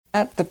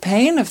the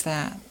pain of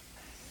that.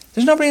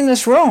 There's nobody in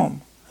this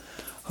room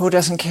who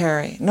doesn't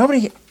carry,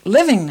 nobody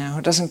living now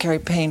who doesn't carry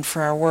pain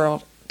for our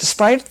world,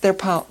 despite their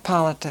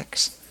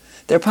politics.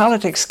 Their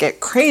politics get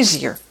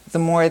crazier the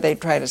more they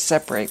try to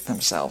separate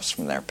themselves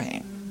from their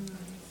pain.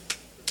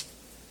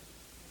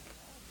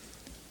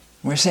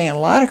 We're seeing a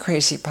lot of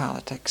crazy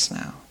politics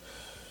now,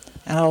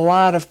 and a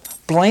lot of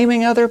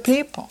blaming other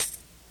people,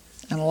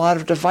 and a lot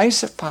of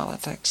divisive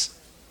politics,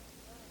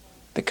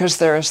 because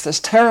there is this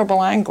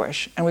terrible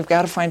anguish, and we've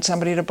got to find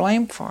somebody to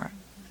blame for it,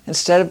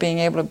 instead of being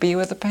able to be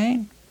with the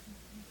pain.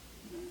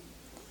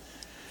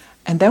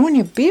 And then when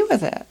you be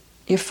with it,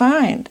 you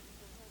find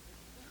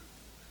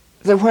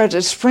that where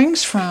it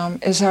springs from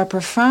is our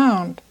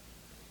profound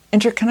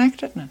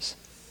interconnectedness.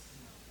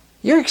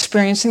 You're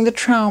experiencing the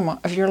trauma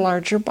of your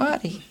larger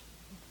body.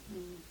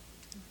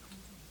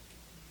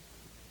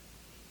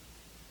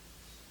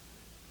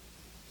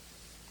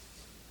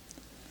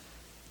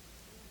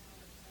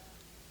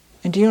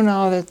 And do you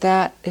know that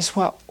that is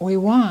what we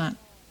want?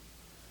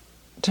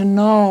 To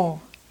know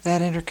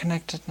that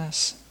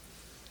interconnectedness,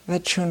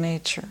 that true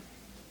nature,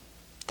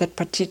 that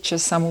paticca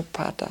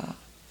samuppada,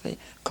 the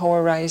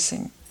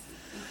co-arising,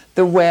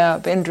 the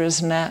web,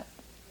 Indra's net.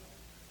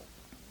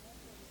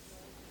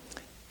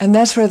 And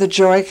that's where the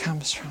joy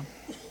comes from.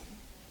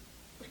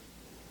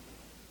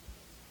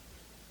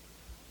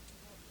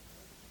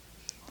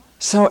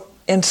 So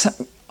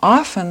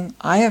often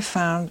I have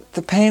found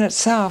the pain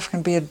itself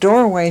can be a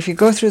doorway. If you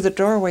go through the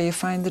doorway, you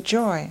find the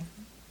joy.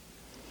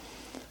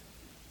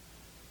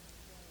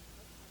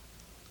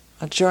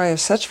 A joy of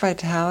such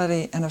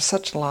vitality and of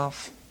such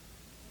love.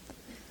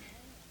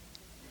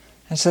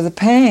 And so the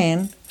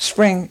pain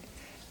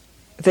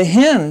the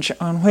hinge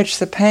on which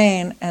the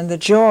pain and the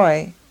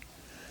joy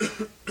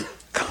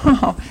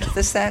come,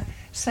 it's that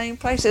same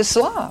place. It's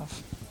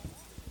love.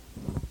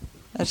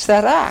 It's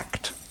that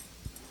act.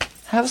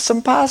 Have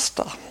some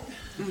pasta.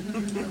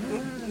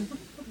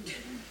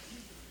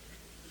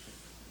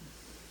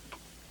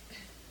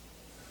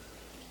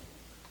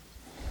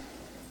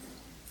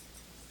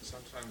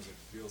 Sometimes it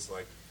feels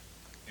like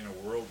in a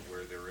world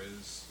where there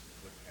is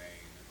the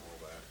pain and all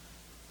that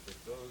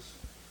those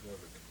who have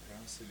the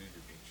capacity to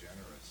be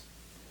generous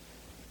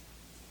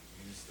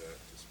use that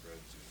to spread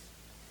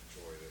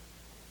joy, that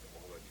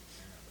all that you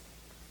can.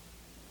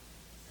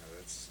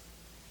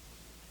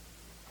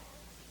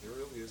 There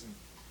really isn't,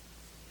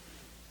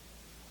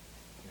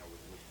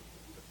 with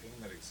the pain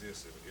that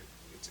exists,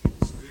 it's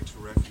good to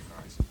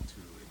recognize it,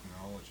 to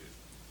acknowledge it,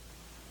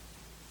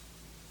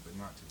 but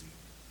not to be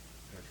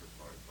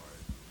petrified by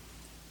it.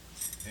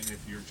 And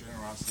if your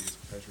generosity is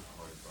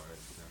petrified by it,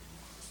 then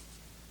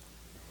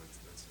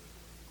that's a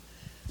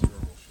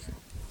terrible shame.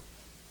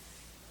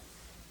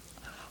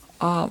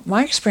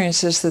 My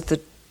experience is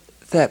that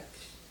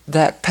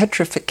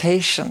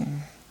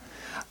petrification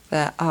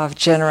of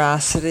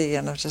generosity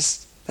and of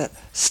just that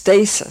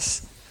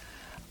stasis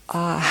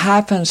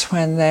happens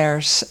when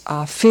there's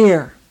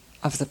fear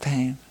of the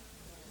pain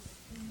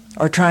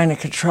or trying to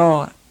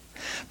control it.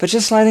 But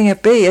just letting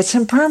it be, it's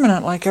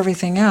impermanent like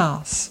everything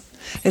else.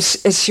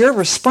 It's your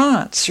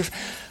response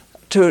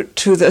to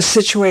the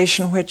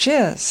situation which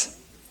is.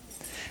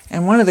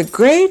 And one of the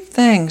great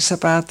things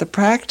about the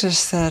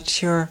practice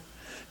that you're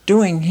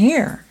doing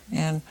here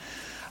in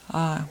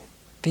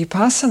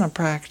Vipassana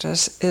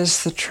practice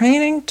is the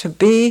training to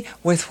be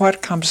with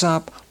what comes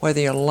up,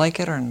 whether you like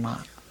it or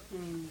not.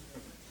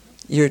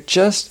 You're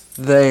just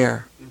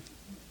there.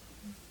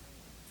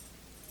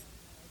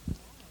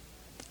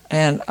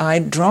 And I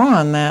draw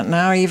on that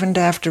now even to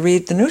have to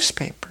read the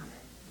newspaper.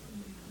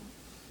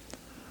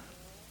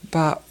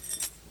 But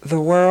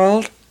the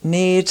world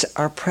needs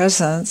our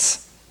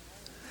presence.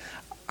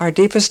 Our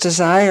deepest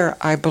desire,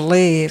 I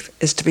believe,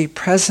 is to be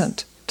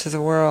present to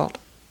the world,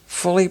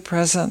 fully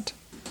present.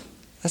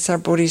 That's our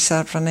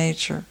bodhisattva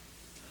nature.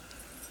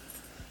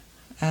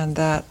 And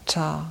that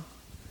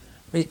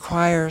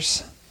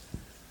requires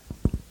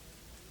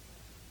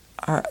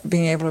our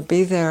being able to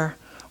be there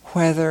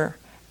whether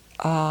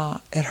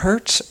it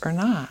hurts or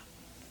not,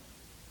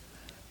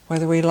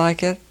 whether we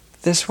like it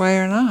this way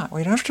or not.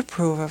 We don't have to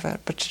approve of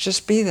it, but to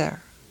just be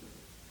there.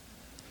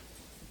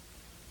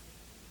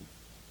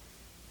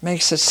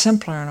 Makes it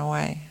simpler in a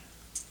way.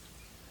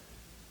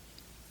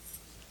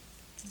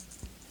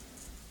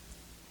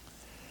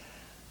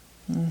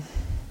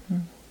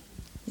 Mm-hmm.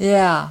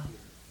 Yeah.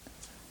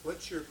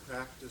 What's your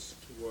practice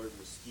toward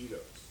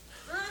mosquitoes?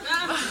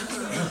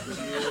 Do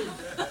you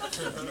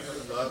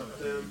love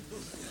them?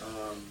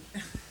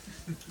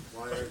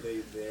 Why are they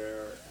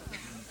there?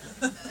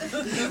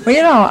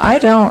 Well, I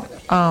don't.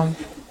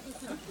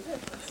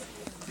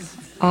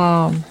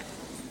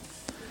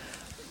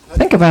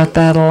 Think about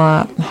that a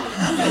lot.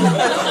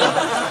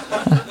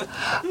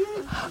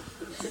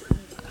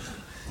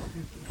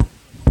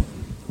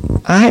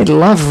 I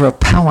love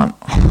repellent.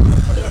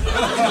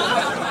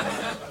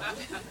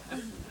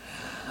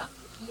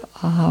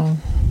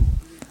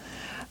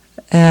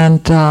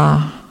 And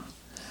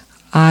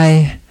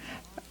I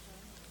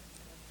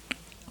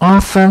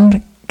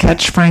often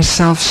catch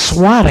myself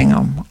swatting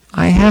them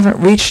I haven't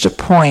reached a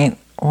point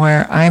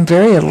where I'm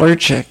very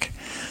allergic.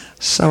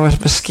 So a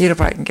mosquito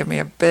bite can give me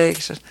a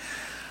big,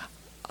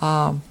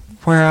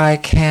 where I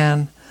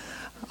can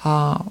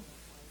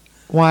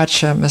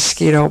watch a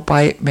mosquito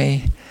bite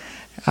me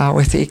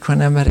with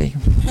equanimity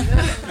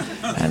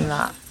and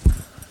not.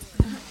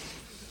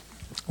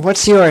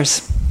 What's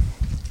yours?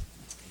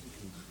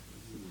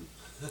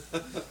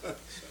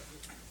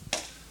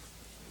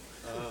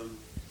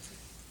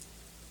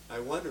 I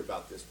wonder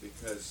about this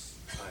because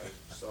I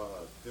saw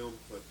a film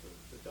clip of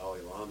the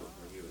Dalai Lama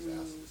where he was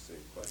asked the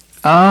same question.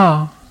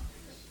 Oh.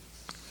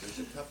 It's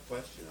a tough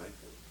question, I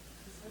think.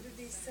 What did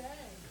he say?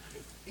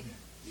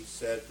 He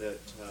said that,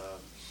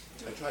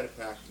 I try to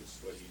practice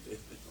what he did.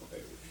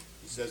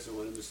 He says that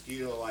when a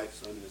mosquito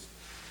lights on his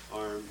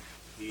arm,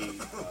 he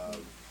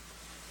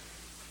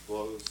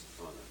blows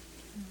on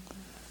it.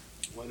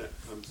 When it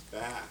comes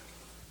back,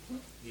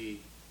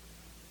 he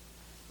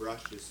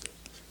brushes it.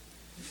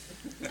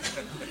 And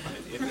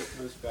if it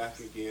comes back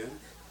again,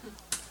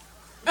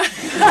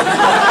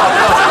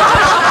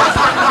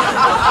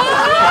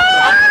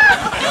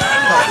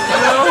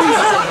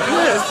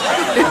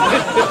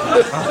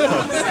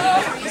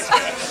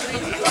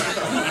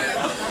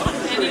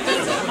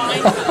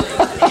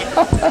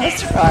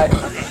 That's right.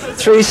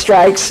 3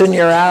 strikes and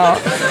you're out.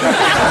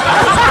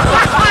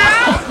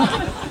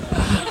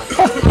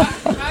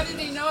 How did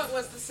he know it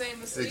was the same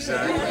mosquito?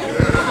 Exactly.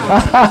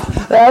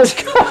 That's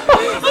good.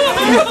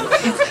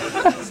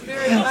 It's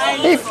very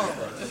mindful.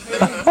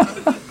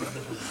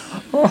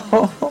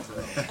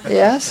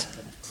 Yes? It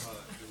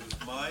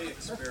was my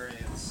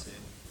experience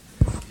in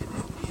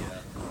India,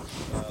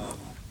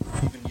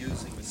 even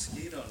using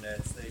mosquito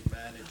nets, they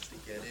managed to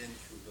get in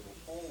through little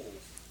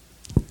holes.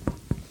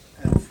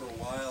 And for a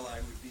while I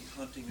would be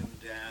hunting them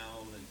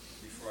down, and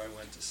before I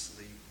went to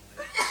sleep,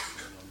 I'd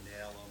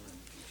nail them and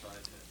try to.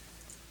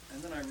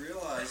 And then I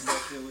realized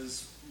that there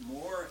was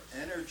more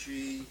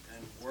energy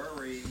and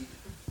worry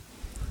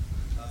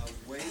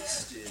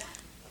wasted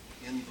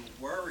in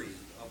the worry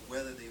of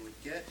whether they would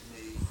get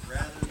me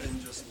rather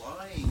than just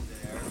lying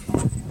there,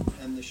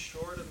 and the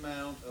short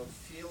amount of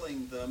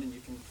feeling them, and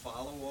you can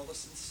follow all the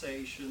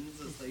sensations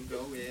as they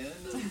go in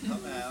and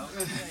come out,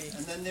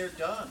 and then they're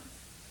done,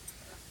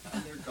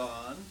 and they're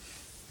gone,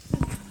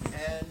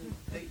 and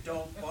they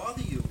don't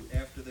bother you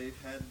after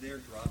they've had their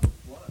drop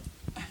of blood.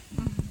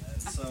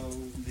 And so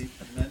the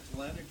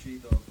mental energy,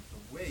 the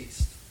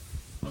waste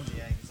of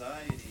the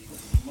anxiety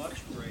is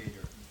much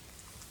greater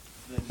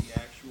than the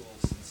actual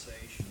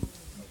sensation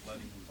of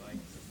letting them bite you.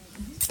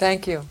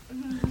 Thank you.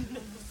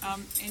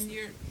 In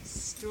your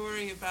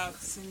story about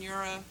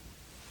Signora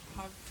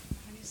how do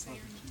you say her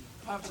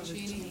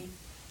name?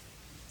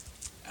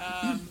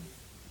 Pavcini,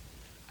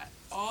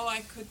 all I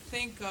could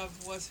think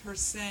of was her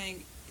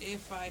saying,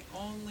 if I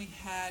only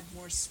had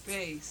more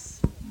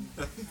space.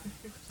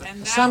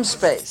 And that Some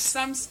space.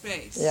 Some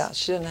space. Yeah,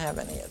 she didn't have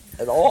any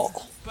at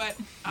all. But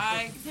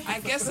I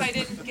guess I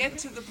didn't get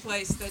to the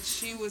place that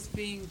she was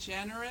being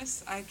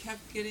generous. I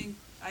kept getting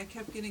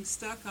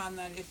stuck on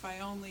that. If I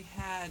only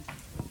had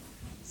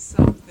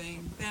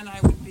something, then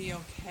I would be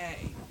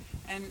okay.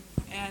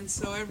 And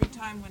so every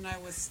time when I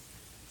was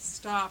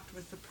stopped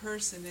with the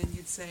person and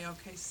you'd say,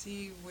 okay,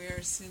 see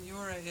where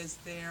Signora is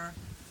there,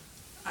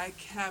 I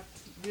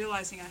kept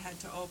realizing I had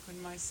to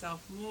open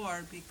myself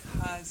more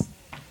because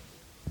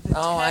the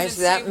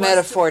tendency that was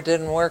metaphor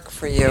didn't work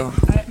for you.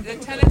 the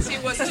tendency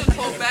was to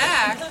pull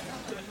back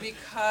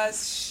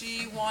because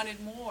she wanted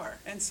more.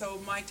 And so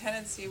my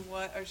tendency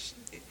was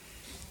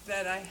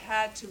that I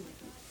had to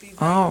be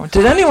very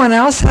Did anyone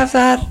else have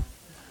that?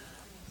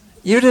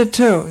 You did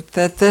too,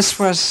 that this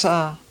was,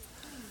 but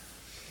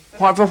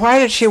why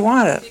did she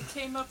want it? It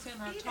came up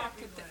in our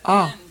talk at the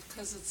Oh. end,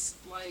 because it's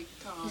like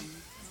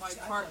my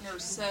partner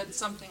said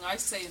something I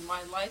say in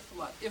my life a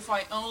lot. If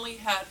I only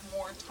had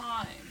more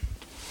time,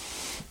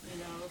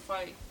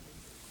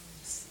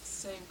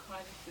 same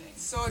kind of thing.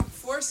 So it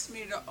forced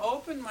me to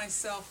open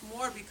myself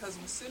more because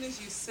as soon as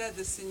you said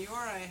the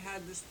Signora, I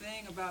had this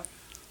thing about,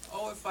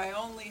 if I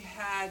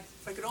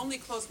could only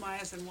close my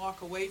eyes and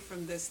walk away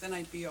from this, then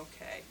I'd be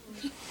okay.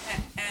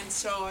 And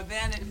so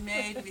then it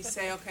made me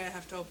say, okay, I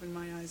have to open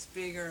my eyes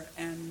bigger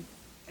and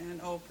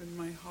open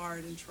my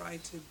heart and try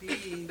to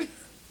be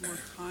more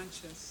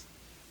conscious.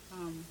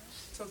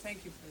 So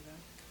thank you for that.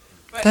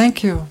 But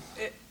Thank you.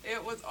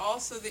 It was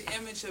also the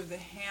image of the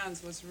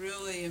hands was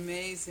really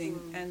amazing,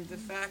 and the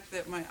fact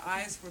that my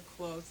eyes were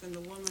closed and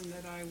the woman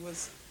that I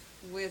was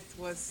with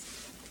was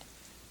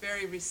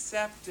very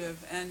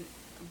receptive,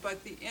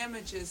 but the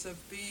images of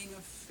being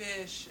a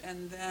fish,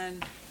 and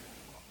then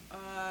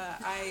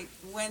I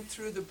went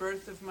through the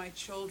birth of my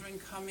children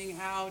coming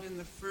out, and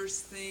the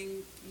first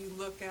thing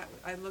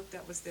I looked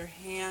at was their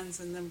hands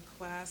and them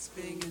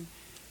clasping,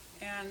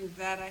 and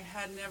that I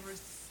had never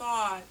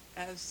thought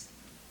as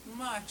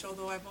much,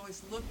 although I've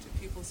always looked at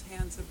people's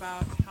hands,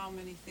 about how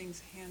many things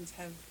hands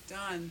have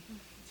done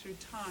through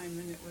time,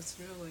 and it was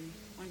really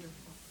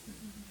wonderful. I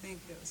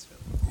think it was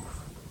really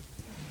wonderful.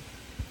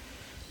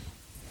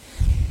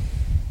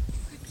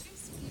 Could you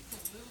speak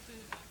a little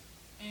bit about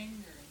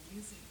anger and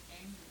using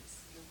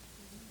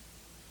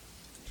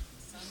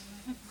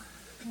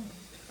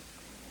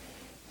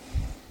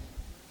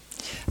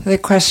The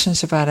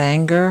questions about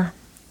anger.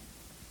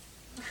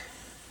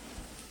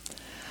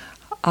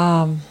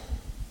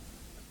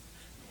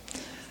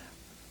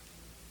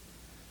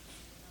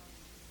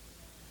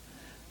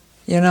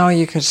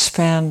 You could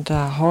spend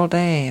a whole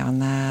day on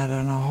that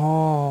and a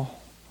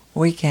whole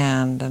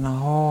weekend and a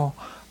whole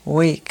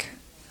week.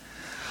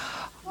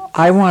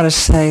 I want to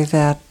say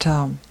that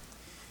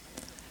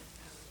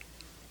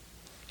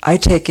I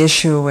take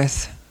issue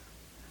with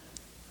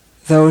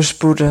those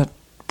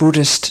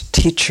Buddhist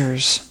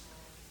teachers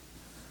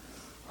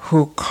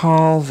who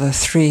call the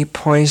three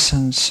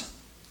poisons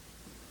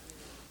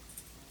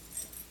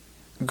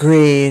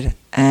greed,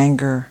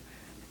 anger,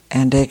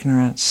 and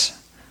ignorance.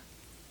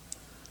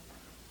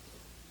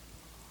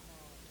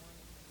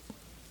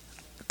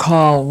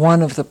 Call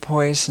one of the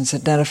poisons,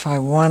 identify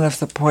one of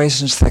the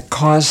poisons that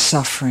cause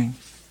suffering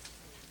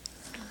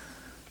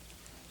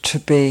to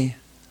be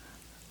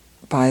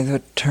by the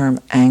term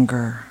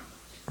anger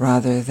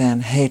rather than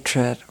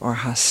hatred or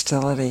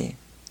hostility.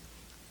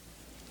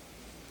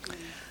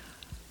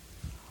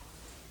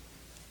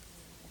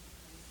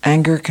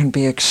 Anger can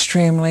be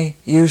extremely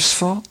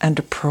useful and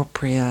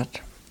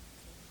appropriate.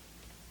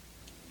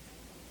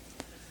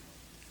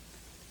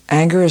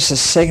 Anger is a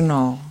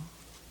signal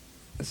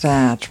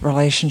that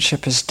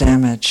relationship is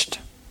damaged.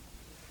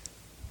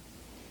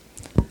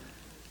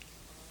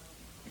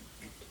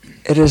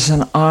 It is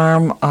an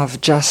arm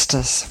of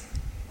justice.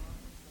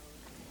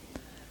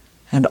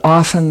 And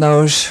often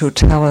those who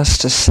tell us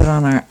to sit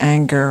on our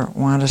anger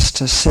want us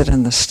to sit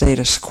in the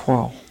status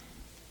quo.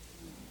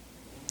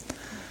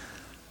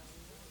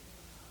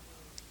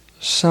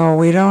 So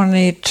we don't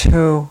need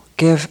to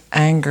give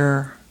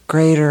anger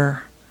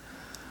greater,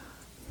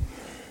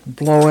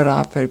 blow it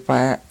up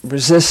by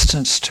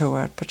resistance to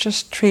it, but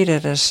just treat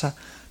it as a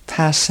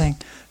passing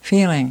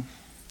feeling.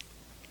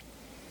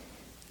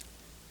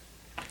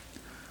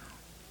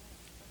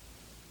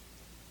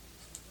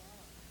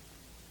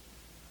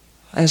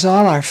 As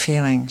all our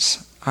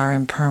feelings are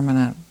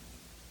impermanent.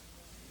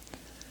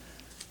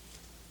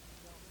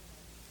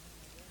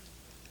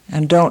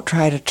 And don't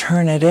try to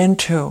turn it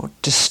into,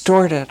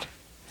 distort it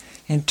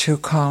into,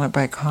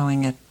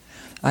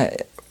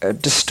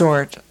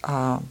 distort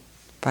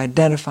by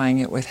identifying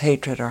it with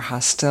hatred or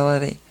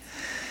hostility,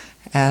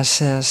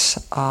 as is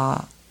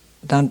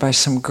done by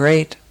some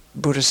great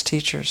Buddhist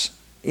teachers.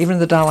 Even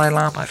the Dalai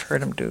Lama, I've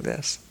heard him do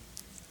this,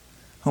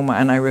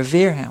 and I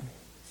revere him.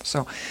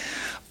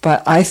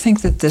 But I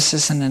think that this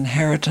is an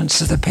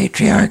inheritance of the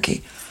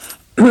patriarchy.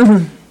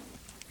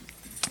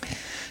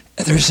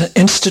 There's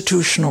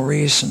institutional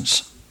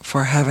reasons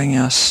for having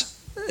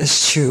us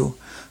eschew,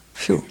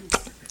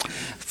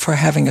 for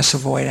having us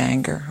avoid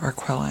anger or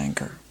quell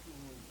anger.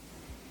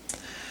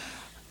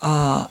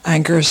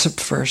 Anger is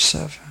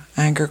subversive.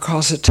 Anger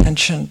calls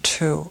attention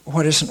to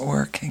what isn't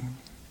working.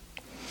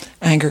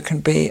 Anger can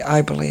be,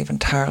 I believe,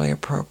 entirely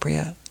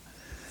appropriate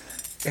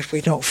if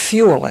we don't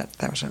fuel it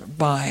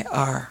by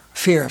our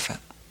fear of it.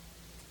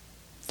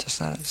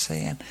 Just let it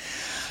see.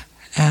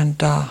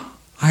 And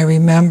I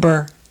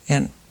remember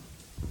in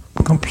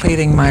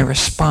completing my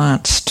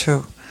response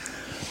to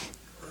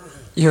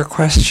your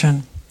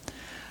question,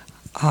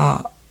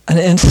 an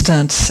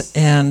instance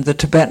in the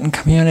Tibetan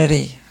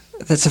community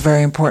that's a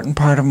very important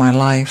part of my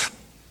life.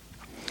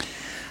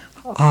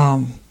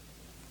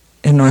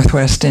 In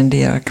northwest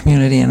India, a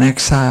community in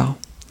exile.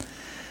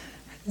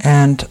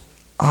 And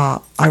I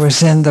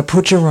was in the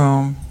puja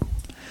room.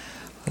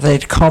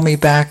 They'd call me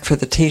back for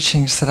the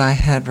teachings that I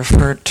had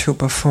referred to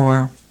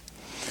before.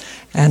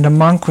 And a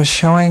monk was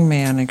showing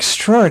me an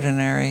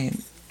extraordinary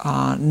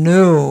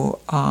new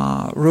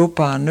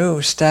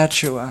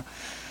statue.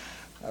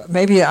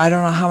 Maybe, I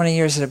don't know how many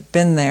years it had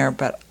been there,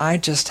 but I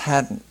just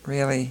hadn't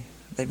really,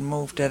 they'd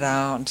moved it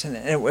out. And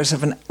it was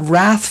of a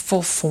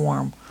wrathful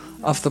form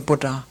of the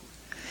Buddha.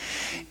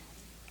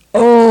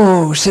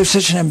 Oh, so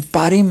such an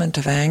embodiment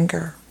of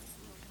anger.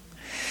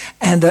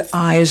 And the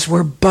eyes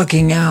were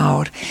bugging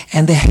out,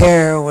 and the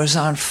hair was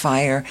on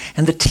fire,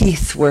 and the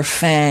teeth were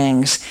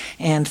fangs,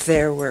 and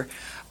there were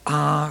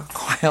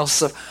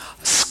coils of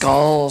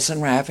skulls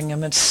enwrapping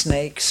him, and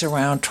snakes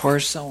around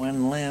torso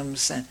and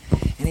limbs, and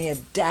he had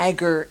a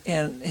dagger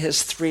in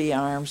his 3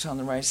 arms on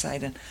the right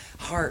side, and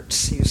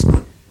hearts,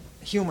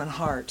 human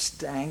hearts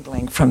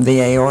dangling from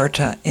the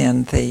aorta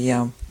in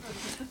the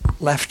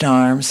left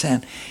arms,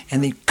 and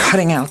the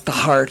cutting out the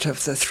heart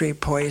of the 3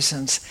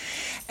 poisons.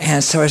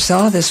 And so as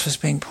all this was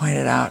being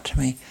pointed out to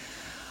me,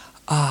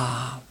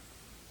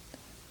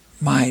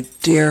 my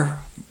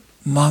dear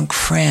monk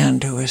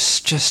friend, who was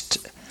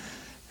just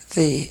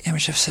the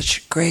image of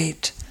such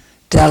great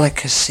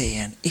delicacy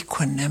and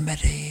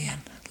equanimity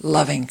and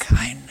loving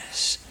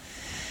kindness,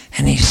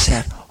 and he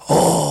said,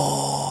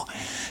 "Oh,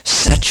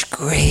 such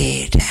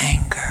great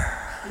anger.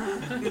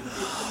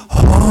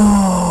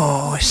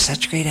 Oh,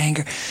 such great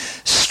anger,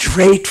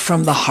 straight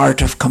from the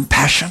heart of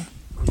compassion."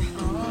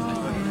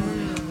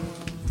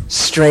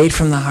 Straight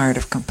from the heart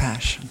of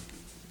compassion.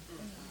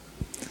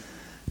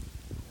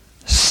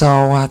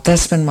 So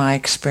that's been my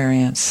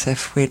experience.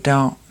 If we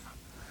don't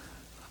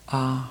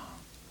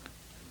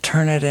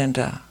turn it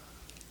into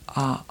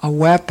a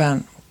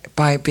weapon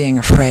by being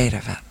afraid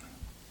of it.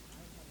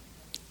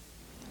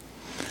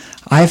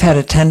 I've had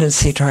a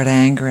tendency toward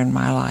anger in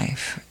my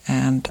life,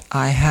 and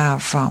I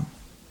have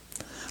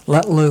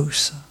let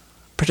loose,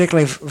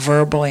 particularly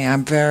verbally.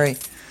 I'm very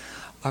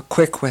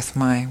quick with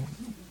my...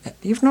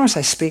 You've noticed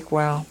I speak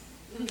well.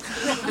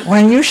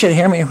 When you should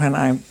hear me when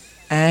I'm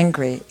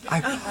angry,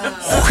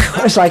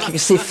 it's like you can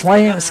see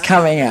flames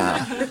coming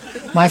out.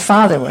 My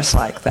father was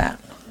like that.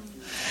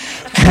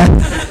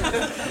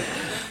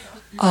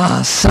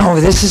 So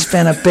this has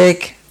been a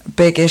big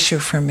issue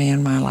for me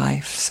in my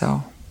life.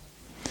 So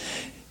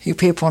you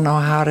people know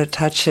how to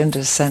touch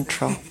into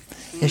central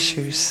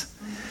issues.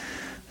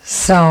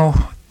 So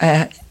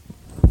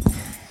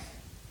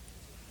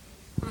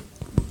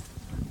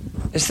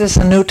is this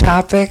a new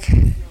topic?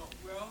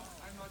 Well,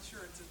 I'm not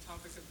sure. It's a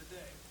topic of the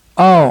day.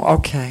 Oh,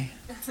 okay.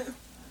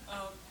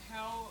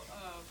 How,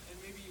 and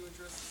maybe you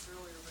addressed this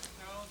earlier, but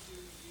how do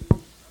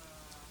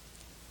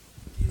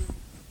you give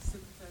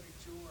sympathetic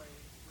joy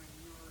when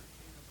you're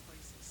in a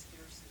place of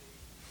scarcity?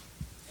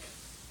 And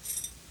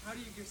how do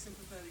you give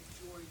sympathetic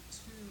joy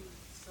to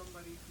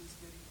somebody who's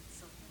getting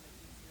something that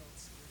you feel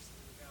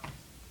scarcity about?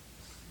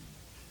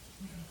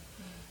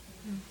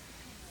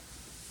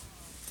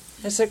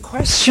 It's a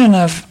question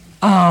of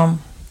I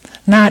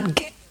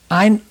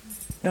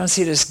don't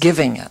see it as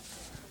giving it.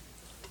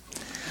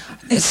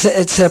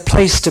 It's a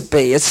place to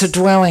be. It's a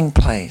dwelling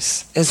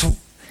place.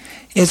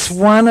 It's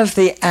one of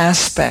the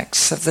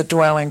aspects of the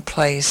dwelling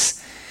place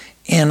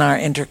in our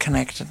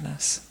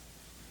interconnectedness,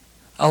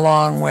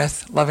 along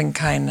with loving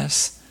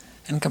kindness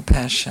and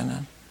compassion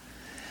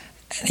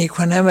and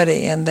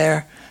equanimity. And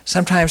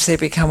sometimes they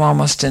become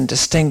almost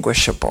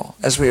indistinguishable,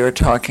 as we were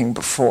talking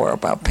before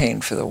about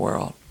pain for the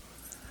world.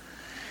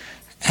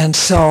 And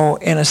so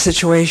in a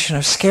situation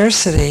of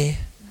scarcity,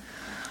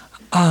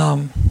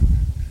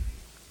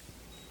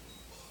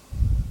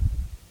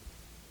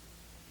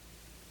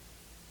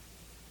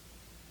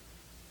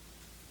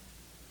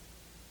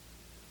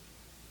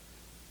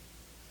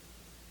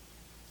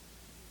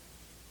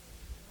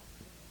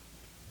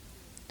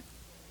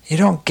 you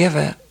don't give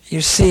it.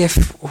 You see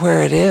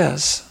where it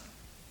is.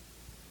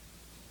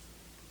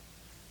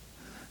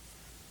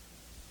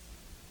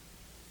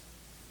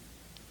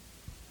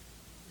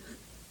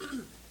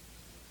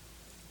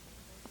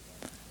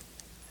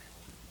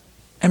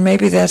 And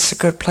maybe that's a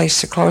good place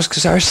to close,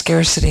 because our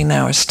scarcity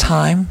now is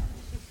time.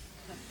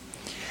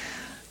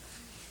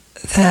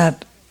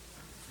 That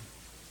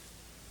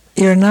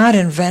you're not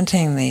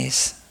inventing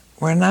these.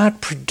 We're not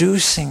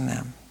producing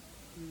them.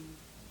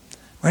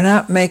 We're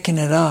not making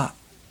it up.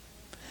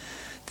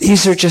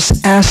 These are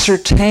just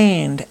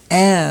ascertained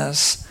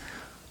as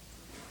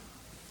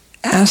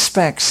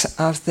aspects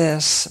of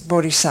this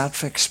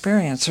bodhisattva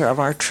experience, or of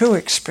our true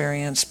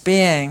experience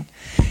being.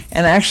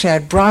 And actually I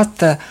brought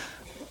the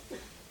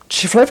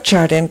flip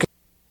chart in,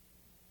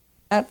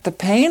 at the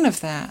pain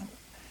of that.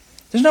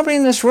 There's nobody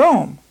in this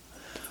room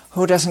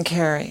who doesn't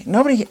carry,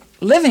 nobody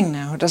living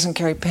now who doesn't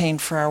carry pain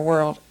for our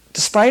world,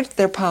 despite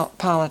their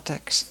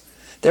politics.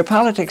 Their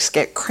politics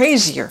get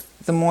crazier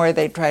the more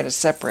they try to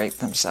separate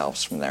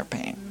themselves from their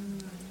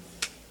pain.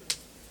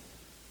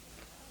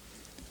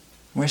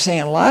 We're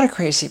seeing a lot of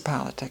crazy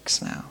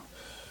politics now,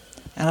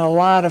 and a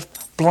lot of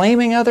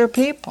blaming other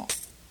people,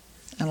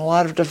 and a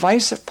lot of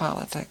divisive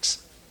politics.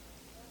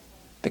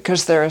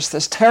 Because there is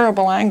this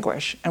terrible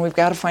anguish, and we've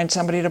got to find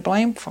somebody to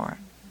blame for it,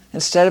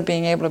 instead of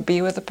being able to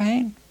be with the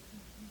pain.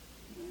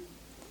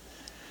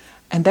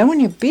 And then when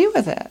you be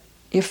with it,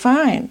 you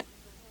find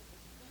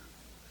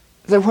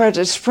that where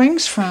it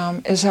springs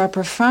from is our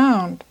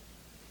profound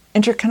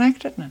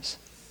interconnectedness.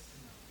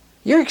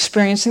 You're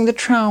experiencing the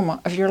trauma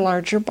of your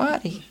larger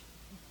body.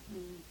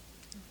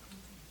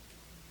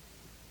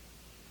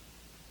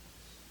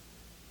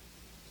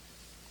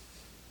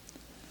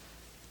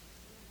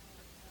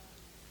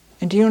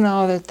 And do you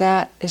know that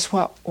that is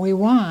what we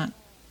want?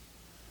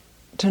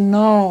 To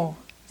know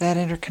that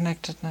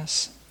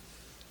interconnectedness,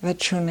 that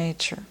true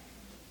nature,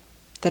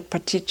 that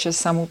paticca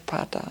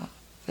samuppada,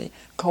 the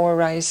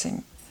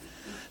co-arising,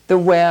 the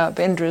web,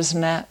 Indra's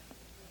net.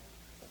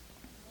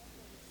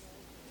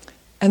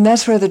 And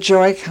that's where the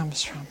joy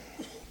comes from.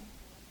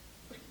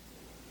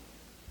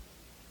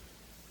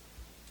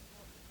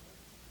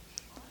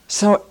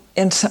 So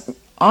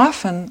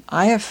often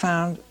I have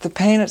found the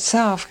pain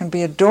itself can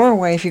be a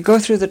doorway. If you go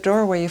through the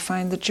doorway, you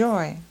find the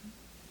joy.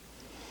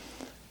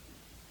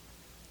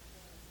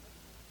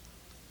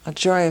 A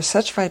joy of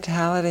such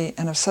vitality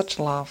and of such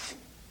love.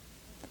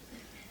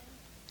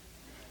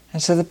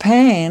 And so the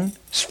pain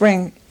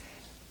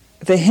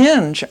the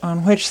hinge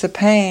on which the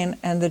pain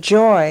and the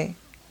joy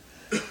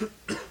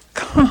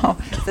come,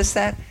 it's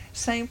that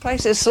same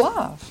place. It's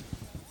love.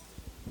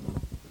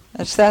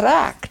 It's that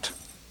act.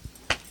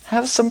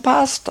 Have some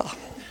pasta.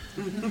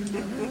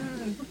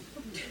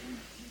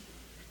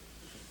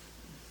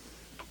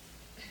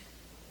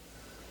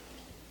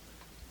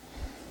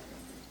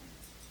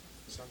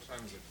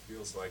 Sometimes it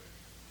feels like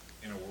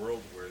in a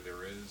world where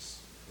there is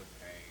the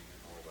pain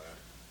and all that,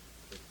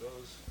 that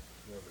those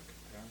who have a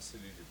capacity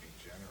propensity to be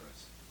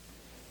generous,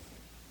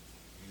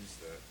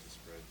 use that to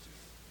spread to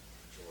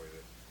joy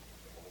that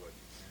all that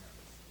you can.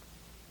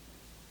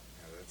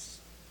 Yeah,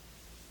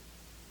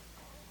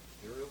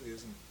 there really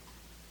isn't,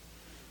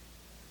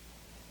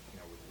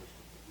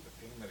 with the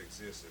pain that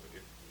exists,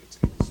 it's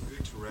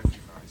good to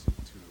recognize it,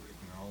 to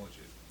acknowledge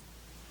it,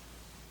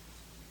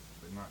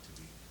 but not to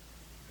be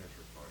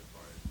petrified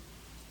by it.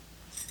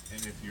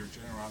 And if your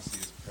generosity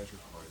is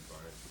petrified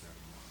by it, then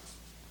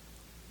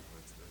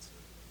that's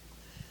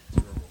a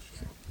terrible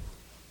shame.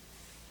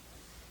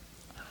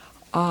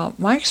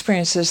 My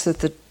experience is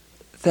that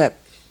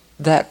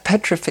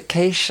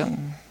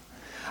petrification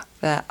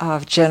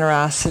of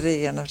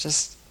generosity and of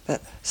just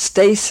that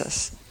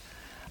stasis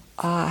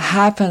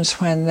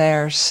happens when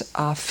there's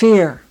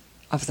fear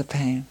of the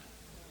pain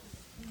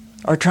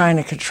or trying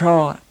to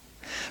control it.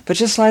 But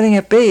just letting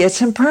it be,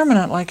 it's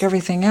impermanent like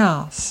everything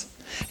else.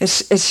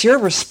 It's your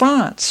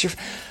response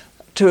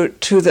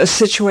to the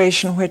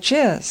situation which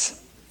is.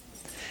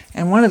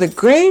 And one of the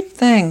great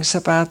things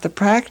about the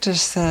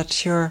practice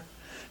that you're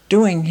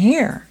doing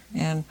here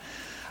in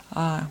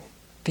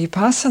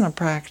Vipassana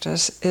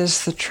practice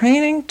is the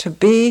training to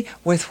be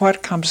with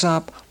what comes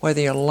up,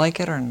 whether you like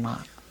it or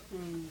not.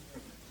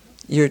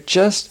 You're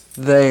just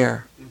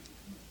there.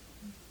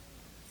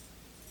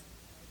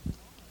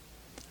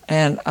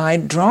 And I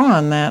draw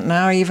on that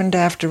now even to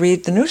have to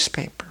read the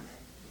newspaper.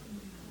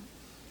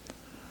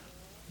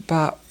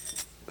 But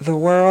the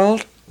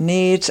world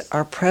needs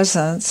our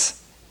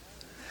presence.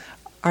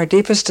 Our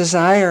deepest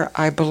desire,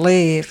 I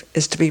believe,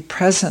 is to be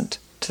present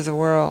to the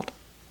world,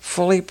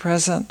 fully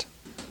present.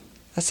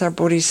 That's our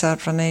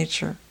bodhisattva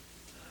nature.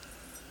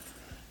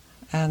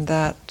 And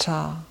that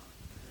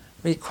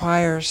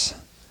requires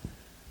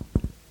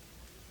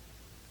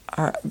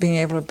our being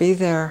able to be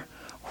there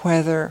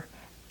whether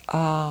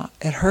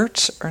it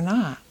hurts or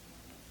not,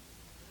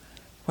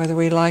 whether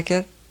we like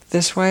it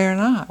this way or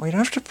not. We don't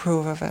have to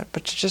approve of it,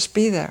 but to just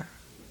be there.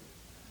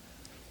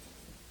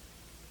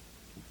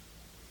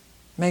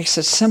 Makes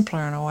it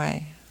simpler in a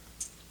way.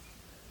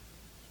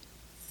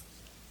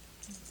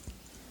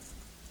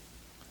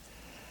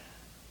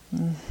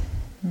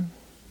 Mm-hmm.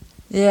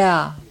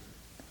 Yeah.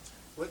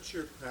 What's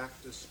your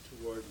practice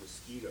toward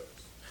mosquitoes?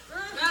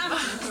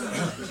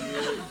 Do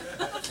you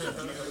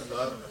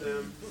love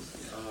them?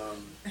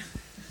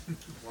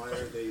 Why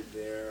are they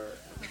there?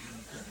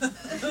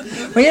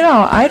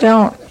 Well, I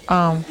don't.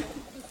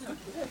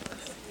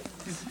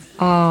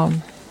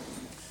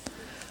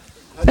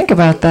 Think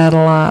about that a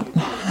lot.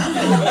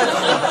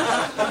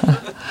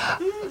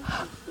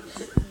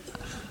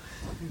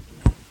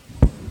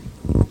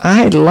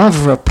 I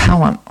love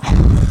repellent.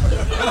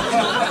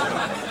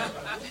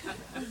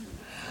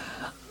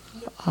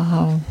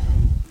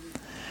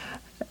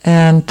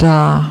 And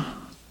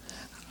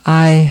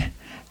I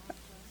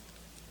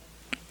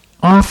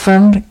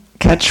often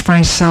catch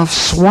myself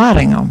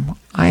swatting them.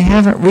 I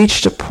haven't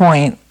reached a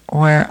point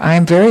where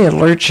I'm very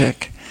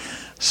allergic,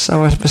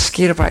 so a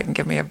mosquito bite can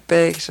give me a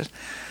big,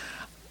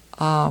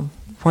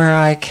 where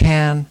I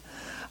can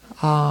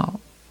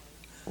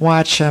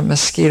watch a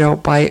mosquito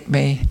bite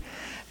me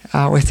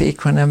with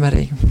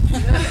equanimity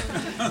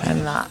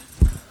and not.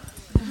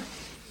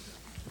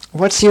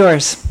 What's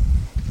yours?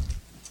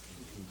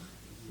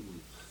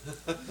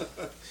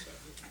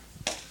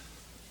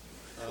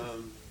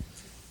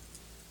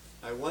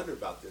 I wonder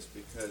about this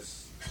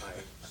because I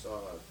saw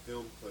a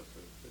film clip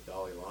of the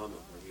Dalai Lama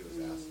where he was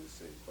asked the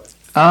same question.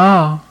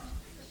 Oh.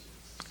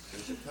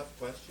 It's a tough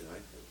question, I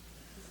think.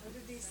 What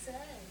did he say?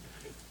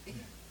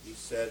 He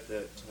said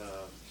that,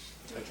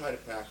 I try to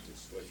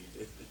practice what he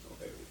did.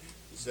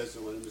 He says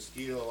that when a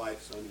mosquito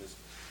lights on his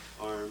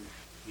arm,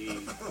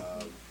 he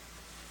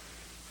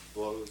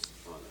blows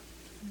on it.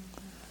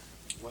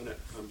 When it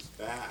comes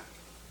back,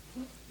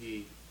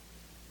 he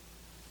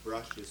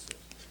brushes it.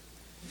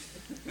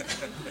 And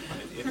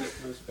if it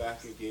comes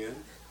back again,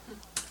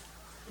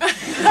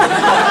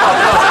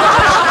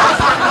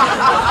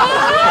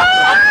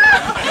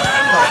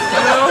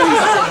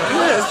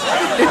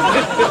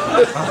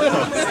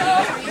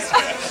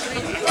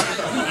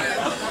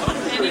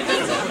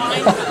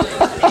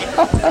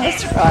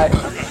 That's right.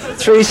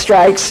 3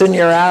 strikes and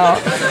you're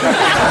out.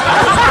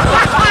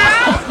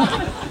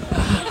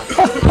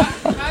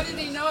 How did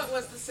he know it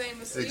was the same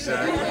mosquito?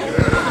 Exactly.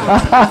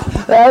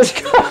 That's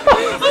good.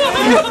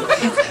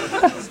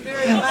 It's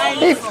very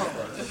mindful.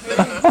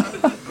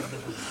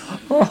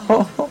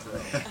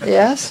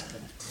 Yes? It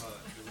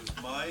was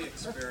my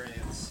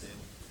experience in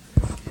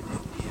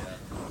India,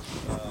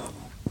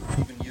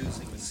 even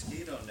using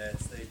mosquito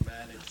nets, they'd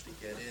managed to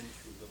get in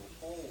through little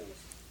holes.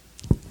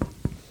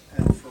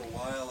 And for a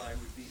while I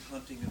would be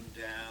hunting them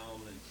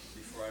down, and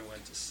before I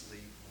went to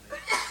sleep, I'd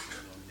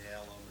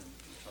nail them and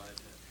try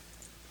to.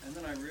 And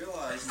then I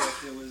realized that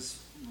there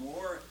was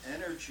more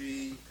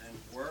energy and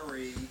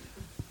worry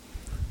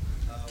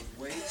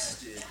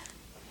wasted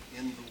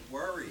in the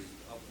worry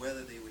of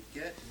whether they would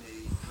get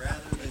me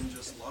rather than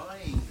just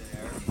lying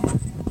there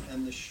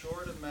and the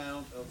short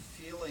amount of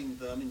feeling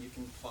them, and you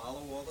can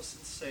follow all the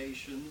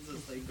sensations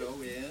as they go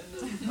in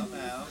and come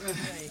out,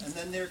 and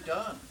then they're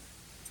done.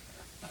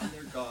 And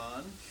they're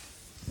gone,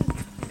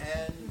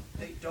 and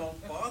they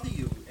don't bother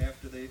you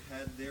after they've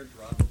had their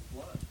drop of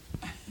blood.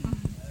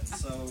 And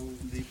so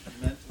the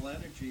mental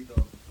energy,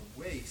 the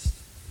waste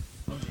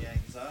of the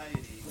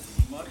anxiety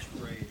is much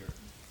greater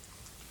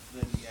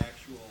than the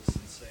actual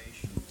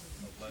sensation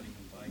of letting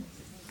them bite you.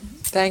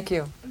 Thank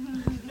you.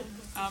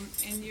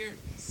 In your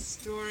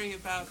story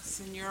about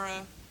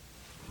Signora,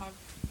 how do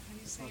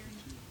you say her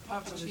name?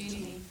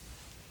 Pavaccini.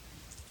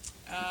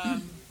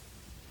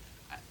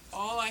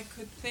 All I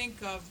could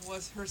think of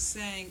was her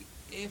saying,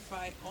 "If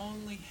I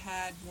only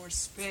had more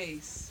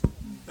space."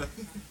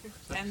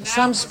 And that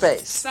Some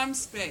space. Some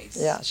space.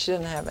 Yeah, she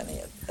didn't have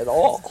any at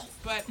all.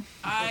 But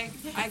I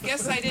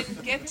guess I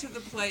didn't get to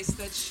the place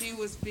that she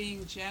was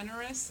being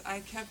generous. I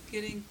kept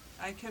getting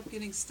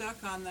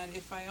stuck on that.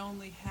 If I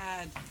only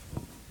had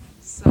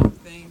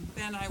something,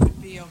 then I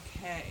would be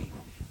okay.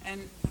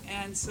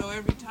 And so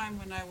every time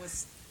when I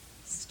was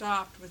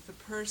stopped with the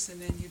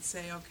person and you'd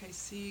say, okay,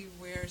 see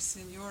where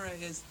Signora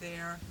is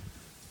there,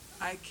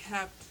 I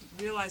kept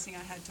realizing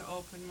I had to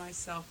open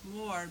myself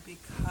more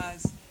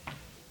because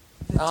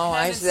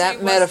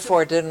that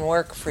metaphor didn't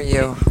work for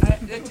you.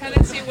 The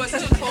tendency was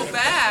to pull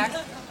back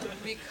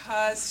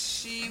because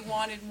she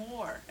wanted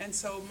more. And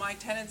so my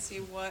tendency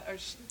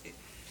was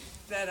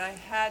that I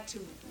had to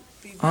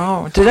be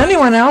very Did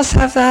anyone else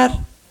have that?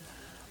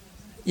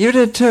 You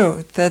did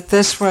too, that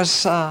this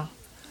was... but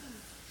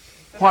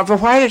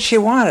why did she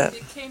want it?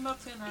 It came up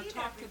in our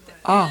talk at the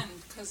Oh.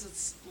 end, because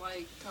it's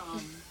like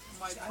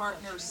my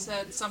partner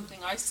said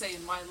something I say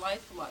in my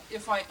life a lot.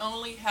 If I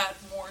only had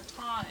more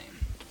time,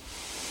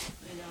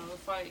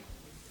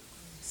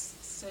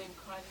 same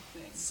kind of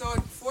thing. So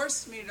it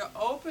forced me to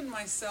open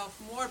myself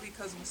more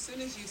because as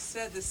soon as you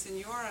said the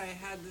Signora, I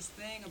had this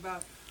thing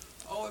about,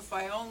 if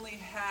I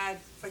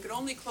could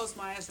only close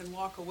my eyes and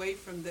walk away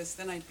from this,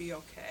 then I'd be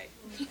okay.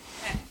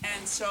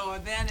 And so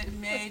then it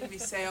made me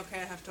say,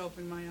 okay, I have to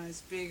open my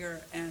eyes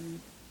bigger and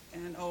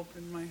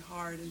open my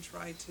heart and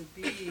try to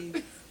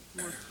be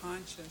more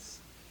conscious.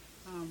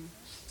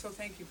 So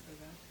thank you for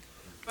that.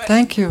 But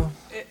Thank you.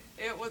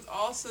 It was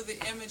also the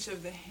image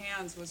of the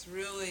hands was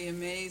really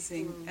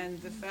amazing,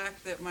 and the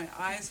fact that my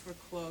eyes were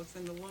closed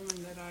and the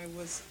woman that I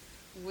was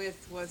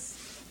with was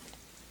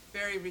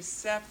very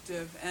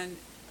receptive,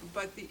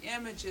 but the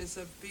images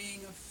of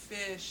being a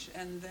fish,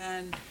 and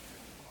then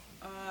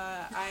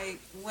I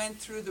went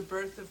through the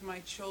birth of my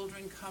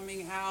children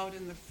coming out,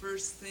 and the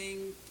first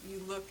thing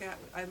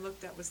I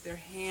looked at was their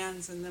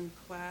hands and them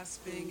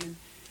clasping,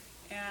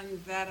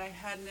 and that I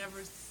had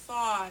never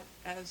thought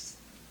as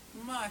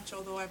much,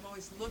 although I've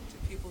always looked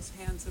at people's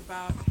hands,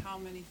 about how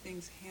many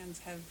things hands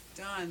have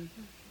done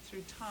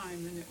through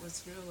time, and it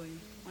was really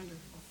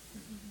wonderful. I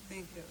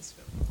think it was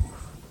really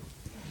wonderful.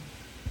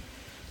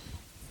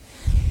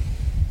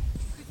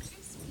 Could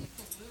you speak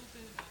a little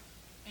bit about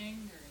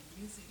anger and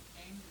using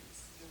anger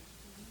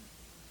skillfully?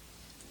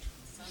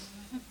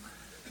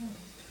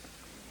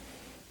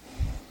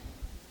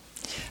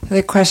 Are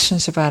there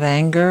questions about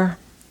anger?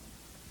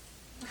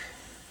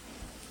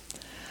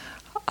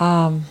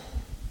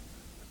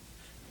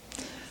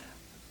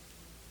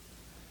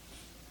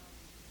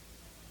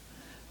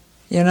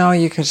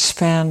 You could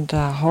spend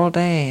a whole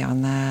day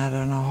on that,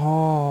 and a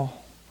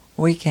whole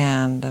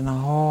weekend, and a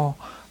whole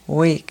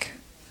week.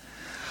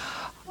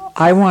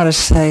 I want to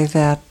say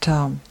that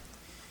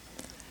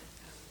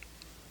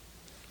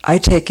I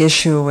take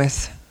issue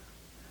with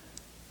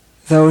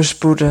those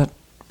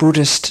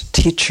Buddhist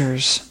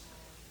teachers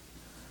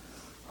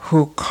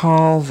who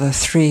call the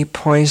three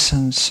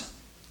poisons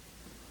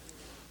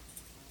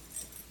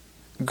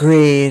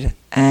greed,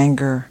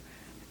 anger,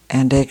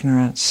 and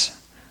ignorance.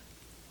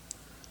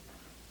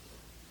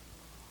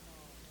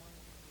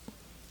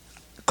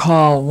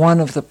 Call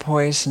one of the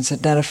poisons,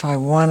 identify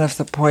one of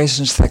the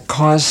poisons that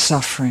cause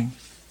suffering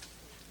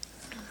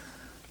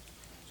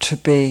to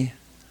be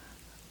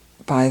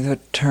by the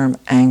term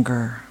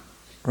anger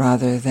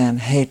rather than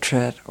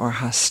hatred or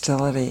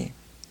hostility.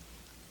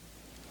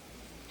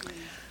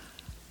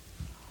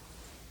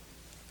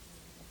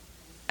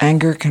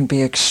 Anger can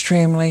be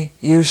extremely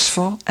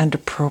useful and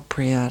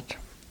appropriate.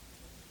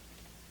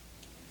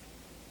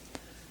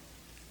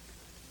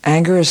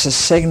 Anger is a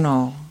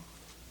signal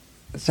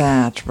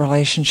that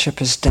relationship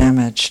is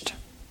damaged.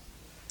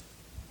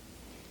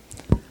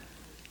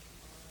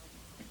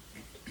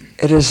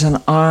 It is an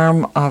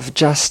arm of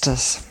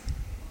justice.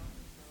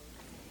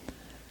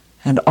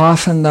 And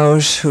often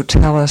those who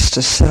tell us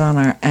to sit on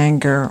our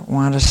anger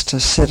want us to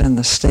sit in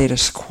the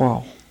status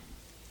quo.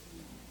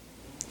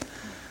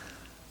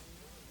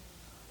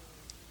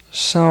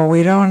 So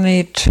we don't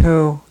need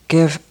to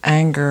give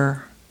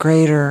anger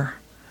greater,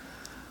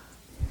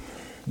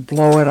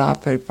 blow it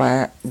up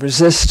by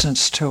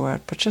resistance to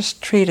it, but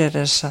just treat it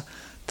as a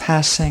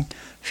passing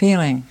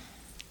feeling.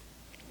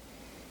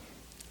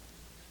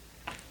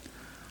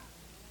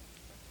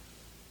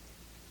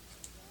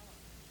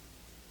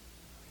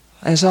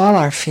 As all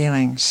our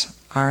feelings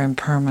are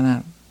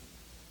impermanent.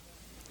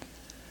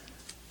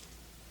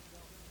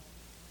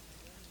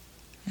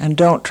 And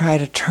don't try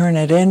to turn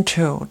it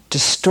into,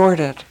 distort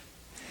it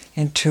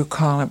into,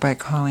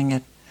 calling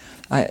it,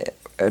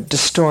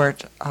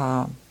 distort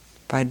by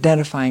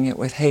identifying it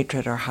with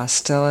hatred or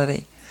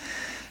hostility,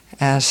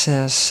 as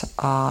is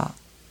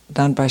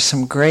done by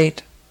some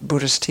great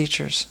Buddhist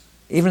teachers.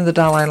 Even the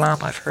Dalai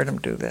Lama, I've heard him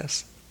do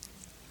this,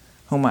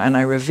 and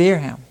I revere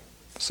him.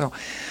 So,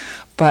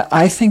 but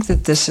I think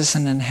that this is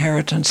an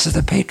inheritance of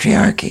the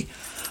patriarchy.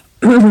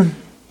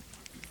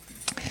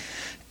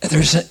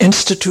 There's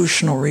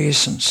institutional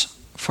reasons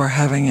for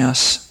having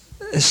us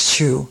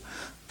eschew,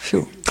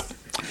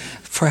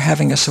 for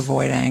having us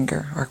avoid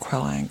anger or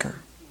quell anger.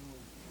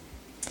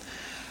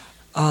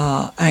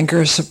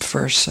 Anger is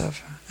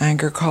subversive.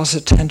 Anger calls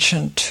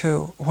attention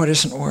to what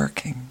isn't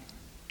working.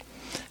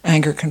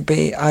 Anger can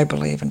be, I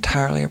believe,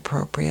 entirely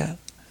appropriate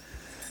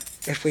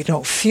if we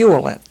don't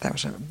fuel it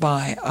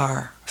by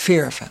our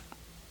fear of it.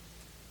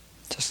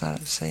 Just let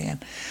it see.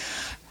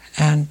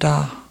 And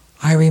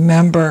I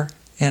remember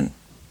in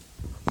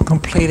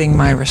completing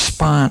my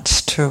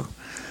response to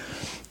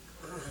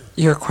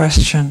your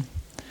question,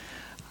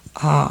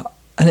 an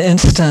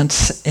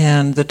instance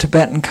in the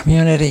Tibetan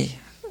community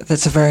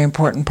that's a very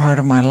important part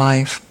of my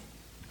life.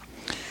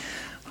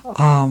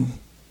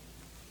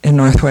 In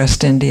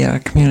Northwest India, a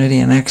community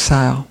in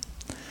exile.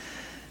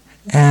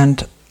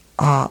 And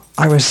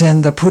I was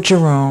in the puja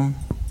room.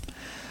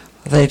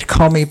 They'd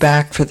call me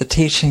back for the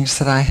teachings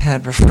that I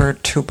had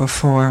referred to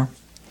before.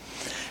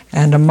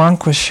 And a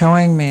monk was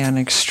showing me an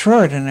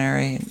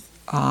extraordinary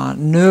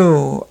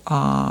new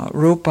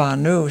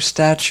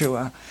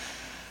statue.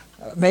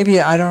 Maybe,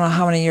 I don't know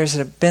how many years it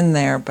had been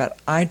there, but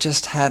I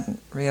just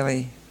hadn't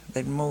really,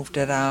 they'd moved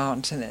it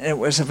out. And it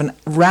was of a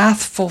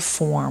wrathful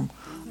form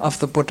of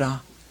the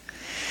Buddha.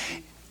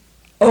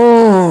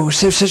 Oh,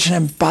 so such an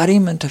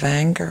embodiment of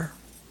anger.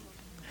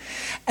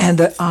 And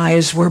the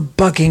eyes were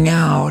bugging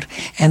out,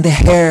 and the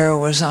hair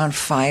was on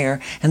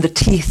fire, and the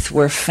teeth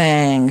were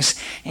fangs,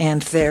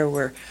 and there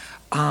were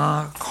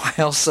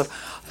coils of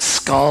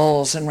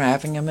skulls and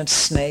wrapping them in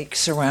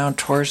snakes around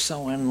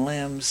torso and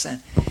limbs,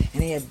 and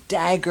he had a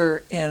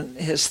dagger in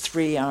his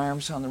 3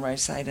 arms on the right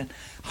side, and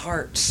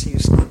hearts,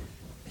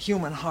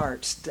 human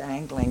hearts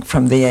dangling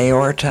from the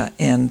aorta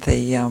in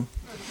the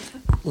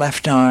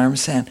left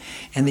arms, and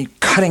the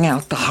cutting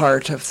out the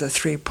heart of the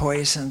 3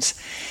 poisons.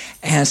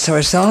 And so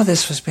as all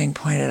this was being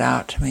pointed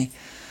out to me,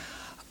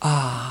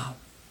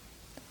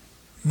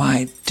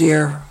 my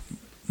dear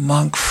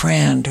monk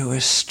friend, who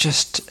was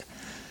just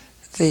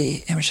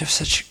the image of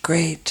such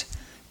great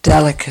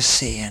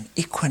delicacy and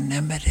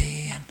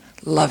equanimity and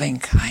loving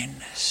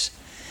kindness,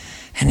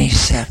 and he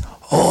said,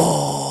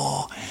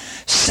 "Oh,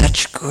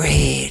 such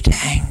great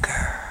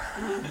anger.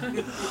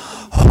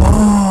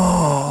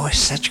 Oh,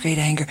 such great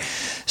anger,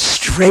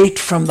 straight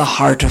from the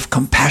heart of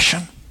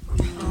compassion."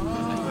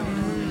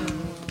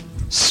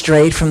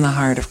 Straight from the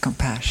heart of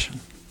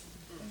compassion.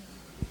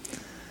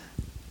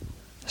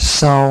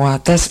 So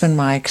that's been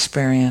my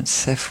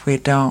experience. If we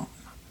don't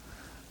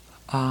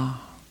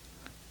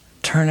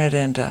turn it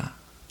into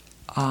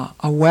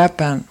a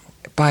weapon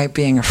by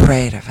being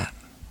afraid of it.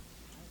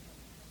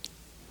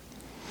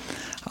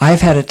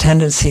 I've had a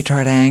tendency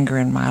toward anger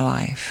in my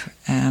life,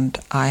 and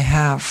I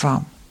have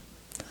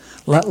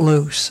let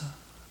loose,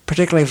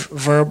 particularly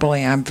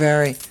verbally. I'm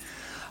very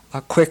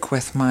quick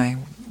with my...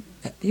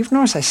 You've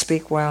noticed I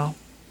speak well.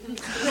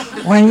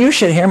 When you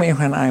should hear me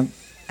when I'm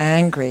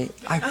angry,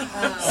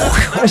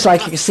 it's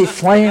like you can see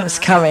flames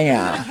coming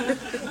out.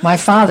 My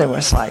father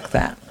was like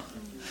that.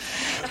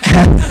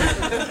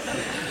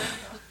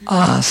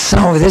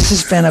 So this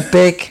has been a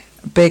big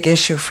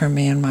issue for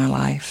me in my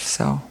life.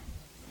 So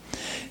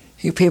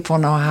you people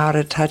know how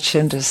to touch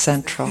into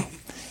central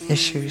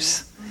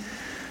issues.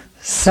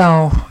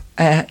 So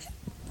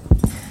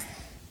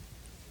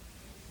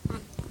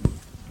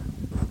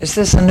is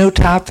this a new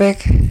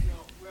topic?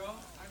 Well,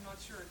 I'm not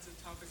sure it's a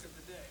topic of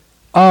the day.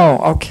 Oh,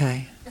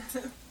 okay.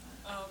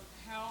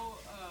 How,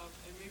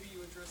 and maybe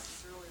you addressed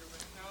this earlier,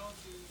 but how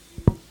do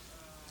you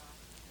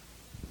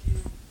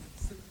give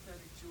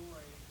sympathetic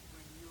joy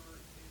when you're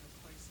in a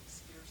place of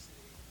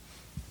scarcity?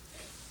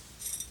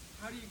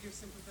 How do you give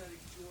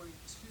sympathetic joy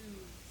to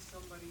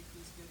somebody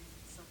who's getting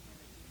something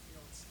that you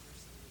feel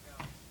scarcity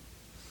about?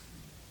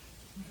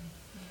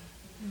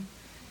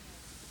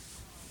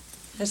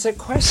 It's a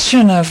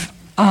question of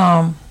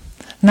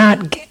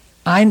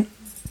I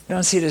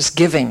don't see it as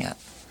giving it.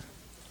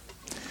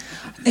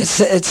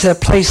 It's a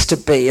place to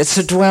be. It's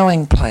a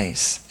dwelling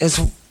place.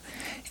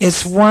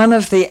 It's one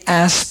of the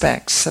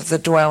aspects of the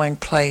dwelling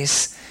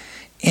place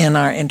in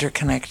our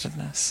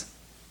interconnectedness,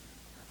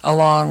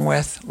 along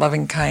with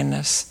loving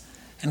kindness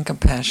and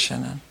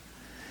compassion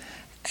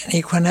and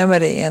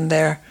equanimity.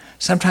 And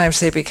sometimes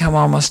they become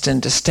almost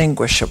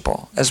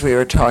indistinguishable, as we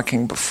were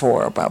talking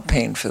before about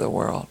pain for the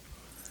world.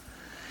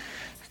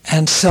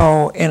 And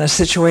so in a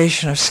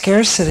situation of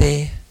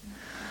scarcity,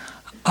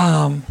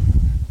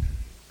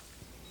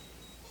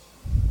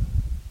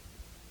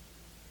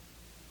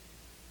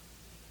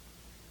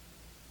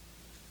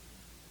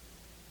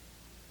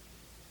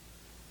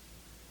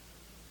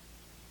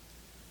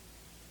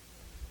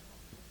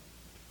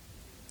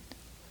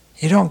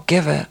 You don't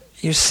give it.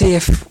 You see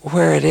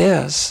where it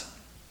is.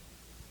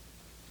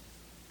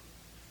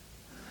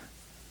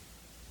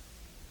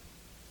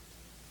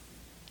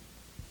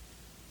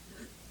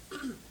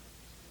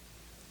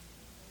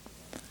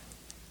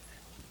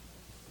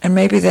 And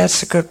maybe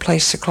that's a good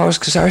place to close,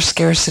 because our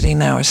scarcity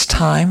now is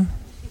time.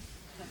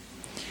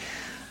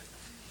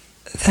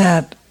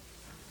 That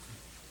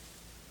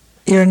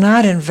you're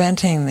not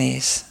inventing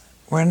these.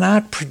 We're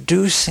not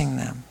producing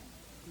them.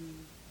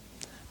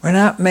 We're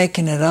not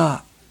making it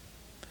up.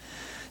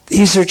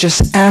 These are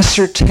just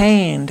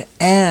ascertained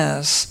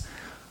as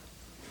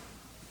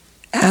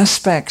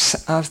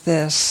aspects of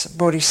this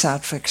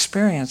bodhisattva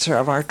experience, or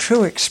of our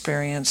true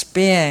experience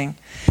being.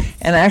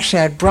 And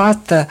actually I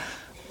brought the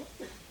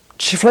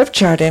flip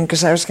chart in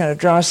because I was going to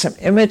draw some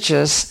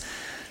images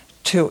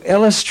to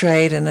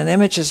illustrate, and an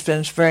image has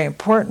been very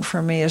important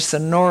for me, is the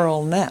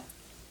neural net.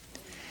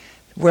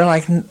 We're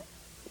like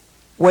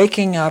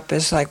waking up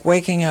is like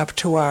waking up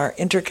to our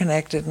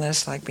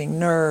interconnectedness, like being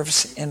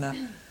nerves in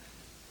a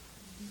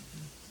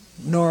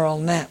neural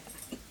net.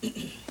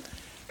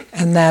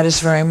 And that is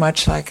very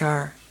much like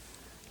our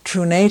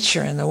true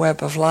nature in the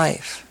web of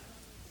life.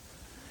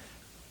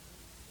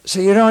 So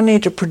you don't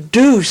need to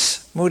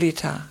produce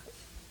mudita.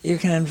 You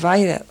can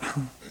invite it.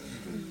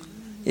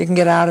 You can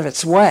get out of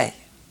its way.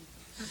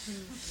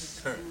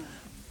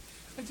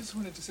 I just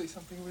wanted to say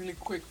something really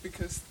quick,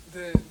 because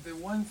the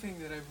one thing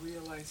that I've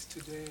realized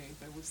today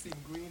that was the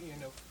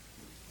ingredient of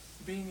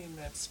being in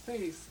that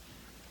space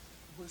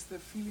was the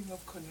feeling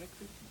of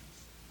connectedness.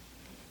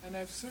 And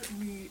I've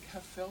certainly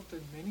have felt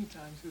it many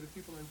times with the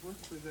people I work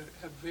with that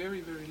have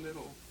very, very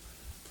little.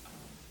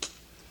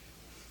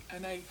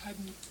 And I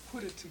hadn't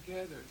put it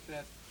together,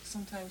 that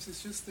sometimes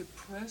it's just the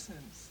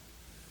presence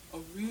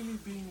of really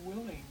being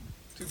willing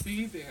to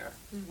be there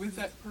with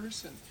that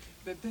person,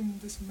 that then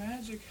this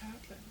magic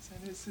happens,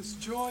 and it's this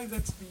joy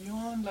that's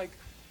beyond like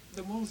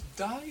the most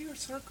dire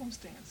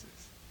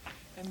circumstances.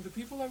 And the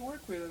people I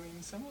work with, I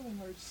mean, some of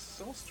them are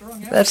so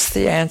strong. That's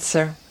the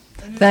answer.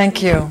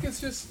 Thank you.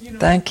 It's just,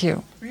 Thank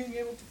you. being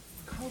able to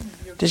come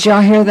and Did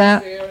y'all hear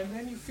that? there, and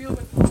then you feel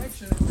the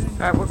connection. And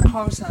then All right, we'll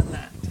close on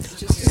that.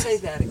 Just say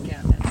that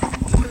again.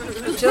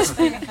 Just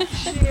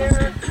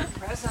sheer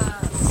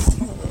presence.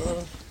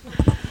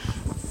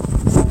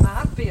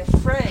 Not be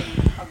afraid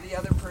of the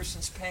other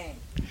person's pain.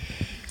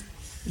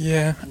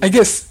 Yeah, I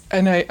guess,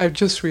 and I've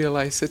just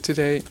realized it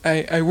today.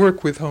 I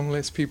work with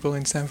homeless people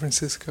in San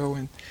Francisco,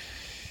 and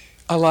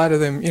a lot of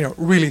them,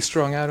 really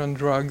strung out on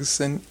drugs,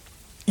 and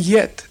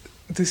yet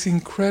these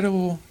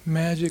incredible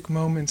magic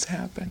moments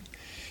happen,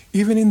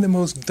 even in the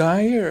most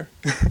dire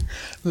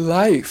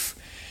life.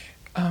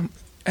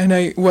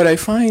 And what I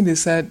find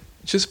is that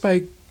just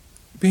by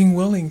being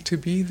willing to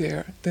be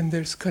there, then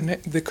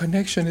the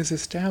connection is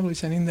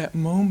established, and in that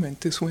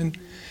moment is when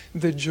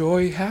the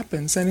joy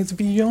happens, and it's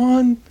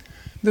beyond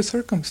the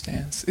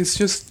circumstance. It's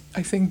just,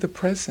 I think, the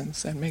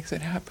presence that makes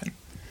it happen.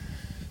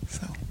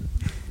 So.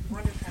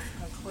 Wonderful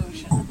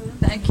conclusion.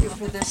 Thank you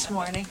for this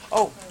morning.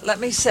 Oh, let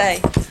me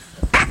say,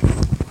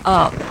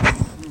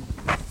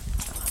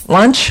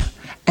 lunch,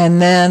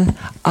 and then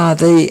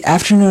the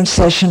afternoon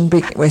session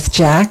with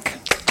Jack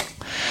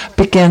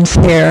begins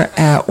here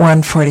at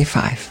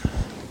 1:45.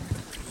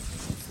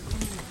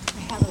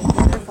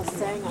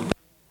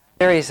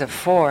 Series of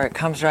 4, it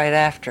comes right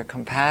after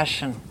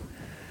compassion.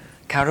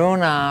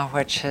 Karuna,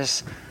 which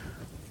is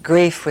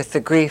grief with the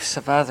griefs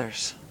of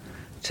others.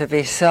 To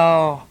be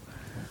so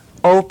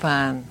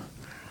open,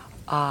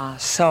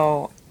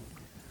 so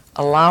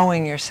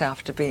allowing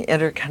yourself to be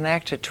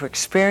interconnected, to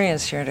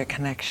experience your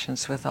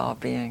interconnections with all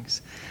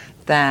beings,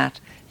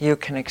 that you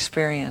can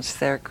experience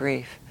their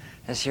grief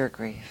as your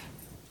grief.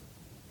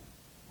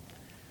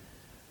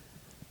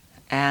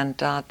 And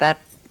that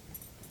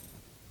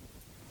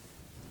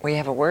we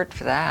have a word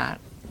for that.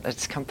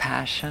 It's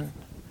compassion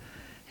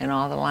in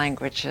all the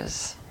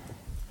languages.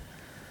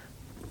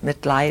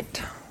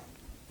 Mitleid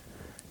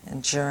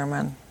in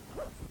German.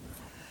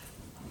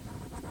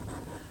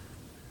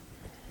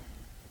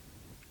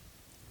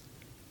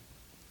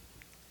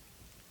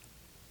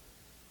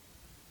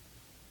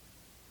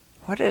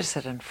 What is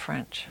it in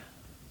French?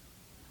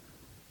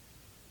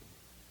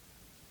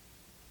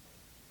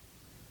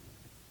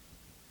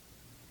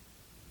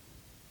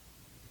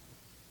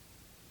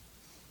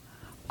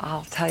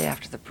 I'll tell you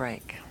after the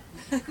break.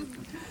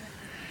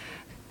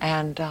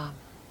 And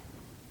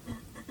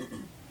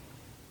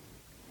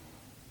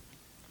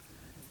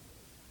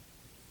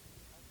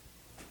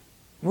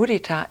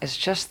mudita is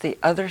just the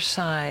other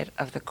side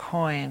of the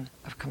coin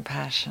of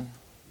compassion.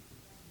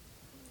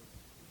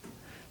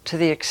 To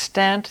the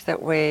extent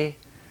that we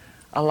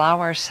allow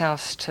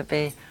ourselves to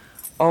be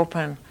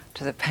open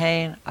to the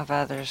pain of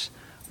others,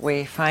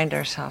 we find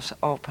ourselves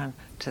open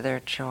to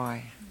their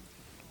joy.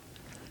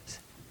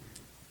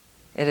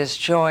 It is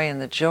joy in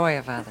the joy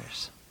of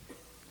others.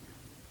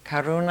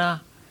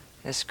 Karuna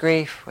is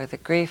grief with the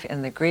grief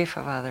in the grief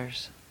of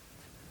others,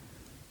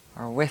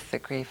 or with the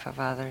grief of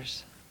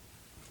others.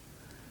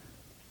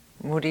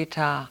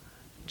 Mudita,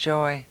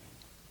 joy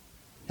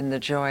in the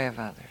joy of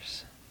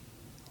others.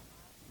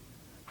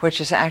 which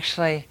is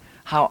actually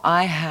how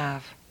I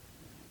have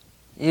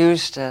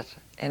used it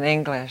in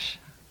English,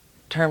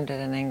 termed it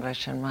in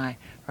English in my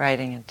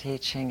writing and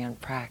teaching and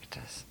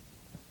practice.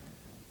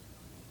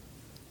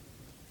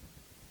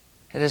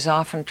 It is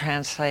often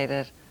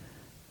translated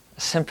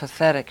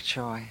sympathetic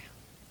joy,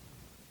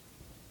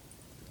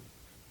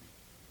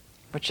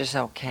 which is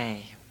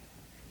okay.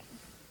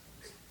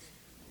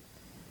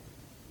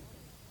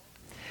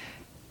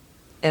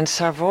 In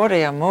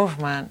Sarvodaya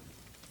movement,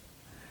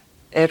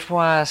 it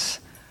was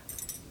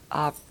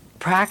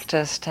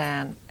practiced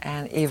and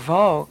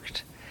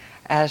evoked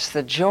as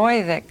the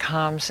joy that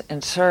comes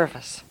in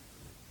service.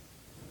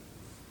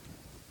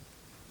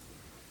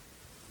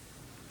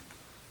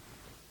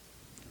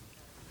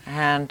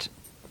 And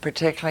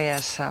particularly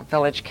as a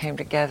village came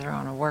together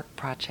on a work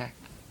project,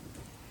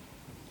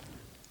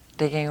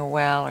 digging a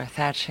well or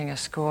thatching a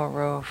school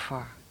roof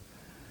or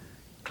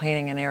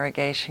cleaning an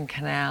irrigation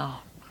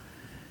canal,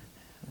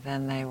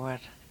 then they would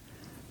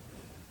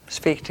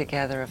speak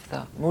together of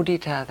the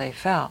mudita they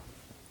felt,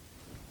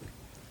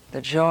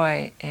 the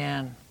joy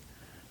in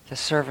the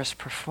service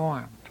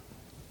performed.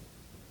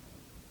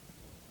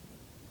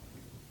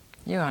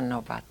 You don't know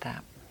about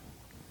that.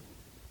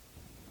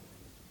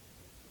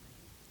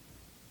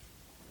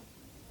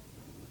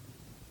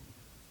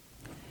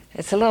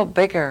 It's a little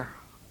bigger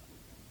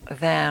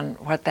than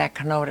what that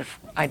connoted,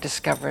 I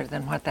discovered,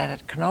 than what that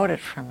had connoted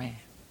for me.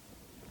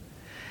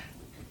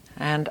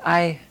 And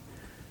I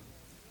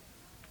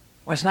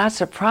was not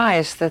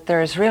surprised that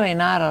there is really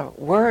not a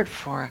word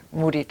for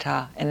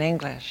mudita in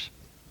English.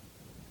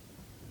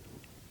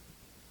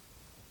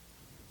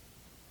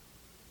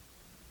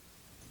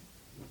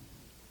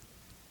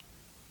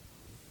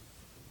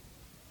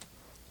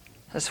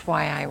 That's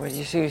why I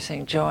was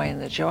using joy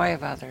and the joy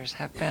of others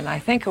have been. I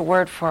think a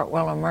word for it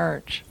will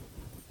emerge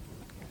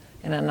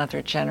in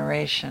another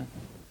generation.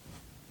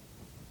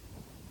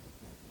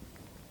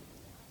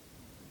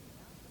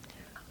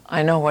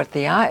 I know what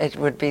it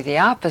would be the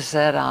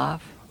opposite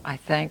of, I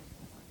think,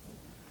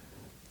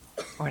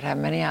 or would have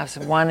many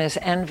opposites. One is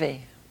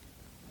envy.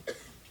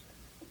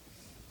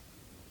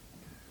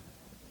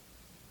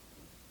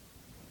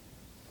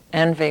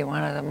 Envy,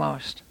 one of the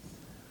most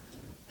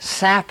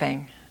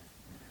sapping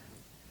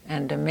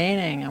and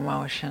demeaning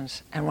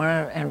emotions,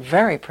 and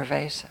very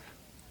pervasive.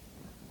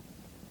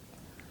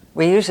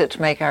 We use it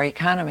to make our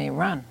economy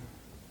run.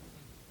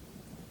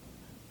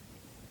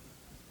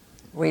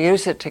 We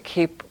use it to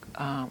keep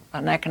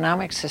an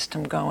economic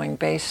system going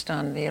based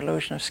on the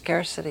illusion of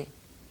scarcity.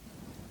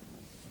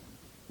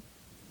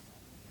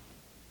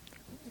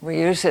 We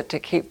use it to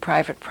keep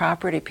private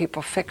property,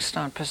 people fixed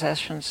on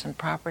possessions and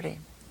property.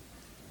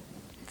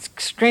 It's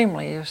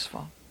extremely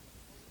useful.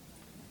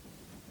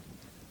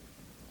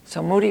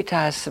 So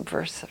mudita is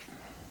subversive.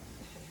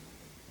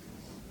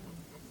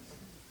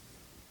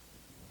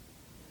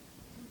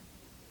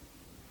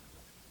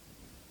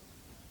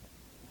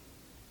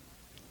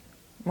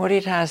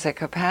 Mudita has the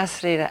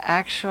capacity to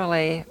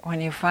actually,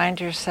 when you find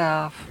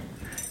yourself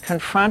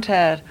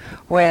confronted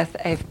with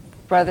a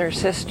brother or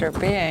sister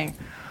being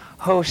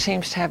who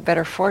seems to have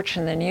better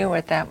fortune than you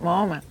at that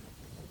moment,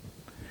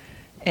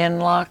 in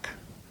luck,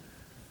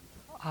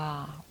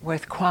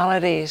 with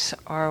qualities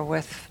or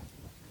with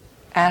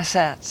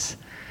assets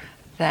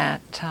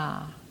that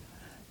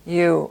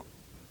you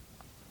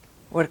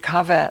would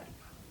covet,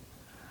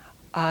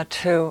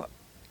 to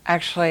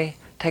actually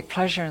take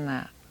pleasure in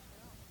that.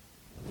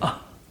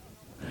 Oh.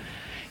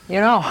 You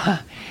know,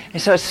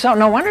 so it's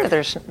no wonder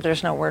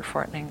there's no word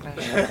for it in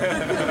English.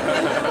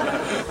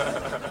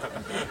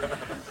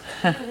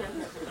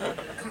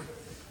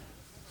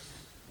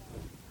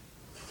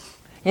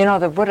 You know,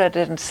 the Buddha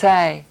didn't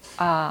say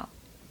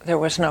there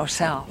was no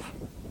self.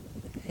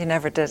 He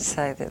never did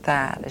say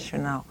that, as you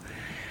know.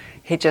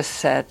 He just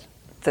said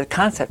the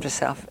concept of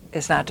self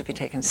is not to be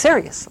taken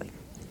seriously.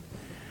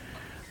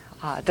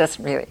 It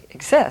doesn't really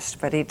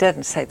exist, but he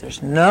didn't say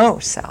there's no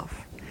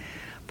self.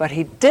 But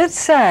he did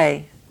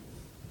say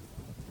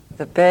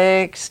the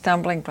big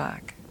stumbling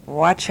block,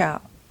 watch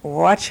out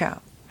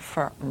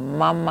for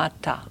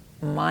mamata,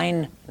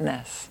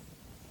 mindness,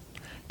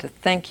 to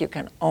think you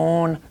can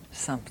own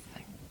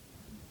something.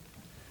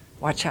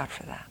 Watch out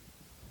for that.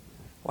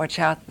 Watch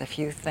out if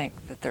you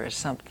think that there is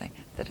something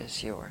that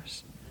is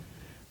yours.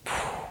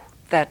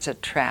 That's a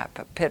trap,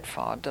 a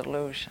pitfall, a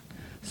delusion,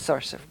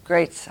 source of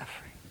great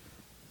suffering.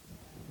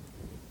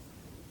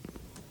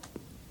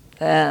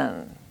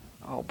 Then,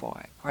 oh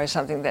boy, or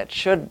something that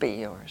should be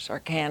yours or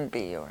can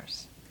be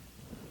yours.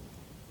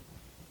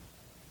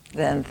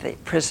 Then the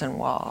prison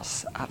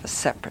walls of a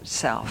separate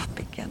self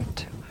begin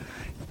to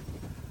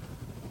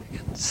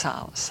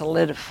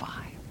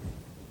solidify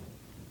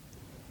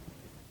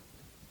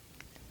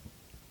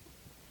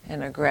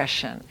in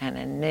aggression and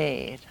in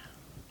need.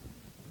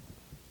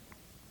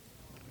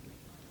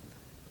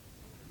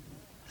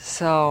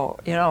 So,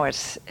 you know,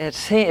 it's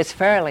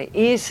fairly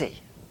easy,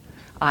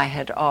 I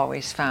had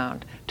always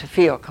found, to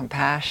feel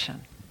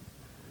compassion.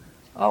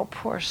 Oh,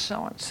 poor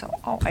so-and-so.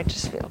 Oh, I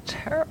just feel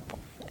terrible.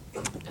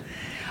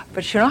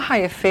 But you know how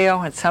you feel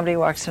when somebody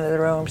walks into the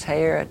room,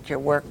 say you're at your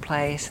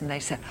workplace, and they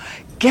say,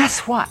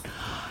 guess what?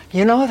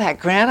 You know that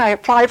grant I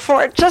applied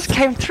for, it just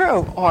came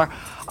through. Or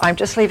I'm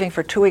just leaving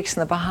for 2 weeks in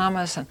the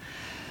Bahamas, and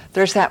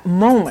there's that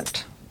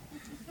moment.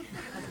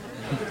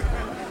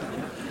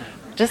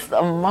 Just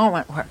a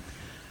moment where it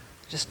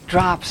just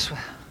drops.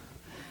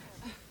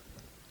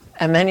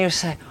 And then you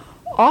say,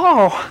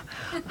 oh,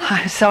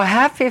 I'm so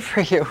happy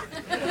for you.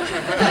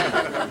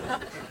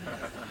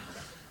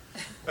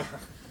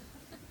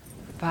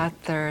 But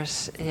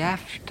you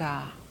have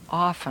to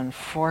often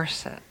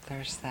force it.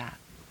 There's that.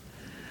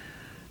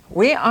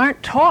 We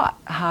aren't taught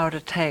how to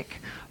take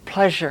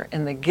pleasure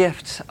in the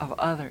gifts of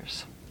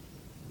others.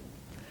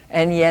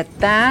 And yet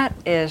that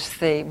is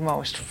the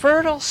most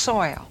fertile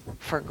soil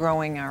for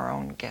growing our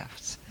own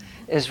gifts,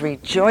 is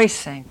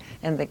rejoicing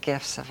in the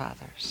gifts of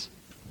others.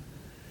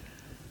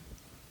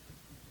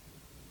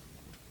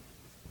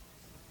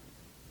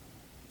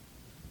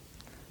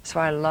 So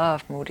I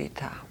love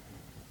Mudita.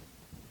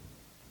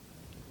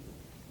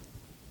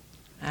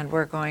 And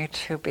we're going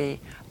to be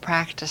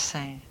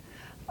practicing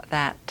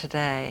that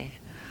today.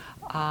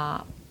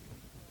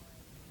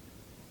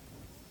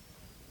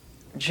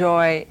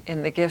 Joy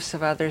in the gifts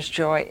of others,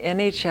 joy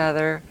in each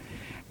other,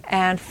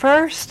 and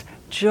first,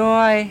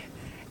 joy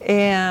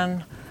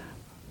in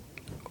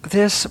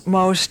this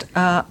most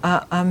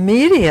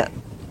immediate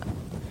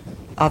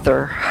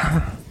other.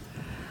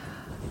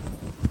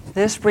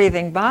 This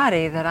breathing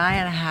body that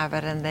I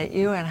inhabit and that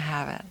you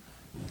inhabit.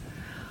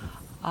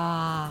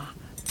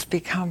 To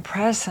become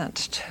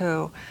present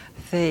to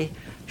the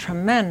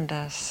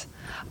tremendous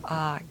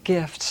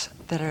gifts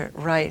that are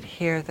right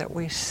here, that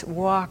we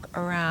walk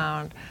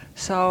around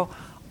so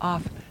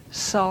often,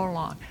 so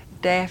long,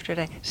 day after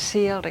day,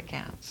 sealed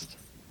against.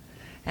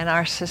 And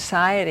our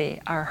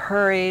society, our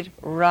hurried,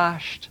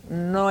 rushed,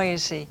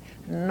 noisy,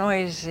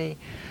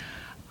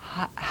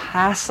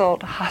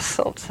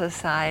 hustled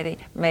society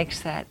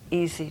makes that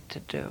easy to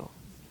do.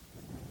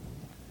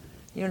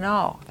 You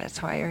know,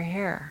 that's why you're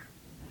here.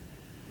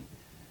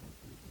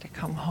 To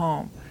come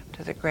home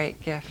to the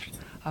great gift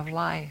of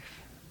life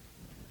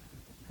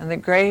and the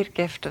great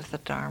gift of the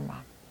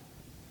Dharma.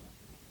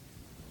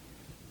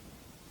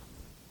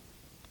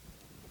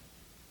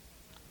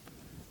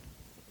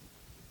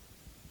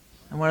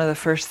 And one of the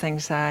first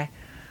things I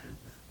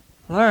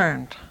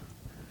learned,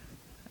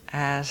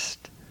 as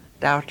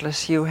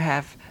doubtless you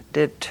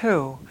did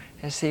too,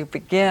 is you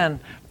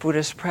begin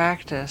Buddhist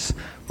practice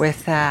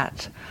with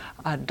that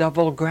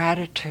double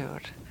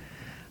gratitude.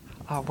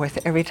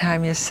 With every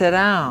time you sit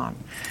down,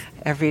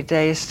 every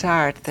day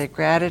start, the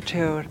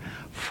gratitude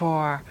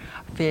for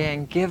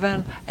being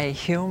given a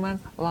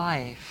human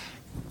life.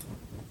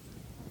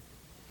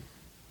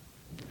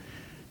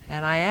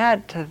 And I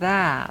add to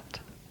that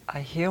a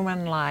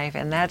human life,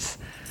 and that's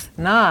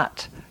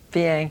not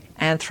being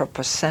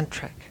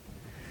anthropocentric.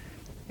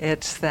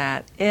 It's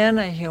that in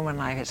a human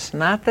life, it's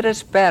not that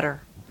it's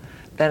better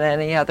than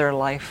any other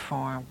life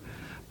form,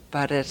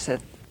 but it's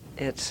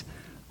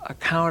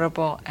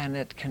accountable and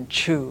it can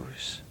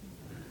choose.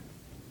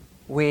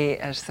 We,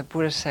 as the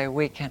Buddhists say,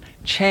 we can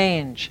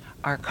change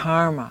our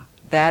karma.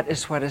 That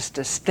is what is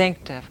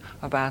distinctive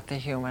about the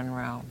human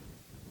realm.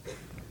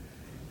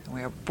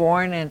 We are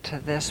born into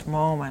this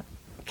moment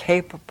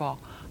capable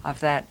of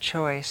that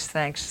choice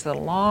thanks to the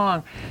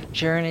long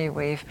journey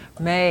we've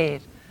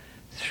made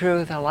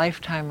through the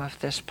lifetime of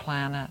this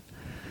planet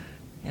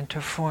into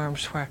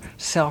forms where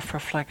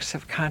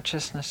self-reflexive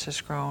consciousness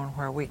has grown,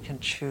 where we can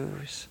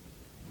choose.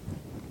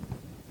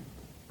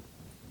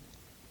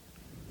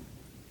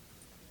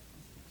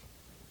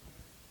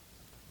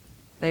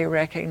 They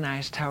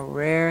recognized how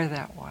rare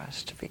that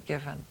was to be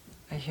given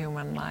a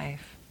human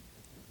life.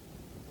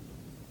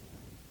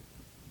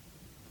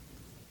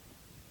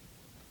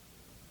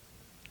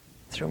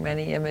 Through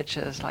many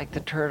images, like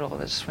the turtle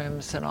that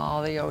swims in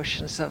all the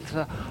oceans of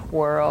the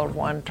world,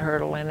 one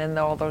turtle, and in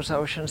all those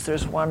oceans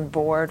there's one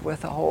board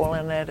with a hole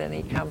in it, and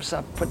he comes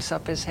up, puts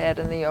up his head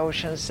in the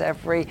oceans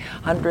every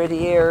 100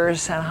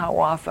 years, and how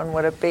often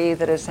would it be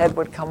that his head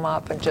would come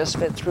up and just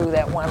fit through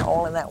that one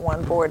hole in that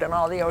one board in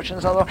all the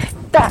oceans? Although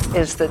that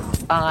is the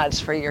odds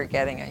for your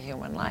getting a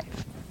human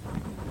life.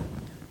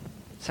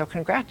 So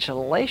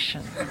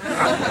congratulations.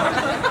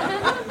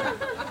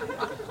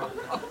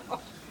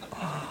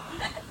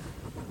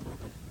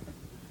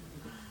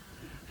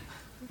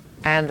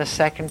 And the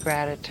second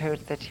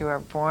gratitude, that you are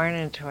born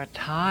into a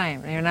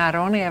time, you not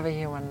only have a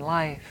human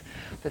life,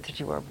 but that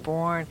you are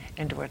born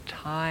into a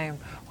time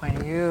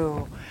when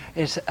you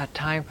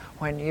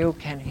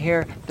can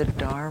hear the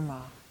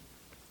Dharma.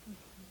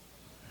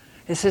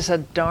 This is a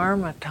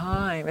Dharma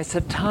time. It's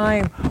a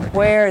time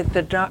where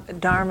the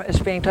Dharma is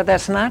being taught.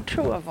 That's not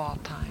true of all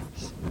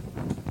times.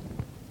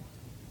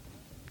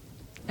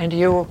 And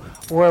you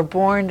were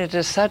born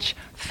into such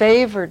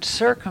favored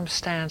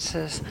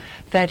circumstances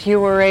that you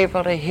were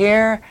able to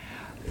hear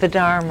the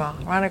Dharma,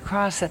 run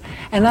across it.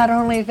 And not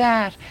only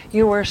that,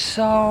 you were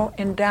so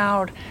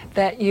endowed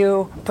that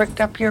you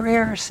pricked up your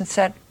ears and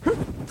said,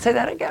 say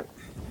that again.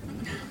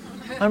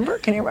 Remember?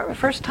 Can you remember the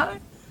first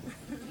time?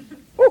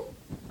 Ooh.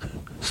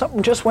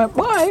 something just went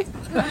by.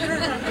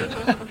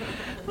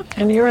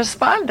 And you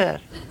responded.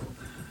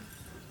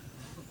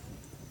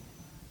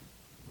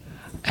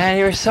 And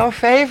you're so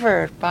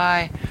favored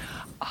by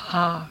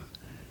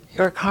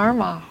your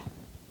karma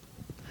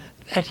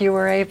that you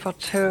were able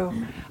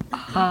to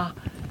have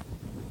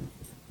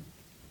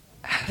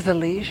the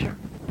leisure,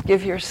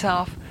 give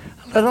yourself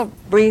a little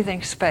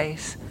breathing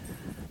space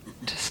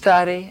to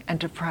study and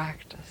to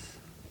practice.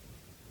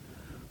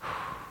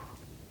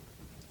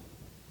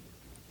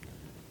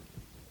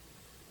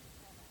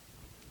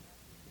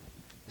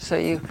 So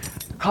you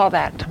call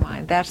that to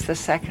mind. That's the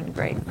second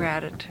great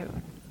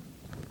gratitude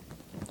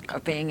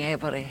of being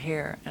able to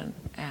hear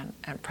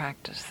and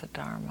practice the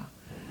Dharma.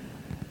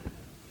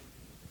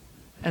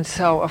 And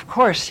so, of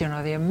course,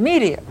 the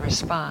immediate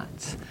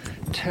response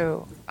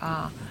to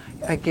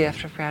a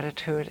gift of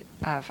gratitude,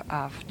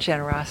 of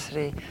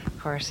generosity, of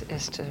course,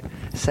 is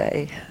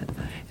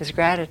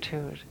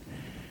gratitude.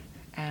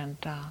 And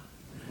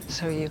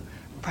so you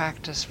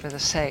practice for the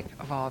sake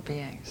of all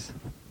beings.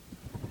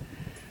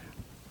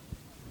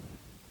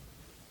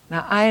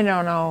 Now, I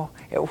don't know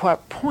at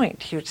what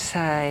point you'd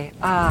say,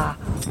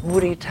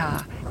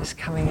 mudita is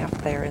coming up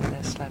there in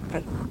this,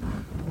 but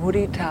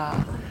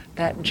mudita,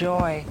 that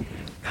joy,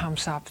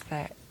 comes up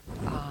there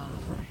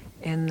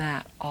in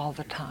that all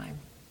the time.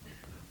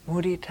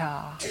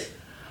 Mudita,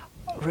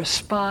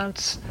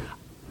 response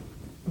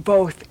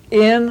both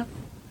in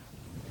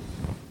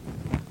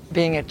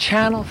being a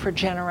channel for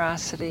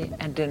generosity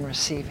and in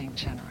receiving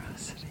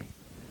generosity.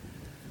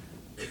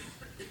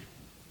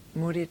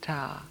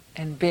 Mudita,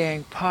 and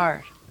being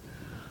part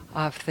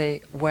of the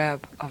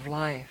web of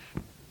life,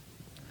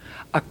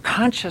 a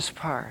conscious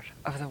part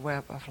of the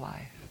web of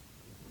life.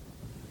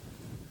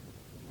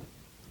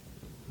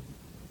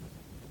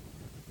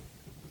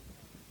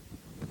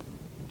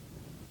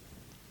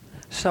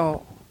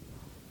 So,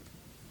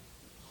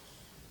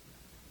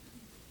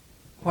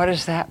 what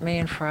does that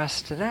mean for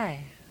us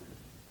today?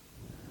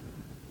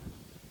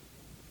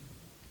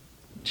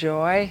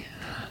 Joy?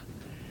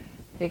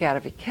 You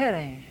gotta be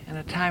kidding. In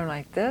a time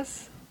like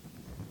this?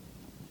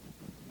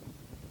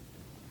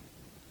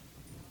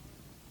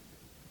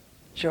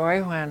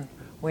 Joy when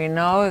we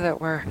know that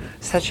we're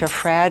such a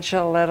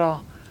fragile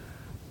little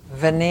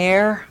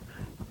veneer,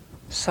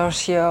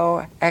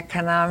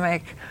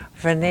 socio-economic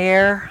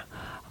veneer,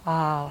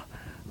 one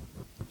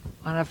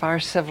of our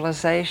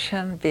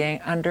civilization being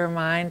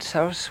undermined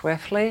so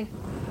swiftly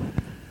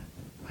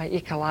by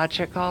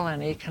ecological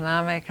and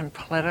economic and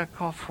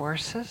political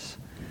forces.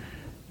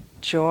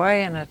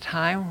 Joy in a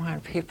time when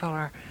people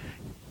are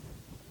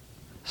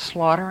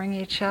slaughtering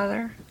each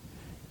other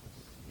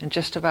in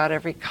just about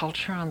every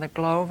culture on the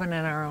globe and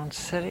in our own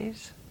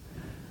cities.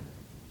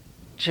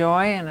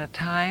 Joy in a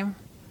time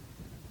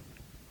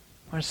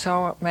when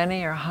so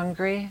many are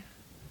hungry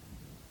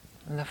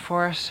and the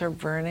forests are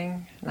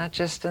burning, not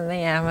just in the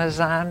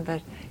Amazon,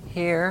 but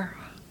here.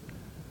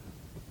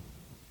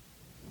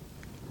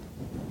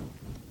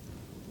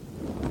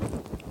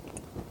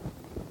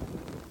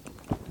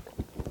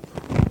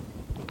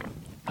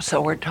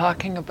 So we're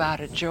talking about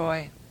a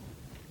joy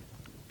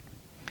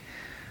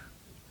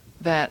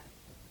that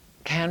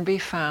can be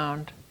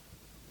found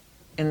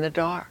in the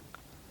dark.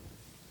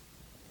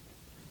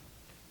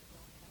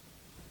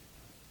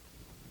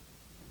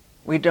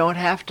 We don't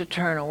have to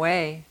turn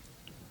away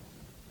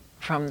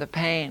from the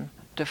pain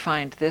to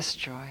find this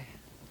joy.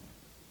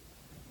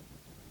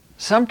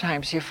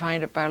 Sometimes you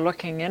find it by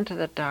looking into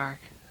the dark,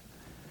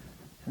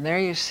 and there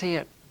you see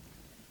it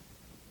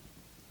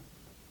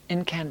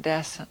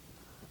incandescent.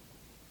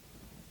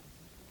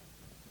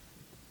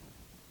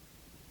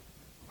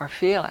 Or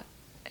feel it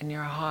in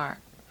your heart,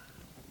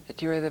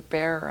 that you are the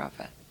bearer of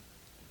it.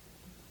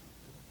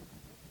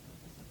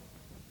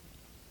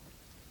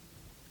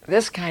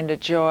 This kind of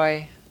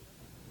joy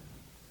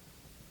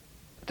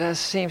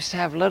seems to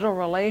have little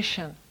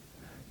relation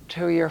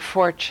to your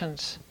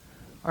fortunes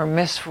or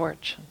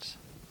misfortunes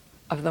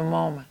of the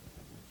moment.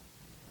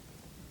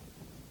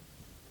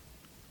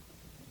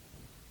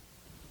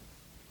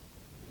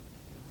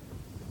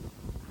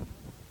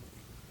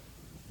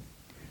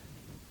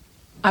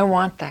 I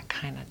want that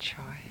kind of joy.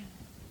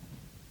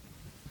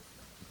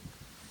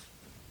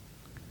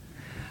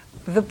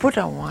 The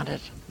Buddha wanted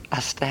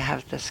us to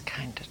have this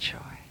kind of joy.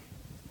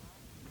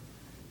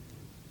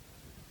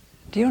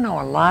 Do you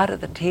know a lot of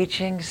the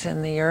teachings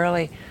in the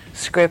early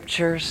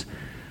scriptures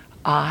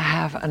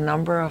have a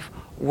number of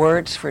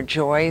words for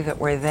joy that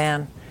were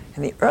then,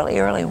 in the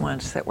early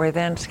ones, that were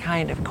then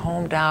kind of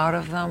combed out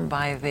of them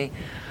by the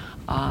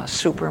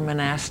super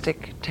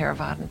monastic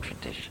Theravadan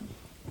tradition?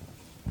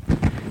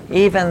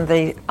 Even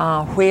the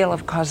wheel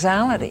of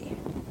causality,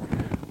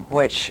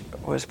 which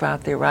was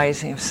about the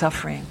arising of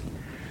suffering,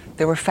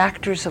 there were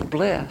factors of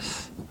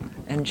bliss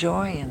and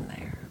joy in there.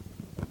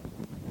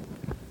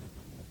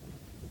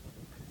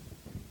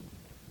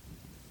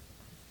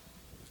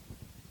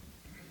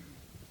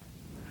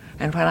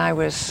 And when I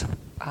was,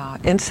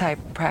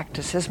 insight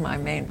practice is my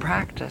main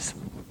practice,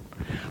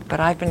 but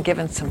I've been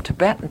given some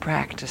Tibetan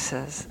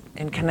practices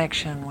in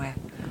connection with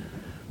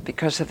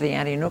because of the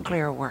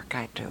anti-nuclear work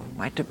I do.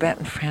 My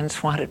Tibetan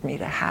friends wanted me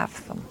to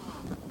have them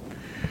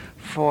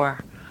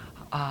for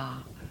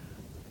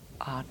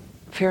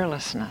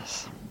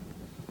fearlessness.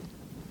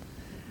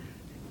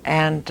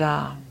 And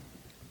I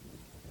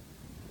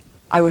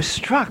was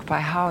struck by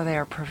how they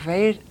are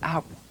pervaded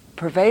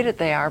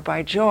they are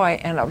by joy.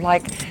 And I'm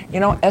like,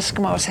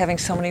 Eskimos having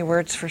so many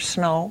words for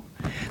snow.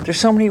 There's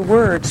so many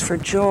words for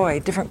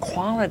joy, different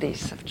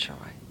qualities of joy.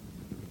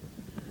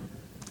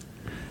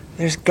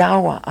 There's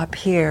Gawa up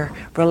here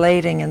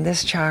relating in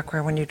this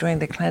chakra when you're doing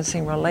the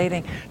cleansing,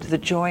 relating to the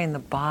joy in the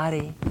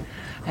body.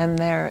 And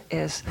there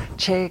is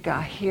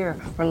Chega here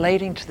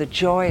relating to the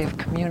joy of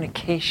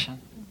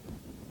communication.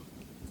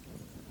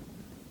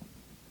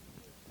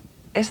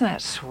 Isn't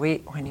that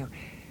sweet when you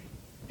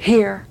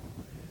hear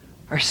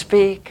or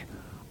speak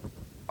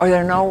or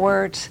there are no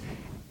words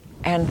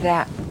and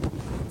that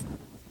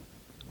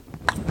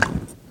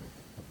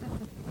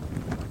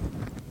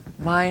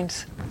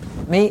minds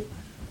meet?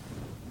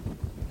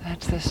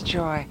 That's this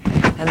joy.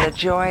 And the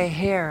joy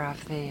here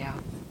of the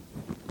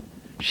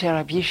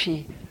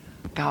Shirabishi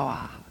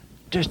Gawa,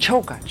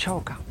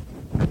 choga.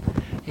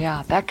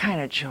 Yeah, that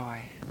kind of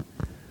joy.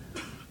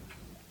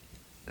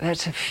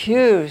 That's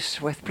infused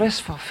with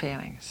blissful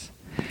feelings.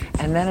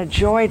 And then a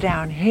joy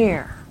down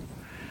here,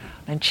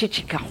 and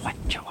Chichikawa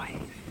joy.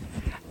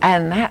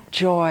 And that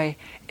joy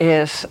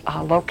is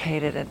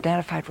located,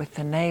 identified with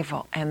the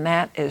navel, and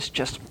that is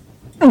just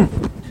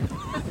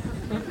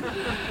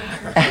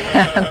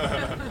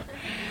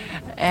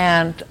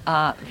and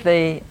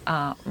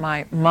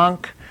my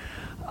monk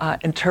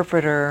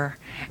interpreter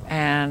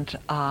and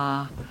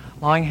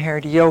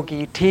long-haired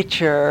yogi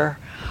teacher,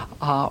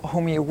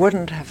 whom you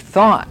wouldn't have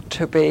thought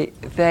to be,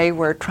 they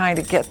were trying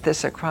to get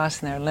this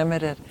across in their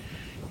limited,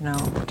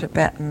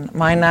 Tibetan,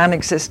 my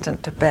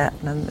non-existent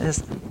Tibetan, and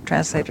his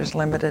translator's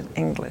limited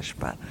English,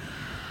 but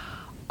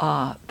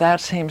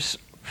that seems,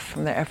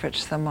 from their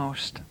efforts, the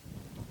most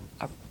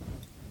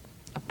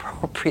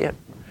appropriate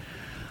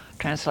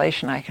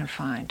translation I can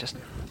find. Just.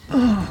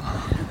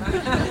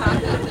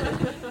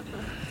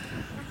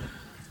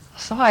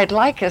 So I'd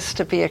like us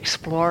to be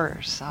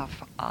explorers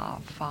of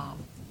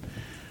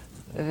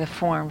the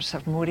forms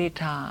of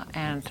mudita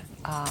and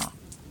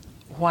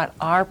what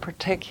our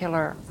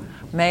particular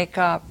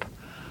makeup,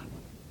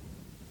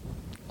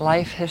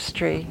 life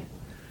history,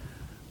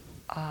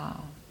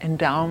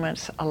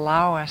 endowments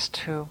allow us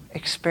to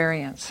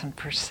experience and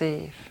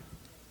perceive.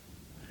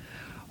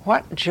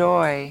 What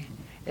joy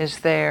is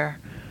there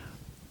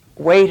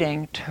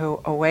waiting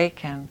to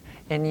awaken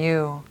in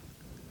you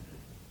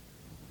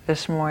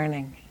this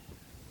morning,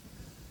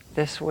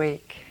 this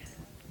week?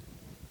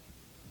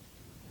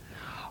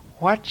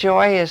 What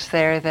joy is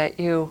there that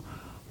you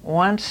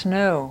once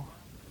knew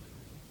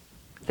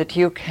that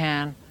you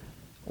can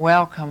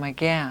welcome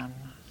again?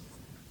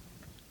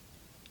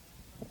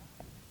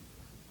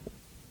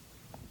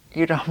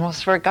 You'd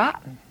almost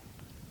forgotten.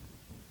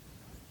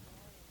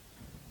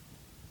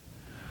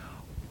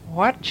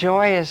 What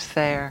joy is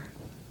there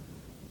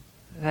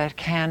that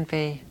can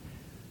be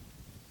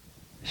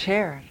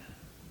shared?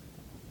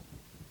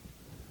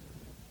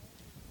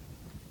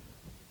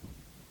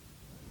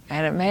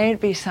 And it may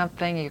be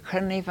something you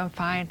couldn't even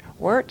find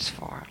words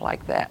for,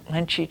 like that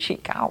Lenchi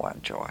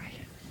Chikawa joy.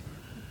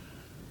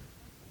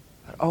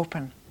 But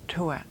open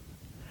to it.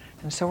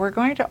 And so we're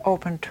going to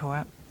open to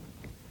it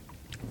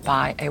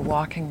by a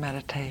walking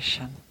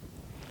meditation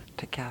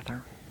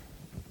together.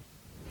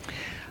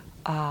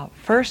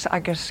 First, I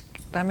guess,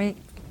 let me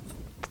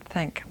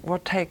think. We'll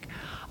take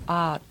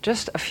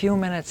just a few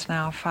minutes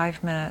now,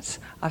 5 minutes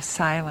of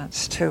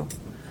silence to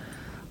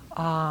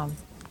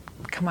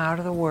come out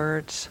of the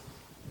words.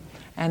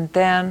 And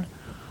then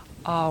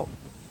I'll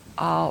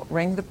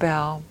ring the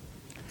bell,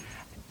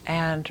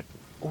 and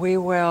we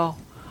will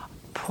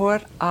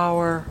put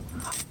our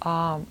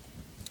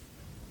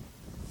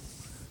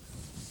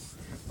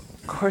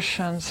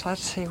cushions.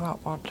 Let's see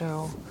what we'll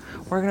do.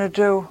 We're going to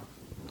do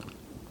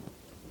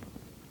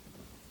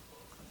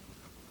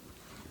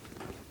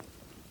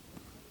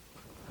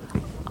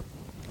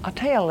I'll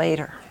tell you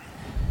later.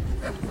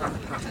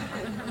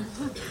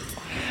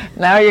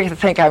 Now you're going to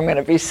think I'm going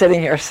to be sitting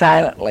here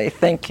silently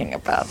thinking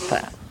about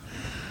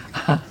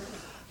that.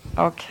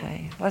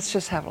 Okay, let's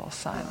just have a little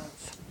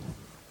silence.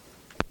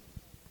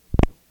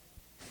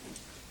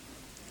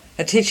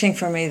 A teaching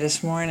for me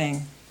this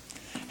morning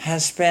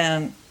has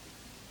been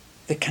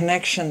the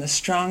connection, the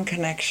strong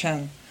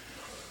connection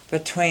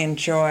between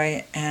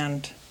joy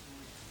and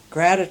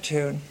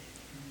gratitude.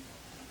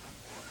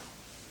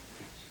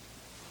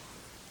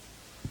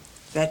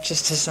 That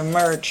just has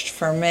emerged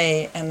for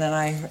me, and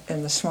then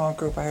in the small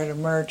group, I heard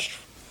emerged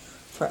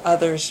for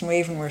others, and we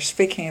even were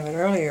speaking of it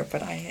earlier,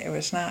 but it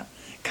was not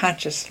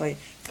consciously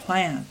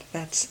planned.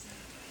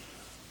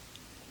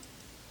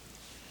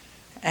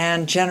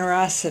 And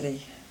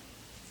generosity.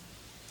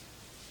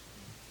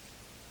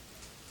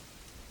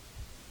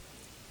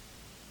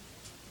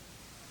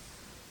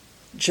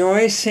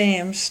 Joy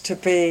seems to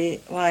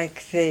be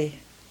like the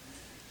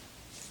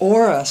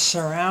aura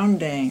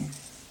surrounding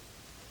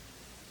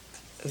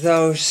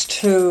those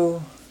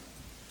two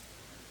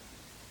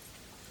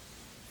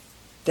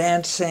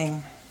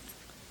dancing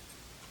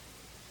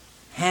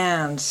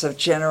hands of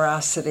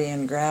generosity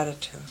and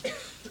gratitude.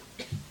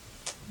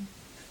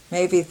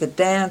 Maybe the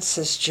dance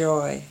is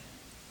joy,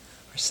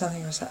 or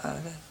something was out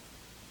of it.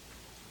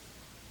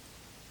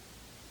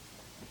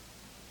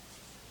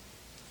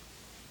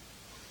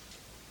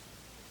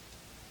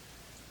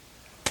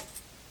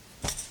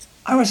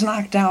 I was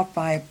knocked out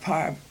by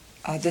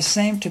the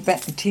same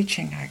Tibetan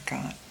teaching I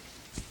got.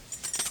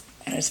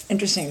 And it's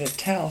interesting to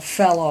tell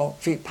fellow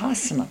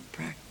Vipassana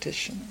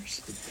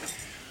practitioners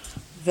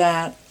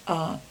that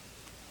who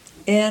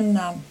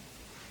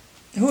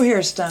here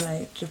has done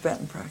a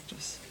Tibetan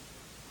practice?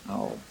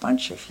 Oh, a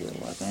bunch of you.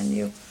 Well, then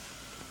you,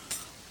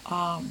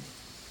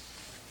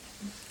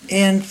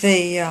 in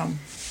the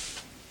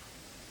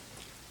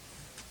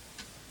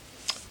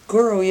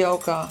Guru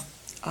Yoga,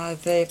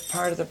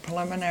 part of the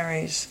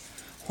preliminaries,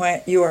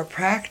 when you are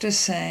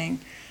practicing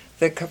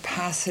the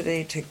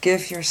capacity to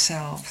give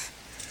yourself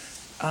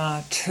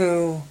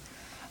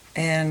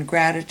in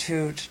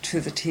gratitude to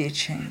the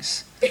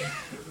teachings,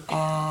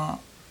 or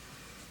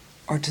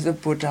to the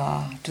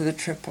Buddha, to the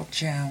Triple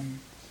Gem,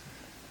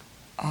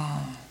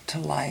 to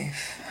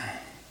life.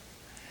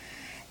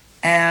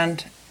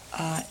 And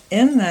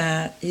in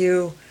that,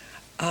 you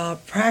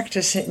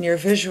practice it in your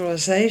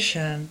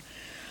visualization.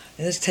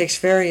 And this takes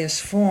various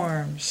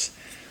forms,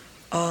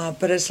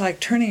 but it's like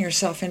turning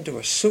yourself into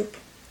a soup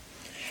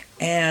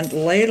and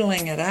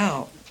ladling it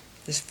out.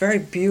 This very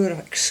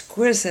beautiful,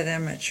 exquisite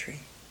imagery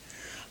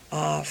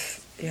of,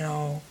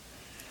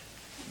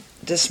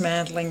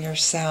 dismantling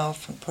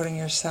yourself and putting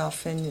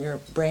yourself in your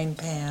brain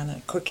pan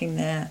and cooking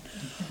that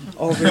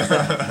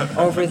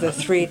over the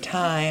 3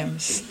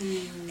 times.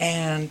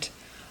 And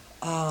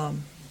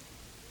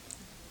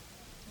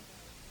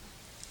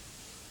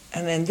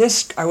then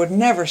this, I would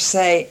never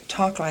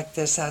talk like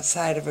this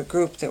outside of a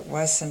group that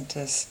wasn't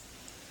as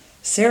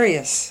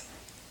serious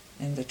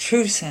in the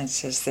true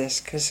sense as this,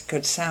 because it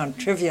could sound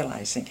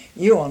trivializing.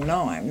 You all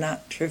know I'm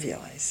not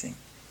trivializing,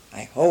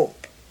 I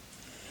hope.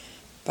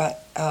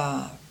 But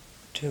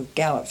to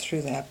gallop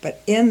through that.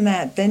 But in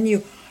that, then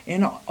you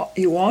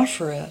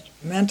offer it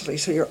mentally,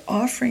 so you're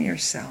offering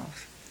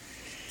yourself.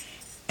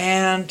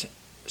 And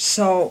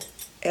so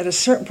at a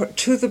certain point,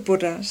 to the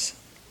Buddhas,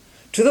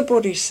 to the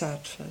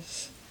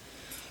Bodhisattvas,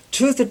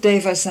 to the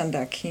Devas and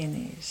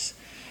Dakinis,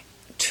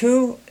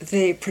 to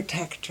the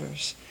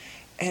protectors,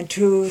 and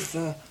to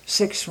the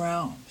 6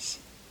 realms.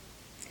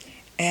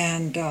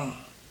 And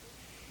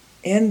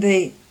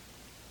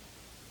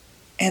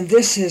and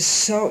this is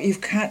so, you've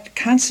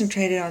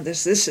concentrated on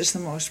this. This is the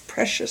most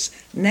precious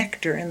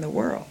nectar in the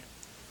world.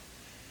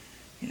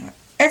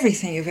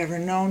 Everything you've ever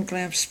known,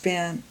 glimpsed,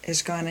 been,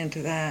 has gone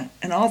into that.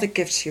 And all the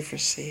gifts you've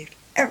received.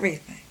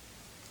 Everything.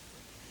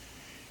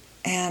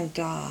 And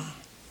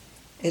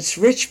it's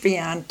rich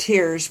beyond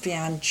tears,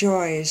 beyond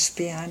joys,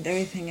 beyond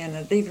everything in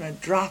it. Even a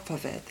drop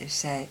of it, they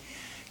say,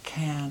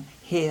 can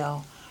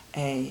heal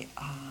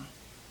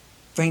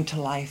bring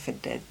to life a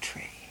dead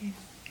tree.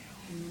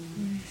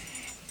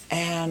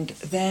 And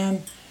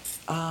then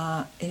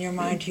in your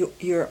mind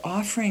you're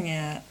offering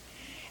it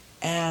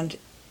and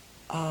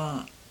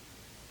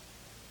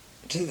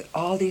to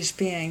all these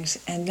beings,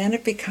 and then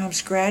it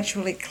becomes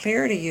gradually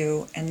clear to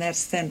you, and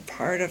that's then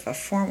a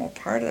formal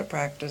part of the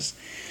practice,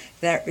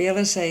 that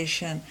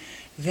realization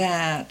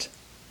that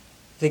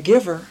the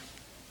giver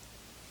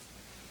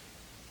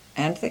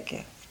and the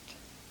gift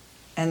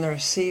and the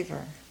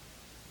receiver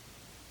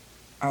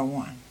are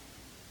one.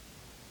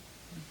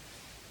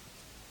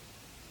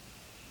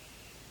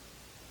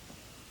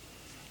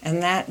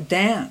 And that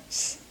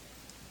dance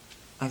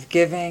of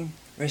giving,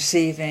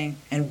 receiving,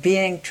 and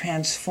being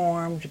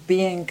transformed,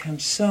 being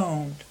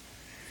consumed,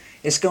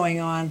 is going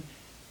on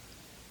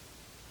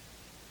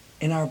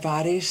in our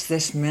bodies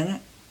this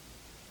minute,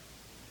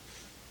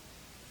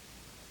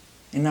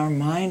 in our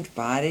mind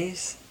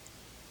bodies.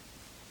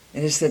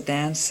 It is the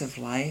dance of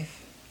life.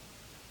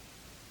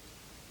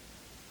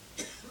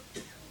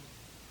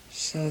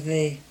 So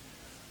the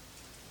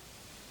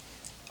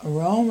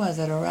aroma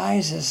that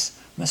arises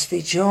must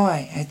be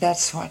joy. And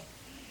that's what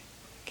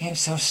came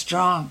so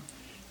strong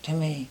to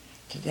me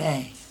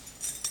today.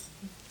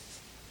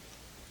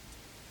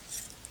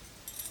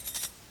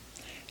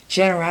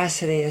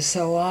 Generosity is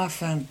so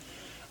often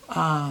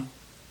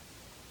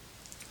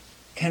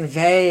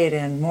conveyed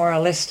in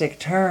moralistic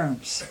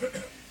terms.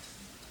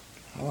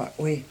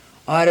 We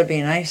ought to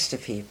be nice to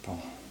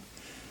people,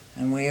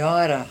 and we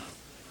ought to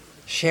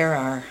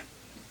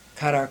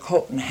cut our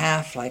coat in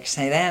half like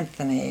St.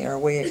 Anthony, or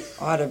we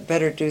ought to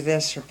better do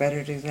this or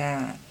better do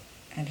that.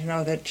 And to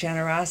know that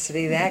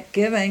generosity, that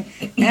giving,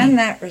 and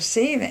that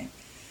receiving.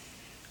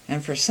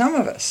 And for some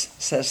of us,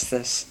 says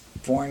this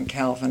born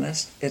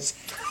Calvinist, it's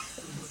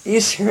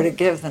easier to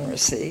give than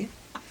receive.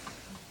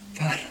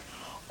 But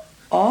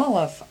all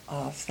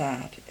of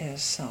that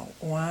is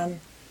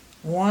one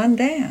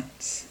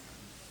dance.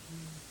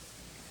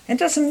 It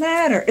doesn't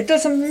matter. It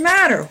doesn't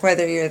matter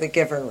whether you're the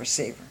giver or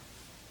receiver.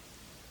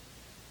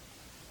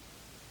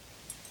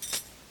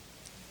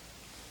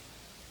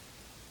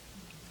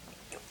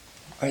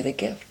 or the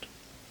gift.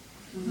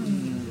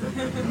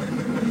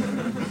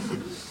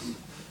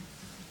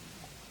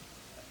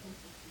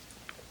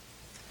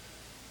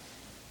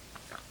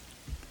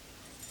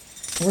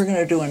 We're going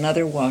to do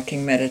another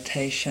walking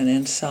meditation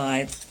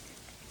inside.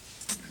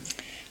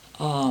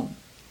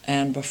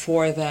 And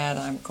before that,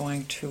 I'm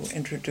going to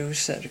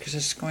introduce it because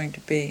it's going to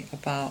be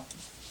about,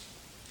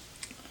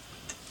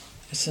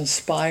 it's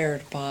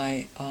inspired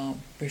by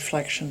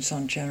reflections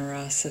on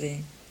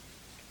generosity.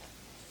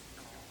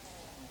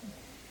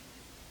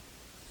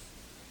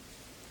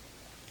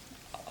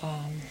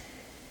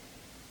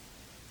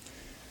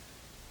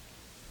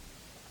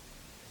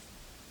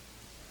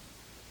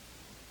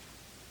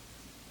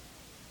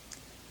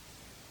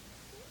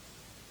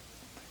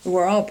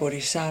 We're all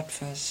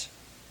bodhisattvas.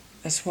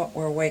 That's what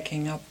we're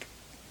waking up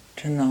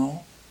to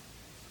know.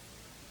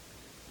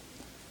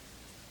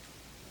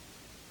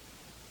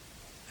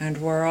 And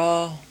we're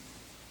all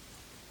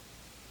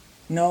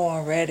know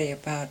already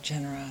about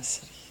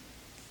generosity.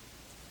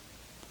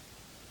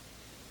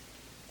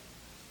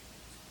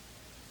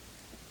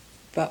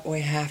 But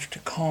we have to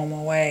comb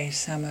away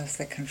some of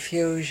the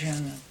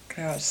confusion,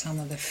 clear out some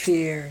of the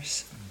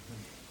fears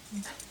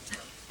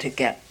to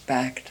get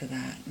back to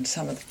that, and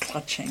some of the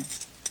clutching.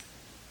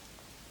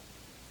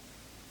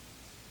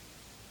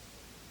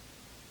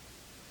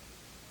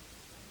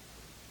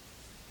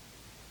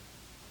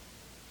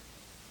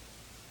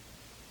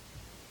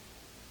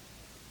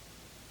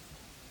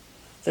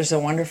 There's a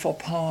wonderful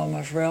poem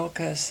of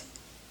Rilke's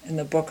in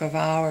the Book of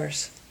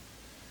Hours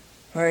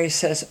where he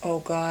says, "Oh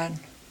God,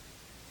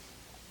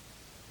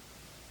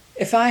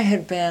 if I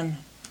had been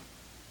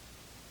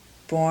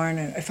born,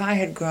 and if I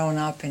had grown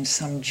up in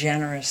some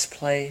generous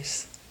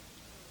place,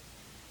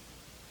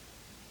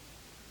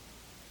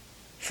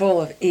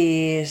 full of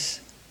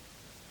ease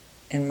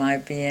in my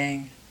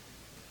being,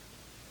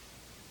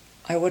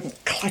 I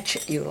wouldn't clutch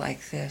at you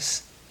like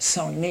this,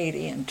 so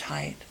needy and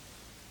tight.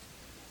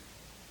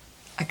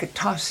 I could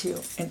toss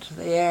you into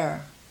the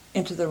air,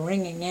 into the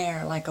ringing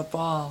air like a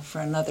ball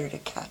for another to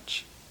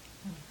catch."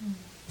 Mm-hmm.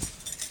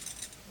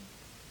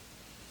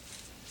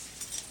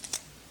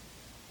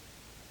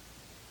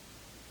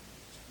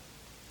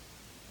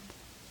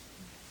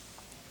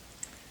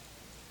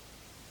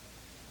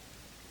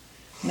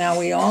 Now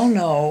we all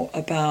know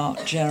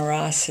about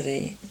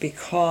generosity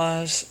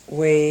because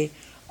we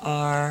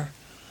are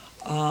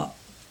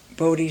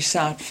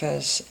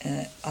bodhisattvas,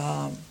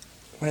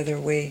 whether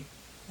we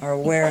are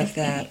aware of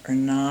that or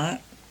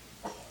not,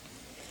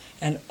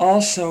 and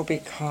also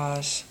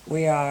because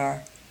we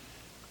are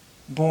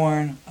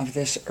born of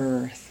this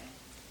earth,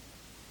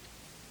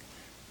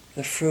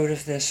 the fruit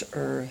of this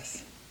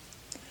earth,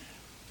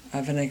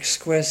 of an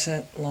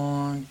exquisite,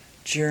 long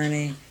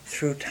journey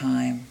through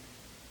time.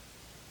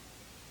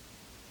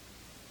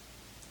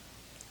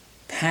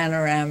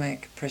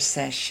 Panoramic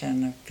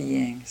procession of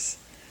beings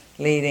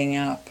leading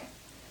up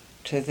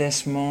to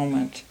this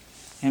moment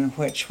in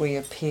which we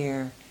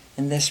appear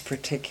in this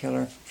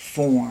particular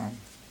form.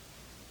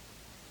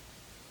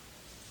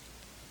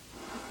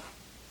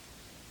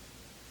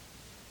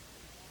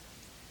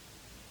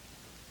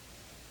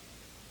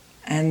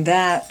 And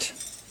that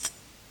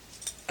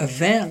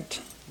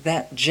event,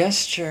 that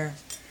gesture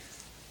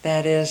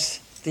that is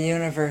the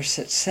universe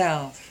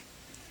itself,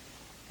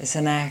 is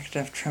an act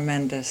of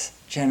tremendous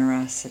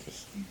generosity.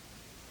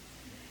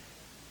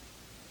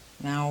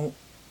 Now,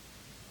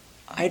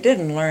 I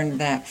didn't learn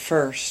that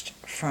first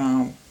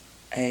from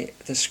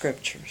the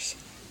scriptures,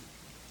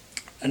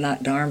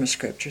 not Dharma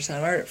scriptures.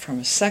 I learned it from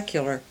a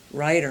secular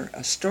writer,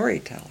 a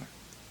storyteller.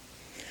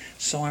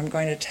 So I'm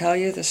going to tell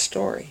you the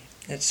story.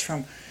 It's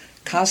from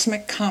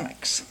Cosmic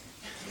Comics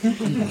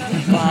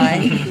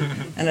by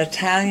an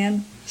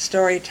Italian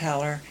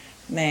storyteller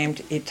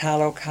named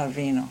Italo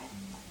Calvino.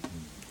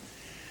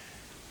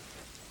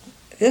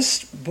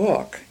 This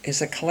book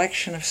is a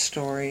collection of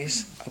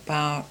stories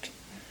about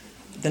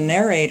the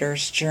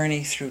narrator's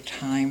journey through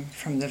time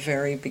from the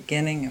very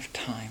beginning of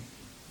time,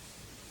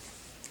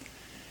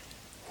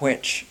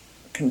 which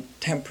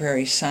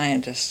contemporary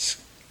scientists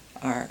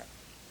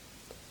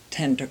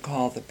tend to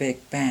call the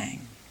Big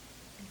Bang.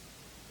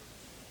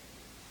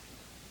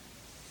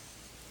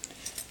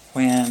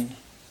 When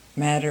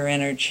matter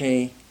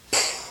energy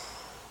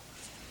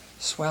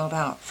swelled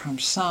out from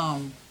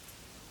some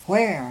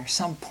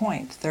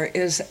point. There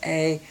is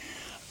a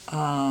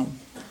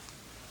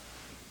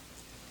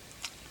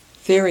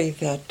theory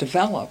that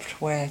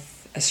developed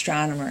with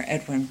astronomer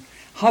Edwin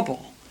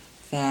Hubble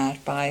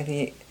that by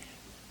the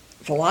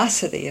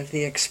velocity of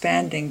the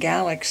expanding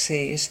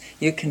galaxies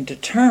you can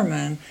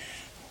determine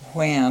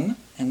when,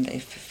 and they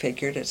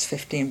figured it's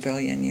 15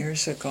 billion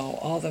years ago,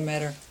 all the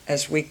matter,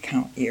 as we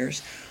count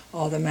years,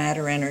 all the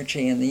matter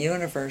energy in the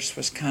universe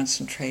was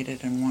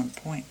concentrated in one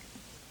point.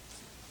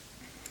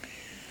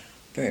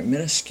 Very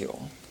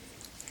minuscule.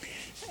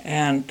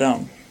 And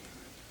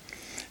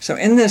so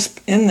in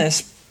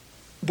this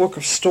book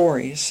of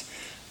stories,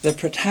 the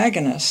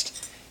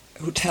protagonist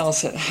who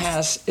tells it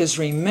is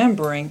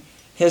remembering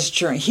his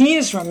journey. He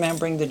is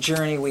remembering the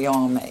journey we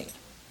all made.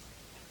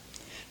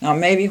 Now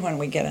maybe when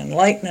we get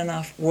enlightened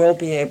enough, we'll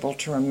be able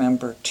to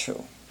remember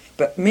too.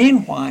 But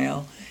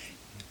meanwhile,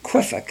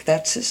 Quiffic,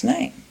 that's his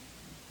name.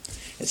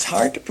 It's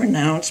hard to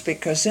pronounce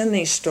because in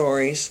these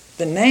stories,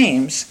 the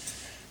names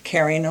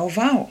carry no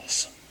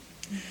vowels.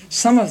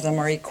 Some of them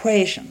are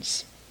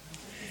equations.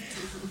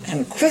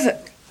 And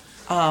Quiffic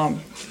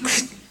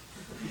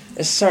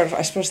is sort of,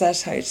 I suppose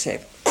that's how you'd say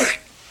it.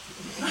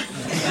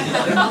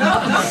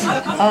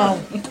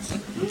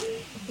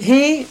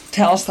 He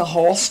tells the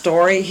whole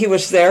story. He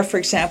was there, for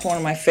example, one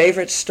of my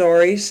favorite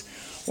stories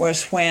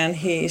was when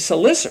he's a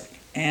lizard,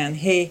 and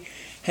he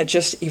had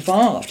just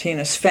evolved. He and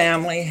his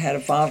family had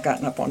evolved,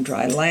 gotten up on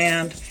dry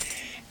land,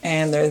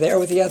 and they're there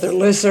with the other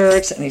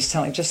lizards, and he's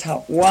telling just how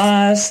it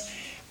was.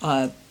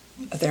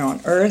 They're on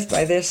Earth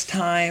by this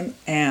time,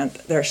 and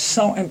they're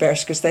so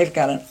embarrassed because they've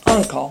got an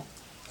uncle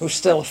who's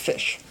still a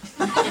fish.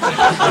 And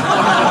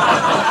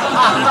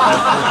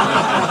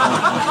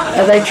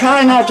they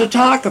try not to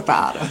talk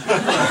about him.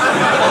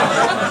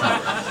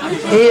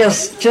 He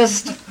is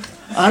just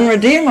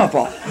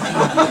unredeemable.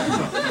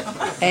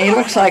 And he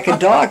looks like a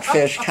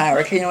dogfish kind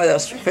of, you know,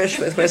 those fish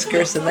with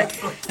whiskers.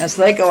 And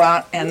so they go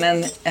out, and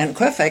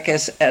Quiffic,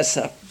 as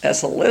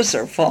a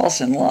lizard, falls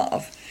in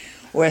love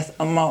with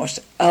a most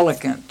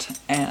elegant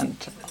and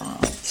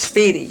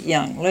speedy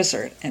young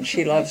lizard, and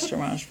she loves to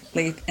run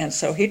leap, and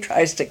so he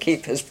tries to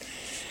keep his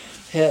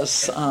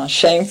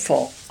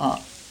shameful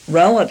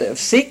relative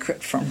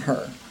secret from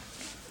her.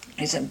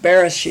 He's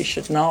embarrassed she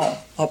should know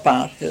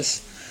about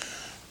his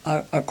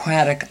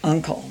aquatic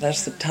uncle.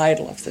 That's the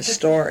title of the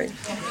story.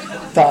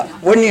 Thought,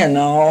 wouldn't you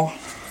know?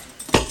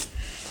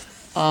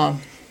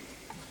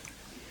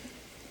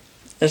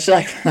 It's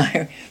like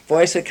when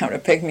boys would come to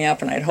pick me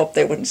up, and I'd hope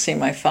they wouldn't see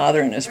my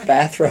father in his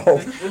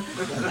bathrobe.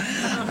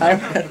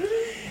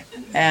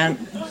 And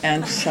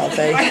so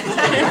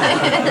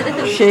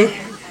she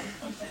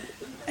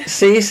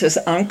sees his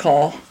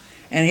uncle,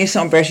 and he's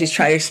so embarrassed he's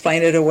trying to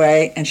explain it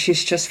away, and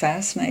she's just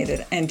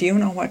fascinated. And do you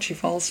know what? She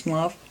falls in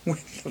love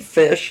with the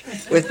fish,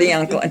 with the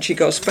uncle, and she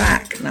goes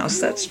back. Now,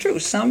 so that's true.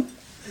 Some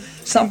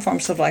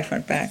forms of life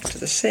went back to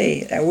the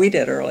sea. We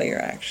did earlier,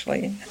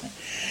 actually.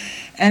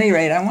 At any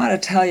rate, I want to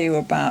tell you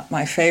about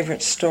my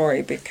favorite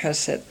story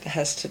because it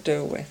has to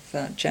do with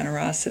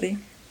generosity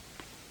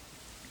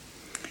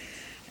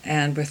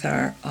and with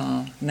our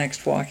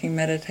next walking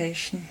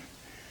meditation.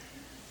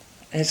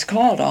 It's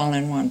called All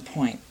in One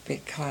Point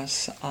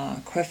because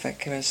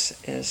Quiffic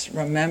is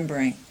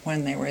remembering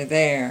when they were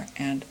there,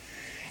 and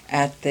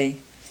at the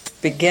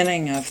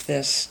beginning of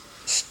this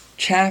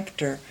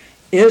chapter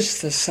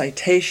is the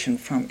citation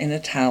from, in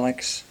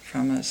italics,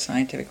 from a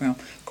scientific realm.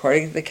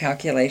 According to the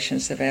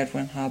calculations of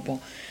Edwin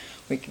Hubble,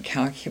 we can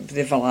calculate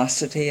the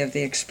velocity of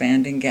the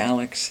expanding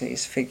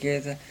galaxies, figure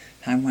the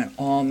time when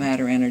all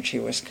matter energy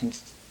was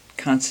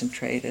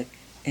concentrated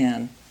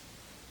in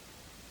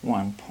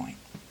one point.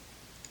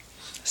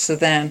 So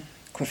then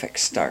Quiffic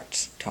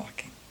starts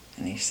talking,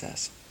 and he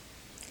says,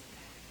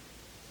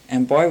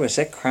 and boy, was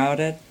it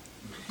crowded.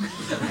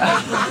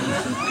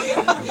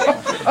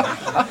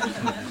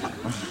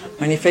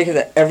 When you figure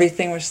that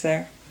everything was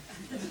there.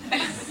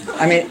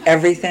 I mean,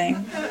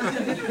 everything.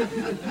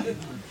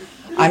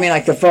 I mean,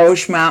 like the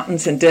Vosges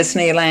Mountains in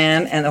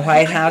Disneyland, and the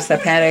White House, the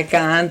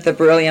Pentagon, the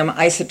beryllium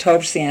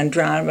isotopes, the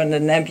Andromeda, the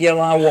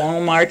Nebula,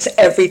 Walmart's,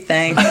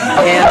 everything.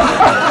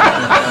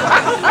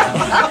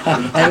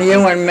 And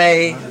you and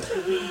me,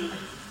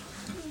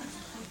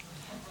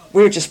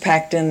 we were just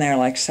packed in there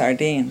like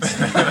sardines.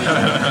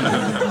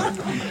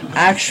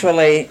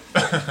 Actually,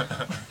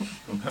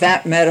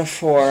 that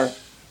metaphor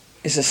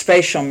is a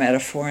spatial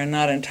metaphor and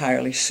not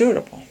entirely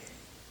suitable.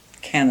 A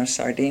can of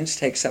sardines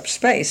takes up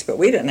space, but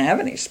we didn't have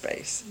any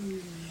space,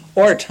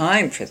 or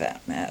time for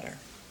that matter.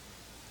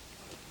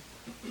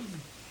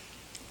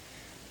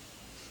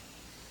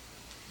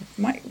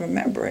 You might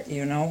remember it,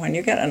 you know. When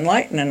you get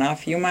enlightened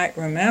enough, you might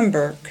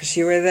remember because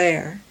you were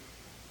there.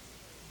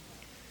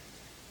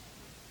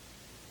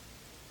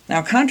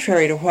 Now,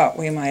 contrary to what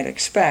we might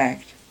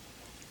expect,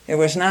 it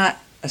was not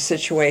a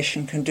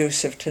situation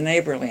conducive to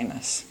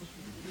neighborliness.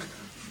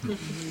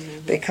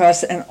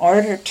 Because in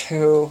order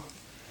to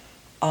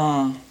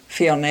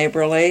feel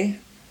neighborly,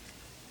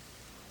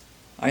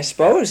 I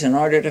suppose in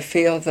order to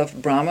feel the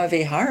Brahma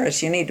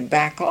Viharas, you need to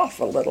back off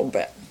a little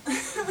bit.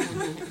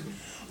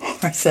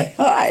 Or say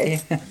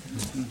hi.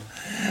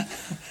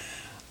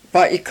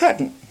 But you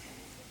couldn't.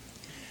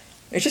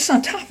 You're just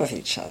on top of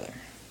each other.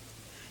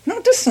 No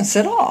distance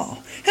at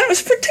all. And it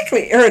was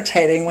particularly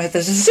irritating with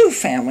the zoo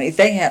family.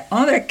 They had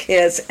all their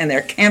kids and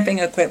their camping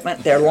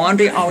equipment, their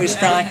laundry always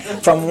drying.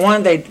 From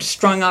one, they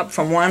strung up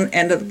from one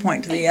end of the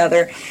point to the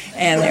other,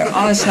 and they were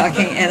always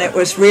talking, and it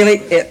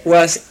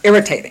was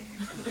irritating.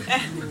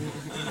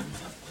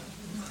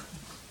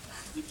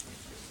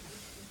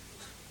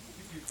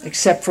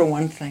 Except for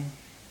one thing.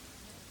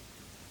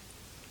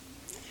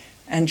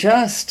 And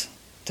just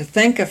to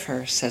think of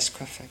her, says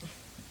Quiffic,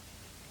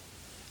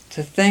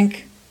 to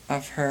think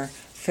of her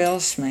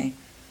fills me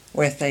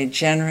with a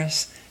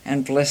generous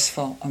and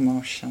blissful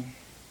emotion.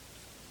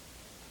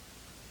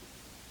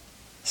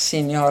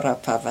 Signora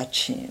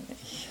Pavaccini.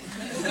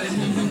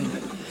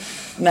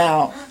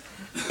 Now,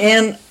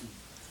 in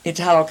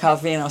Italo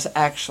Calvino's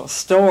actual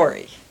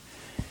story,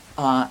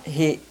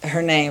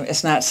 her name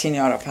is not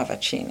Signora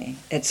Pavaccini.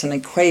 It's an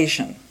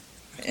equation,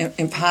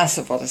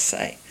 impossible to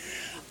say.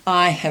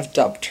 I have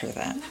dubbed her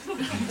that.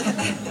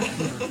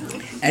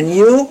 And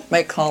you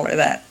may call her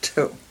that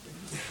too.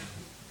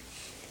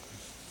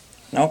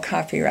 No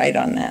copyright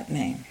on that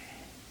name.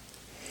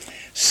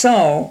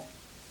 So,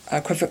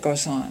 Quiffet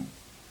goes on.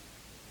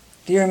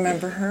 Do you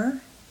remember her?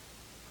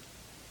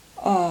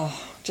 Oh,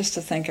 just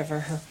to think of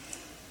her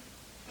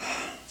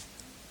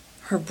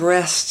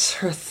breasts,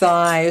 her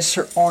thighs,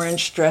 her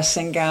orange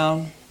dressing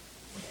gown.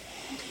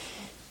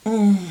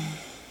 You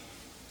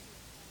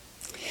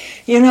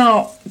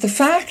know, the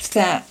fact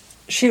that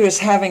she was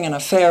having an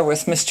affair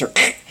with Mr.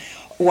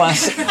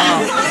 was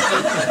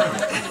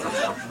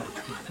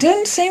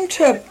didn't seem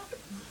to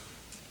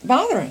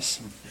bother us.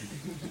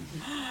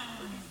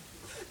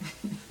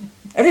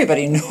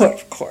 Everybody knew it,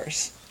 of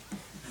course.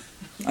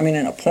 I mean,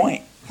 in a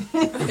point.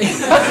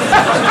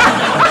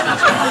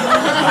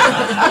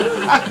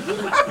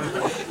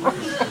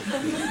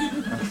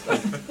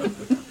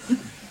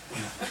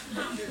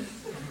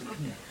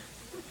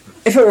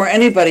 If it were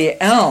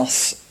anybody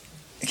else,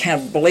 I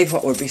can't believe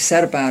what would be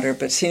said about her,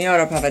 but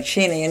Signora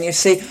Pavaccini, and you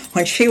see,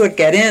 when she would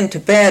get into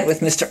bed with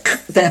Mr.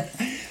 then,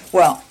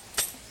 well,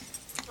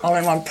 all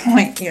in one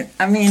point,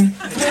 I mean,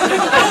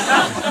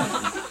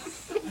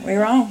 we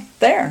were all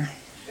there.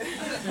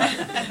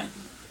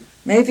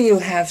 Maybe you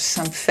have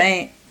some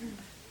faint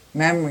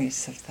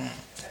memories of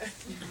that,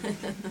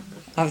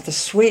 of the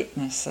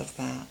sweetness of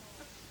that.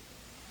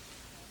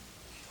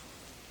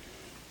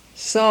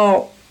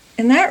 So,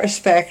 in that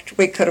respect,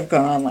 we could have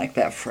gone on like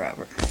that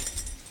forever.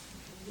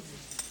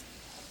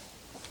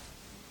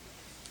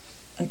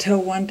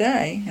 Until one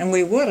day, and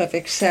we would have,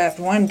 except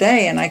one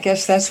day, and I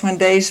guess that's when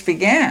days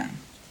began.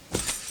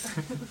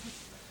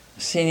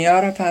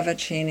 Signora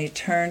Pavaccini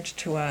turned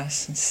to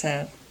us and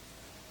said,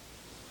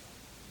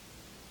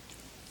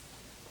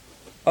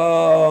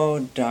 "Oh,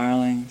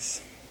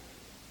 darlings,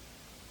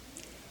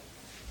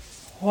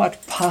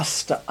 what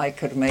pasta I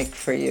could make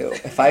for you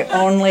if I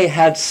only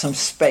had some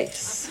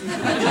space."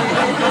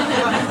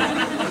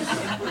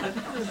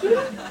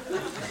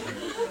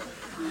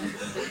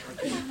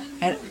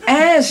 And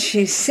as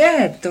she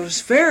said those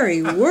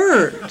very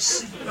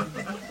words,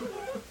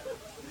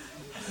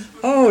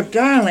 "Oh,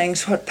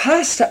 darlings, what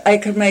pasta I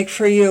could make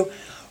for you,"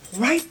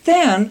 right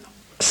then,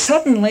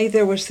 suddenly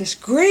there was this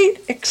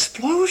great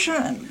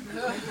explosion.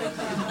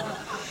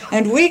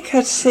 And we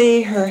could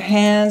see her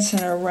hands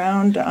and her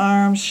round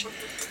arms,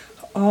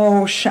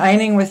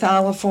 shining with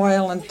olive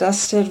oil and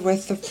dusted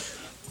with the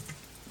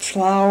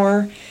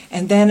flour.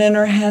 And then in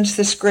her hands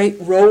this great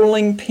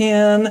rolling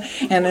pin,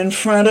 and in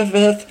front of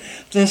it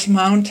this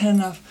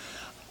mountain of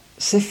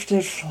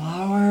sifted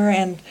flour,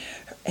 and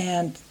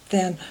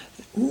then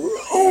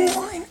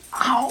rolling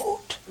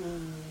out.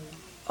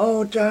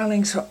 "Oh,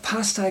 darlings, what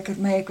pasta I could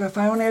make if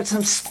I only had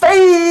some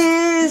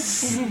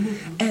space."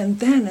 And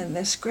then in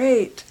this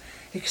great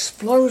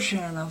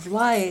explosion of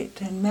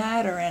light and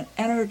matter and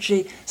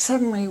energy,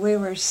 suddenly we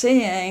were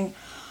seeing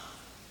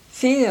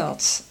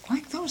fields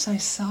like those I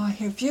saw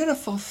here,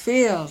 beautiful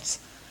fields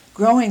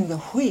growing the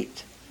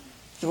wheat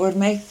that would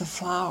make the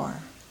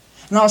flour.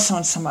 And also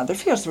in some other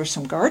fields there were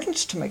some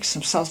gardens to make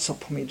some salsa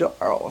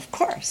pomodoro, of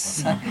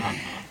course.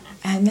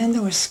 And then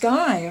there was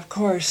sky, of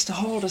course, to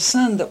hold a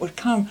sun that would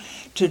come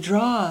to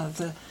draw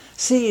the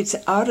seeds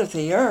out of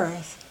the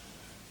earth.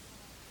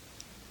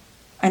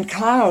 And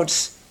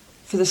clouds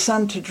for the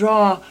sun to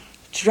drop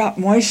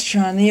moisture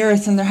on the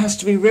earth, and there has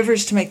to be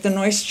rivers to make the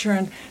moisture,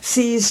 and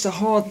seas to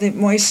hold the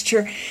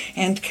moisture,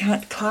 and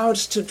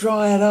clouds to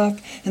draw it up,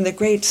 and the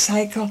great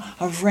cycle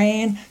of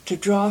rain to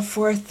draw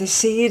forth the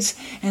seeds.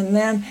 And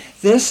then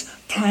this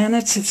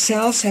planets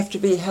itself have to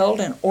be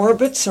held in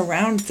orbits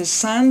around the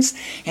suns,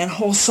 and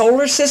whole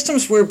solar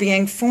systems were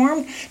being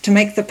formed to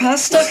make the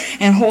pasta,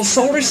 and whole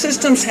solar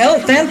systems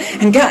held then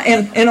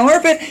in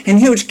orbit in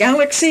huge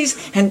galaxies,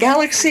 and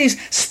galaxies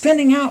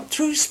spinning out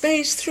through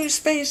space,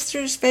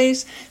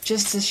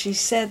 just as she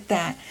said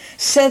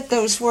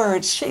those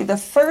words. The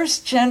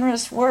first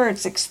generous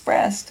words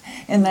expressed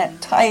in that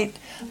tight,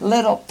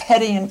 little,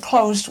 petty,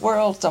 enclosed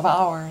world of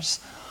ours.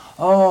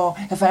 "Oh,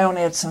 if I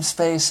only had some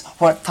space,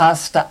 what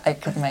pasta I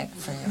could make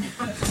for you."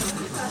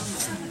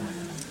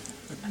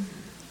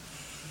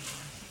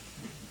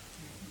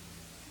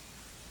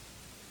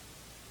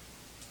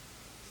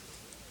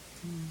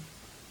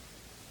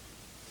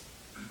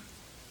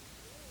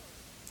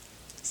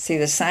 See,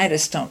 the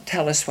scientists don't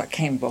tell us what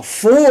came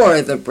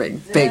before the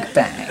Big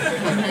Bang.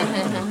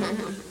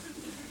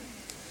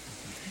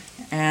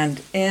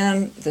 And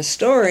in the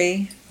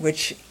story,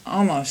 which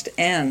almost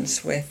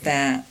ends with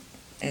that,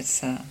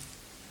 it's a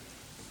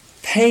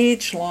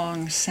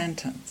page-long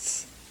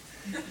sentence.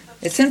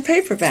 It's in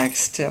paperback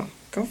still.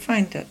 Go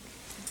find it.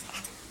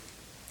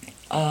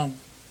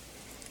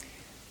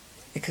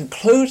 It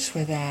concludes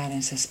with that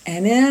and says,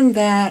 "And in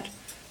that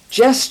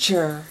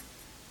gesture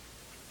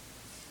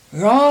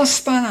We're all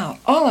spun out,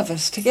 all of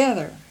us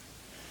together,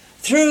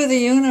 through the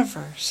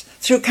universe,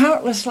 through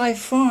countless life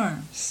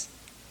forms,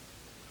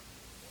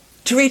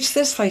 to reach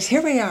this place.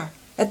 Here we are,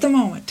 at the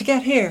moment, to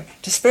get here,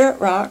 to Spirit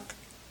Rock,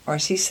 or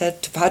as he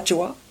said, to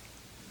Padua.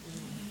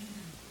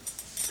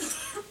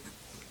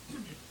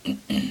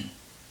 In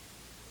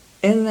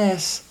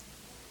this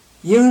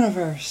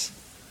universe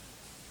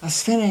of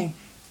spinning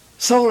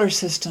solar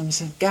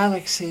systems and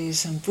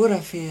galaxies and Buddha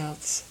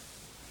fields.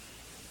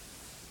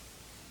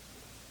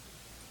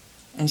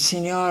 And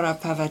Signora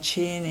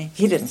Pavaccini,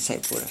 he didn't say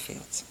Buddha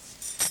fields.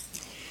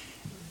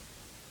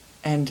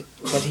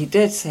 But he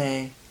did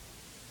say,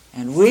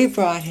 and we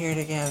brought here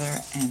together,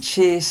 and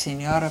she,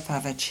 Signora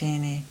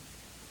Pavaccini,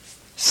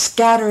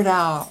 scattered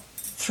out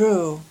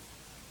through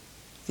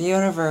the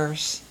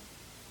universe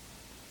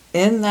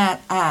in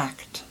that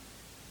act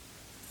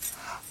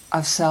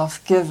of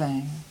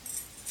self-giving,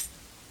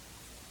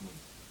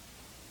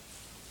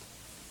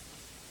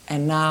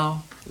 and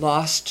now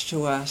lost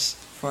to us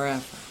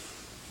forever.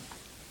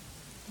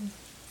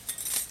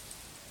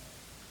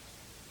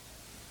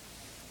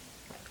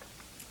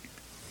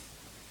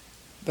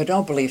 But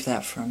don't believe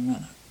that for a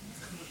minute.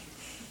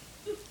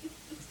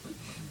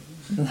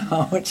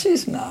 No,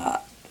 she's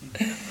not.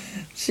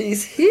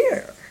 She's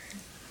here.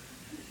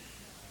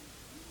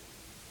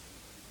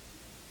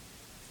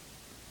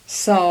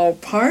 So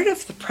part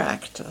of the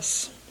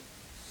practice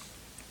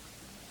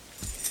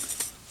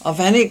of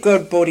any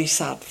good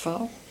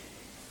bodhisattva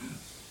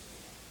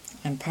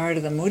and part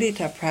of the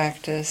mudita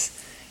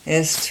practice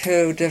is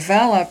to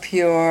develop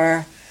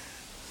your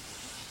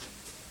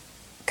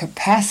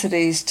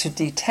capacities to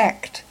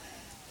detect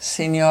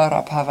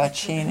Signora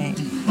Pavaccini.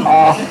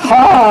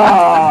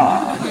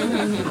 Aha!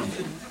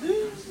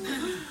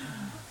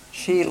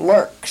 She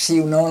lurks,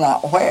 you know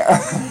not where.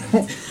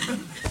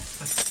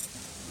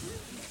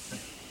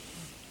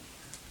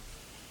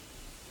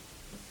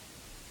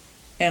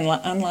 In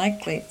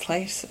unlikely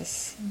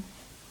places.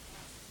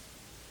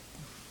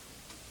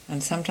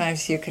 And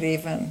sometimes you could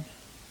even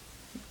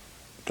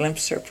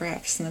glimpse her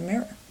perhaps in the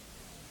mirror.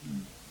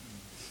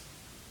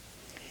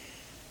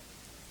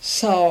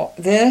 So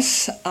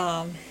this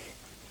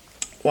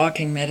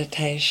walking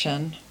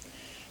meditation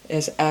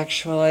is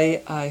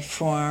actually a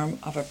form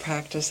of a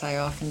practice I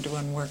often do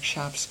in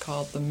workshops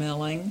called the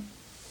milling.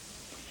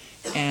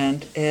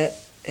 And it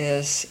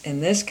is,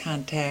 in this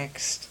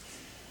context,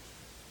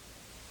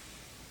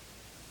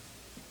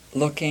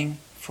 looking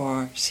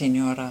for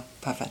Signora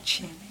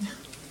Pavaccini.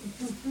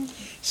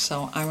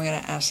 So I'm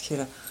going to ask you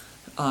to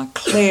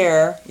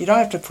clear. You don't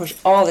have to push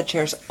all the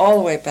chairs all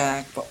the way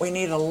back, but we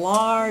need a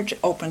large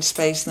open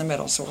space in the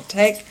middle. So we'll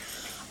take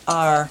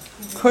our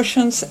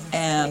cushions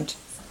and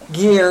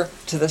gear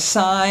to the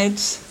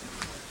sides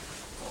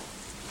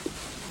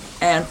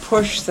and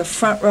push the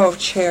front row of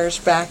chairs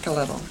back a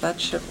little.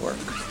 That should work.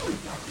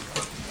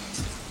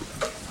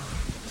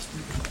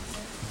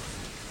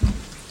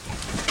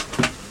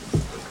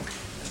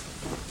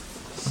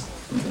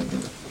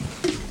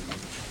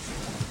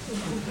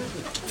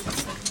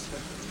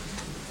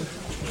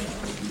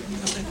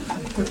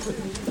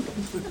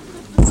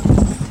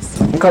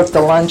 Cook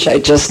the lunch, I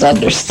just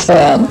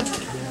understand.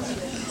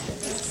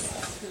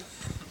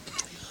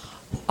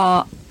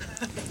 Oh,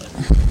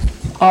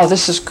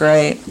 this is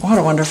great. What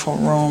a wonderful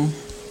room.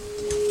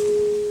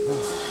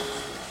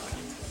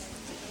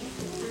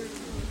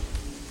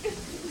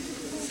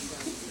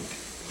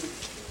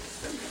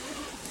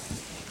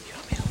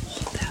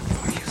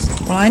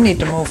 Well, I need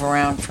to move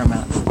around for a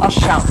minute. I'll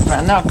shout for a minute,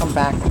 and then I'll come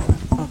back.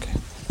 Okay.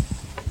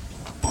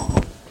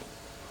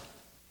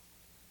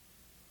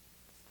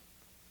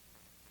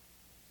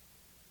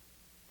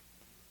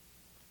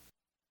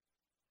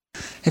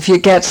 If you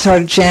get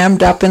sort of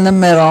jammed up in the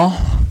middle,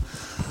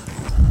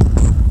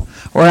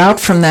 we're out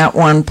from that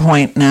one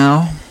point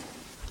now.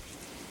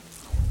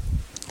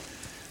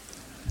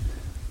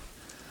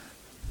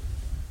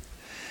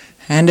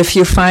 And if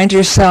you find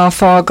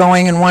yourself all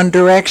going in one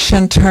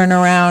direction, turn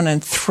around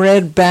and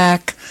thread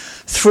back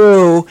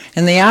through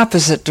in the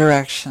opposite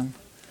direction.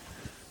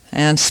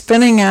 And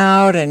spinning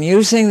out and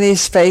using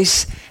these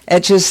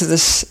edges of the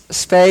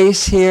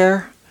space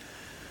here.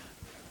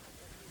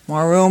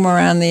 More room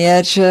around the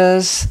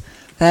edges.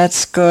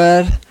 That's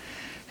good.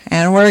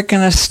 And we're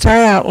going to start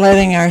out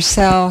letting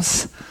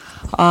ourselves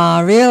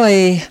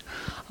really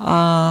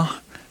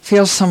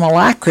feel some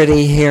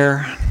alacrity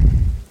here.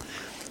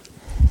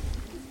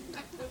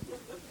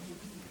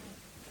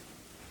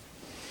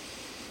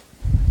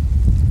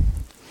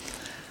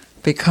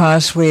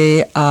 Because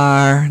we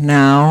are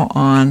now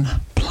on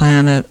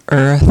planet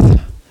Earth,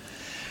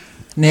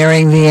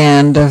 nearing the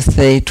end of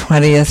the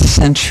 20th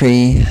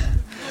century,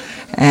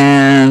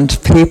 and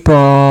there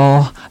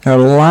are a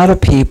lot of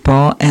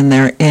people, and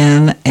they're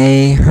in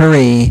a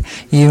hurry.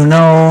 You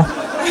know.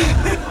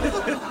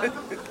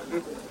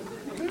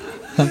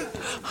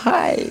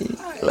 Hi,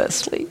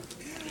 Leslie.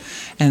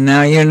 And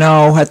now you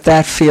know what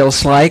that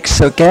feels like.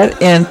 So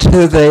get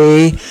into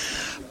the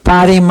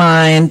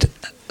body-mind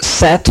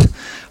set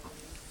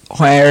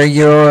where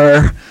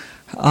you're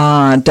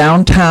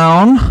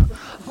downtown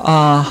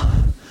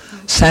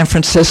San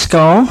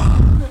Francisco,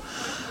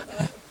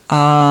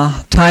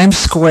 Times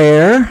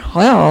Square.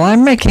 Well,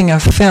 I'm making a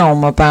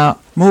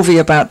movie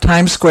about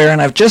Times Square,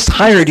 and I've just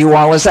hired you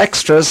all as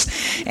extras,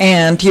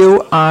 and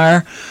you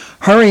are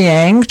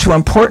hurrying to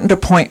important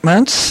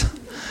appointments.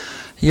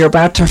 You're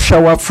about to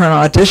show up for an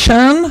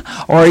audition,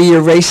 or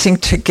you're racing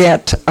to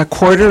get a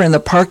quarter in the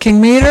parking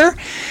meter,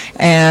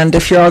 and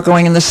if you're all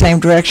going in the same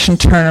direction,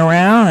 turn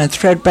around and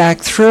thread back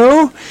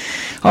through.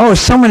 Oh,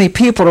 so many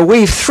people to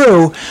weave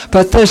through,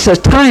 but there's a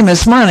time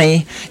is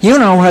money. You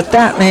know what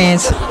that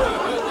means.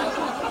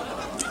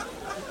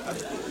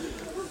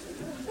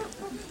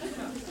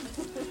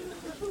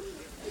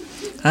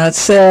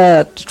 That's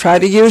it. Try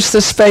to use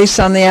the space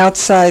on the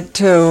outside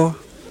too.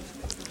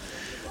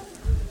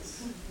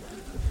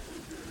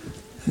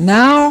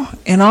 Now,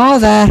 in all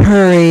that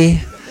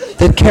hurry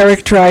that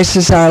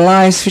characterizes our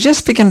lives, we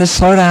just begin to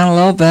slow down a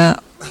little bit.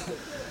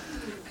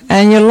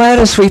 And you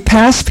as we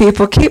pass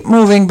people, keep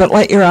moving, but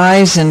let your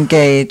eyes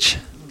engage.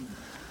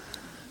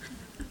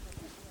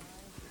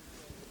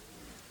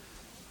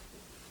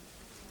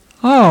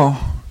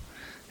 Oh,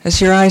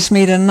 as your eyes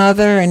meet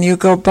another and you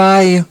go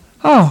by,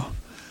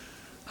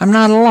 I'm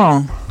not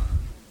alone.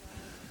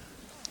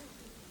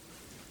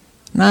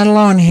 Not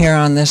alone here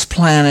on this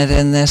planet,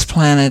 in this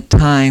planet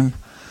time.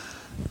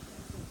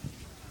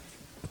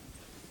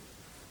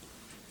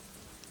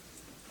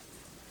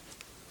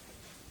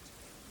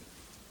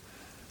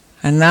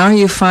 And now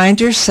you find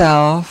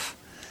yourself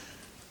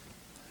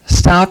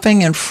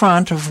stopping in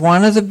front of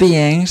one of the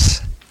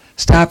beings,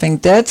 stopping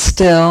dead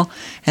still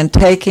and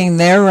taking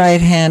their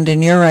right hand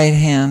in your right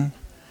hand.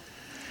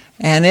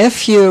 And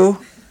if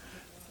you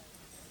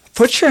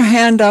put your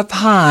hand up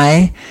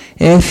high,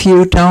 if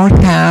you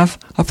don't have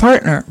a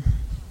partner.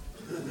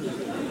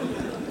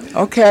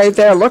 Okay,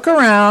 there, look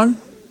around.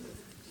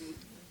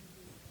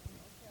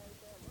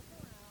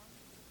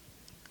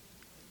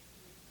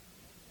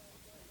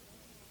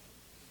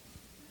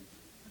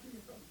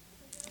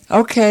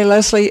 Okay,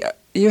 Leslie,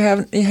 you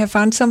have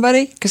found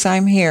somebody? Because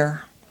I'm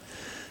here.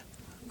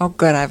 Oh,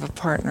 good, I have a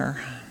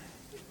partner.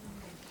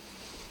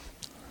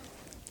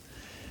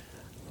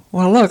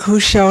 Well, look, who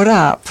showed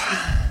up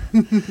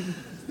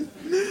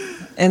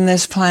in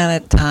this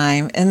planet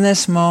time, in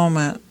this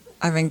moment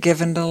I've been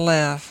given to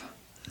live.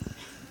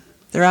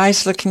 Their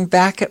eyes looking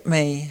back at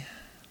me.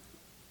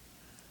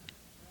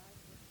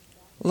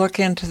 Look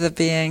into the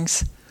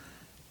being's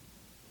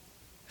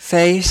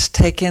face,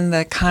 take in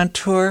the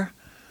contour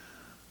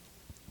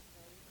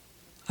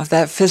of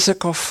that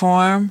physical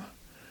form,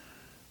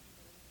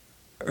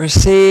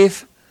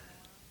 receive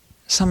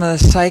some of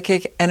the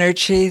psychic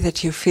energy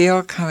that you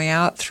feel coming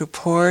out through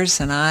pores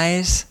and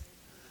eyes.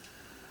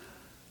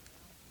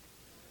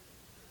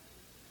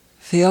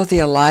 Feel the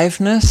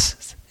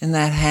aliveness in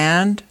that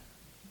hand.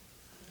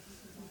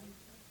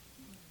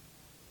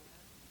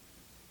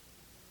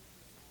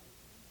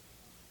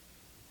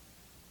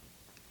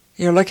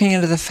 You're looking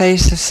into the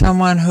face of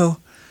someone who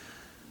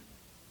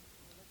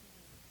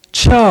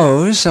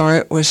chose, or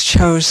it was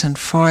chosen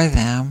for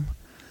them,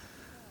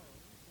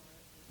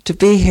 to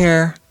be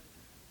here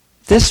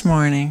this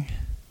morning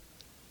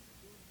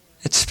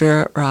at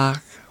Spirit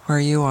Rock, where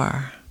you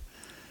are.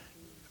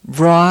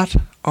 Brought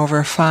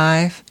over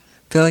 5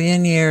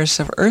 billion years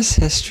of Earth's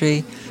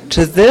history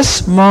to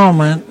this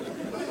moment.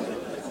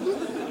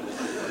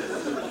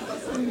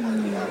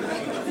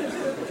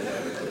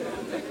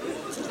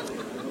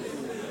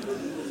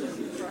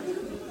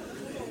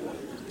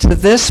 To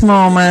this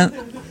moment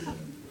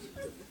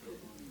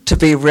to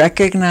be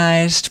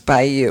recognized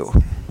by you.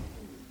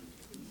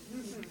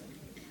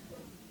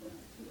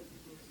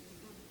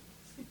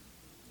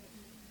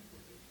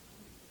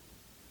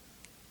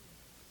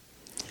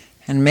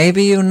 And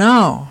maybe you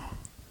know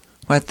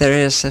what there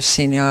is of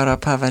Signora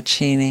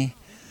Pavaccini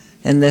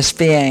in this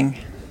being.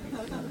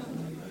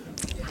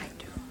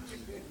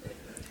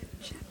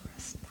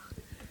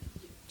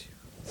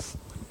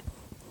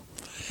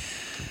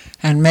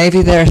 And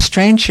maybe they're a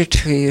stranger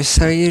to you,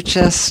 so you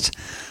just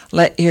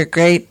let your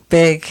great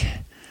big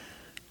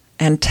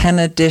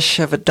antenna dish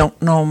of a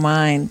don't know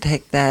mind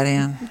take that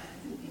in.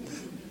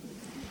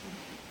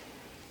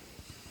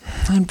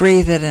 And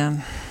breathe it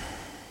in.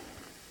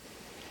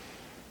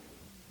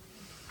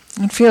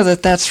 And feel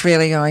that that's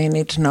really all you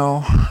need to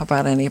know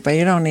about anybody.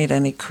 You don't need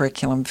any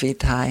curriculum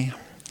vitae.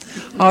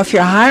 Oh, if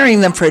you're hiring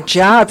them for a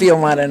job,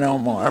 you'll want to know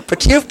more.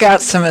 But you've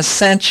got some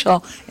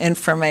essential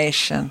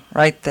information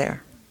right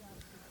there.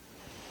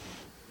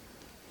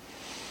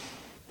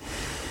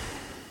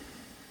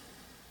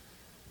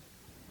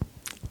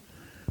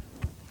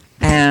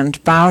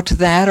 And bow to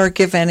that or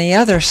give any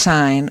other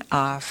sign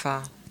of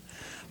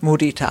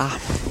mudita.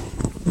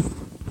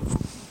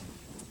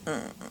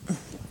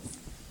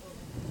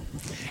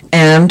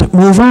 And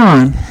move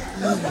on.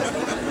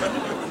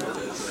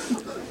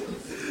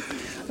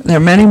 There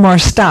are many more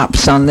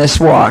stops on this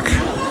walk.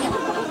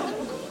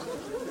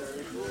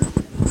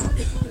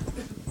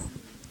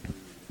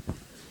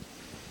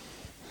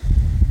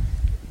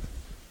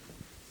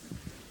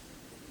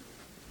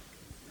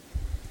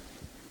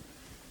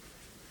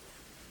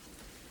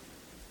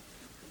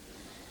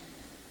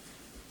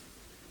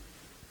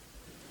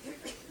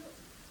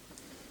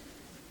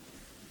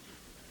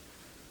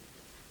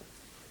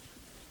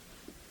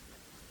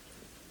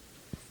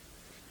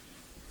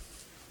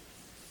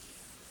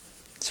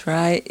 That's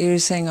right,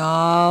 using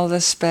all the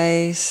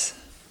space,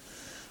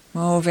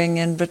 moving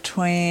in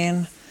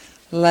between,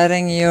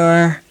 letting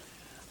your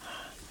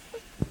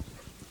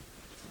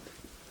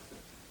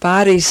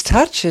body's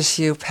touch as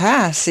you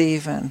pass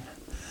even.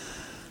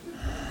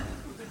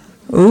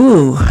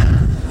 Ooh.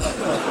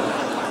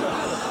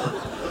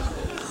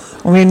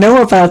 We knew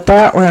about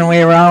that when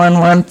we were all in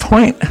one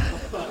point.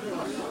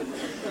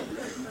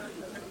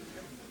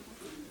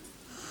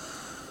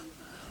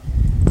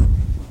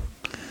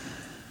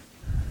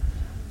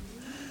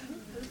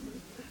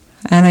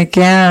 And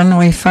again,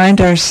 we find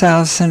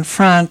ourselves in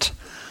front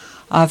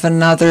of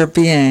another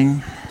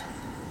being.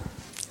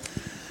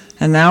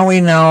 And now we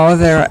know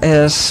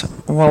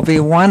will be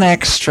one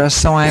extra,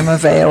 so I'm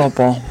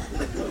available.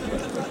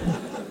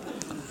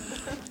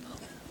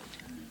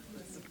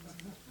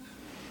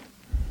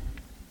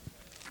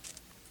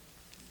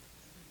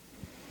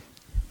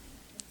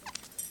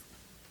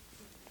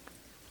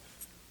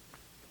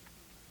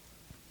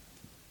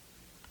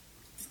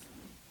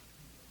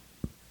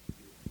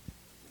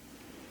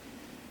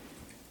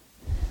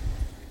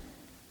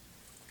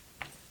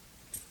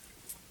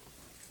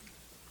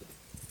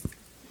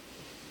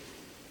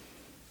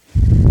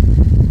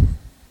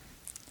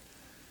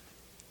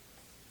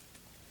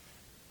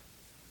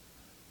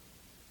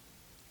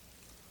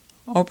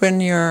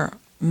 Open your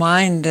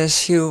mind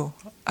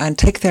and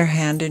take their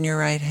hand in your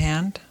right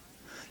hand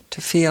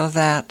to feel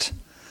that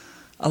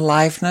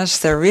aliveness.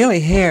 They're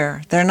really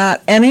here. They're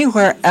not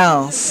anywhere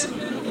else.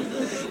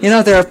 You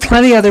know, there are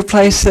plenty other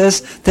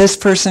places this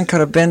person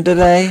could have been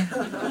today.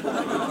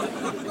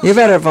 You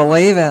better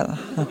believe it.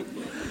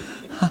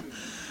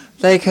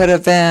 They could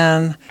have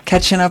been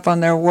catching up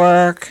on their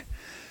work.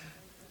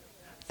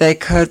 They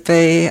could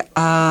be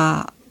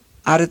out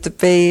at the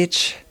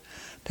beach.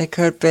 They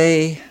could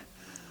be,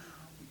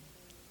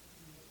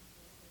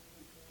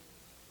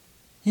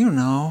 you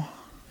know.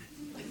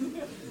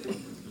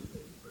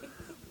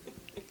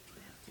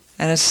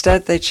 And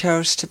instead they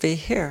chose to be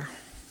here.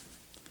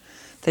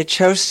 They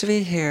chose to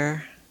be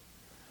here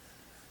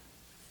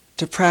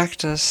to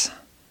practice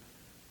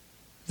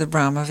the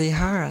Brahma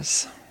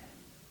Viharas.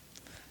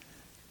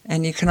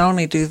 And you can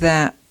only do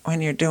that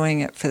when you're doing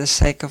it for the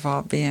sake of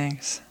all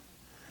beings.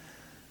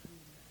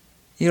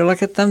 You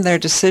look at them, their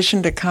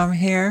decision to come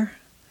here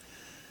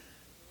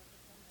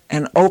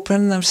and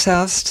open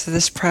themselves to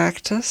this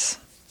practice.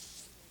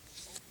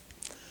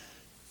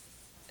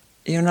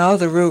 You know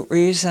the root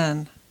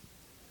reason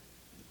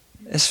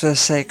is for the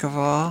sake of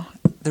all.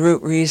 The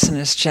root reason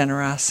is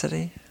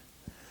generosity.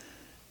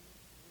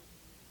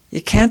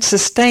 You can't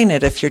sustain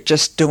it if you're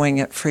just doing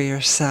it for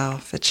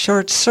yourself. It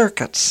short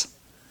circuits.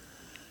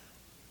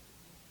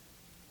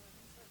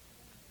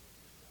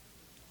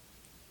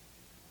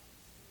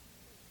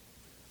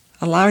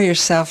 Allow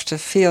yourself to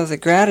feel the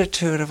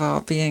gratitude of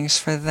all beings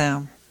for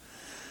them,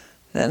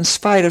 that in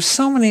spite of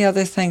so many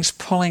other things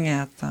pulling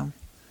at them,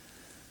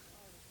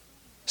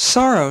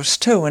 sorrows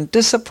too, and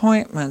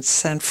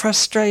disappointments and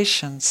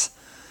frustrations,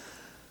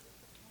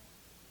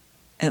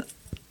 and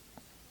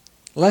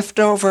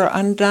leftover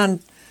undone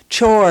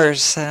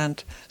chores,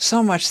 and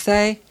so much,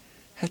 they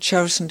have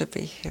chosen to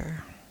be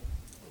here.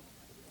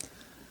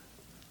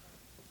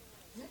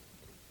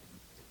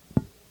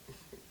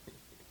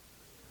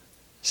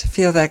 So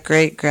feel that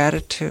great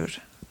gratitude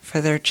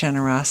for their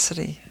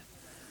generosity.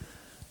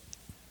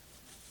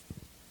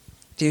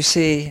 Do you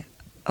see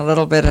a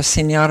little bit of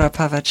Signora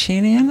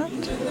Pavaccini in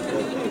it?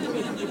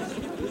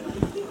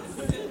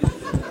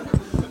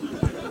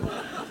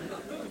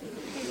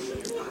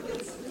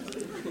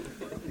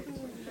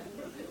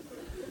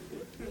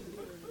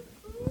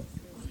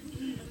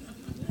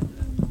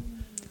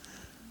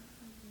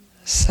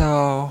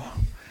 So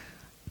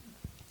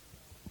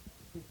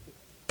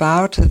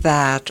bow to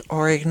that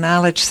or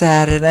acknowledge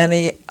that in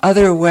any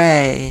other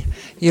way,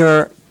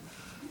 your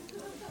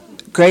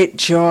great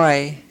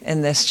joy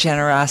in this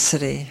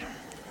generosity.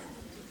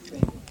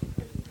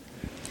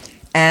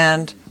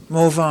 And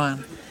move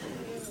on.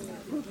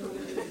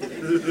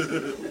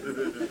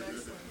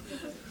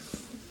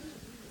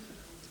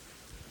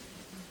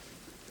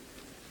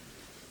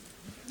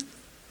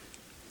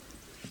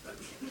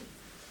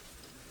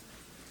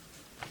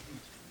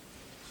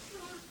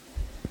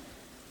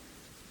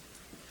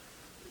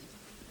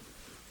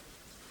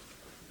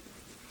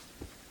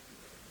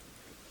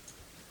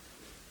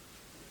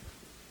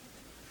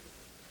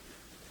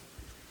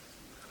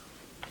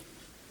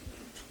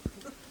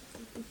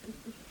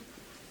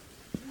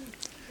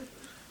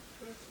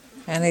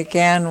 And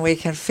again, we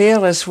can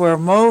feel as we're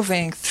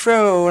moving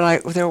through,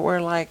 like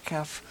we're like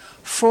a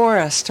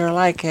forest or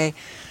like a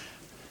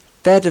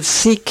bed of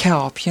sea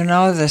kelp. You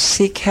know, the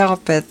sea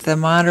kelp at the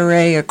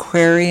Monterey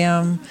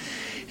Aquarium,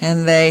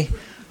 and they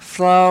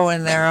flow,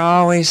 and they're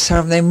always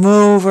they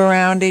move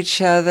around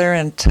each other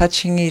and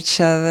touching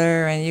each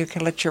other, and you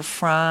can let your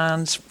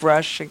fronds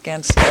brush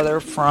against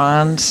other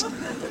fronds.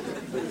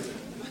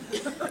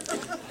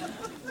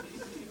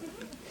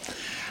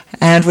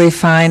 And we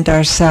find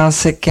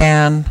ourselves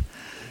again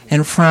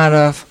in front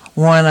of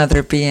one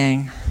other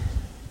being.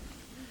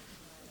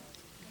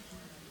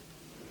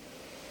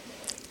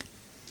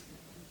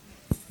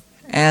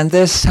 And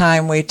this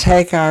time we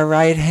take our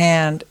right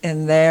hand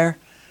in their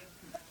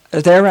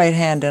right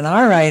hand in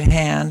our right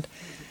hand,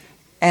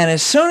 and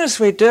as soon as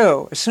we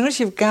do, as soon as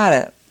you've got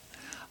it,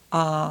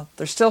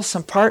 there's still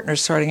some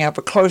partners sorting out,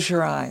 but close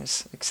your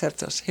eyes, accept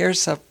those.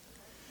 Here's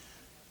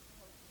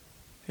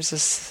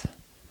this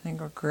thing,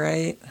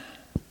 great.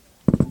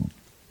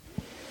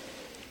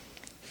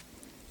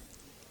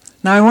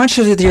 Now I want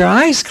you to with your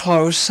eyes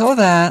closed so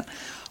that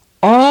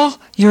all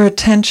your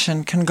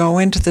attention can go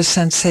into the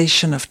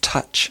sensation of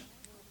touch.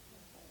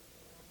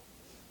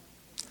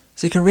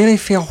 So you can really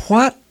feel,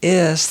 what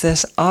is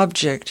this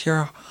object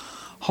you're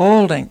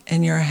holding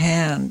in your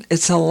hand?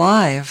 It's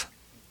alive.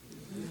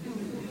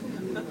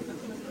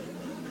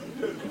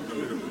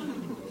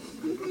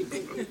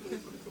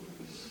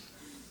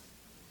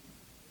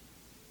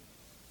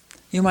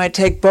 You might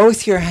take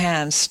both your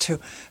hands to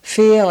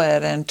feel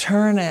it and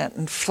turn it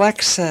and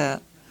flex it.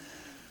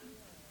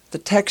 The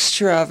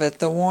texture of it,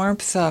 the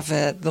warmth of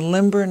it, the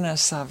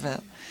limberness of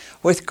it.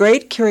 With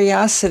great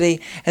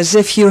curiosity, as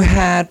if you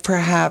had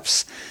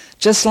perhaps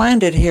just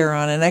landed here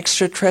on an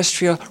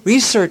extraterrestrial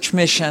research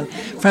mission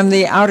from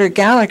the outer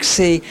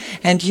galaxy,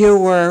 and you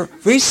were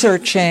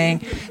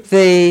researching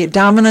the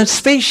dominant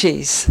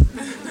species.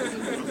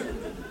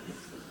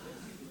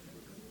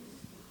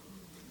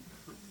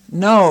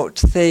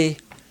 Note the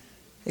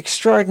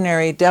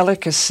extraordinary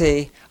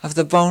delicacy of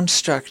the bone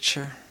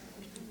structure,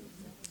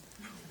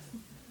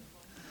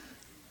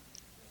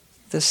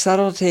 the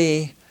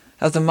subtlety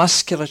of the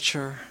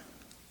musculature.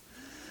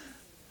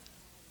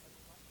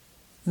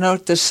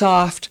 Note the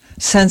soft,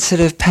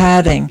 sensitive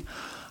padding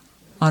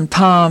on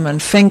palm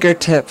and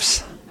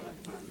fingertips.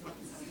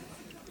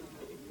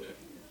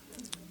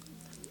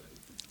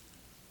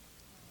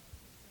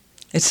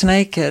 It's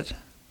naked.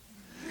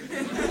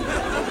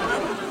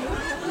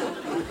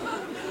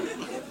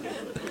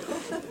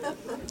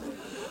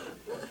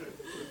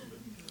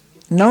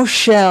 No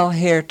shell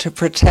here to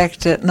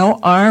protect it, no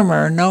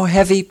armor, no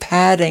heavy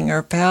padding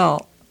or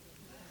pelt.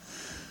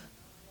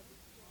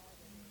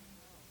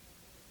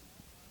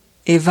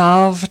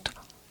 Evolved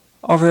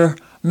over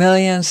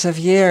millions of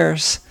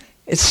years,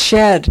 it's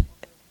shed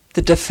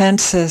the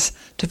defenses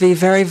to be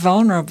very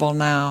vulnerable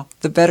now,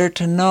 the better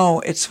to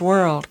know its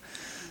world.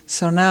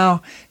 So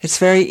now it's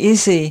very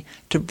easy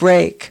to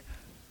break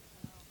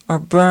or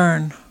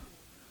burn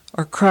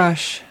or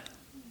crush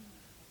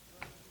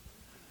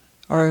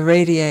or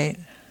irradiate.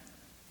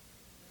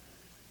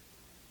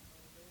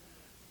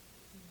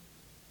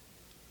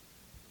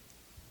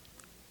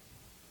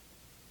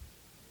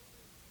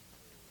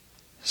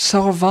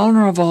 So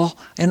vulnerable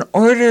in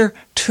order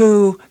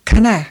to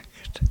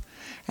connect.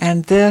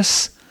 And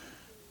this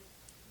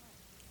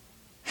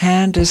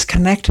hand is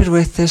connected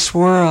with this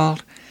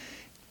world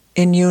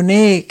in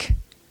unique,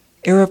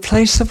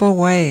 irreplaceable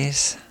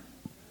ways.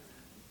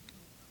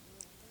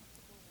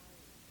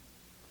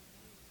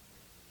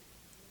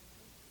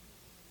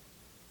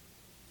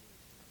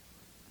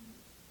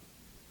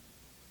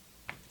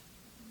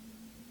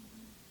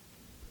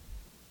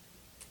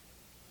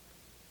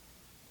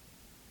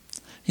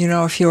 You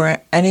know, if you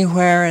were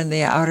anywhere in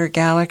the outer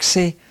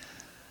galaxy,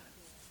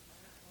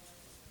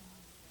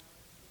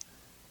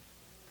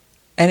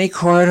 any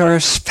corridor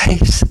of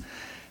space,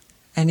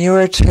 and you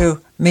were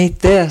to meet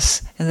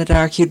this in the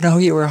dark, you'd know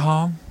you were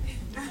home.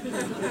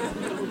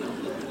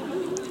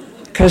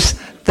 Because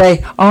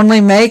they only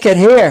make it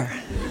here.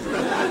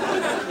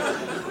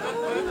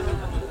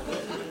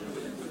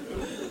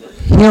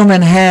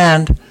 Human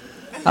hand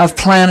of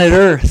planet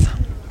Earth.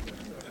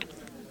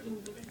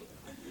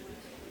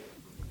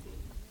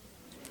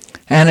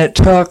 And it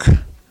took,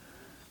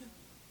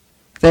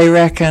 they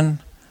reckon,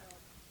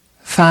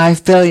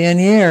 5 billion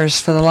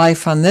years for the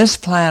life on this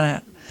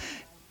planet,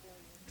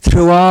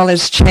 through all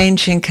its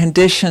changing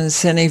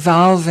conditions and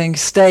evolving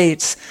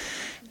states,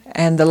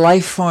 and the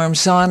life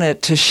forms on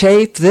it, to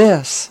shape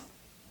this,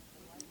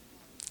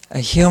 a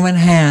human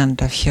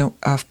hand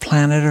of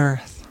planet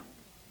Earth.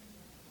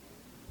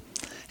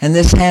 And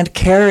this hand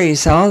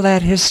carries all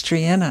that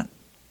history in it.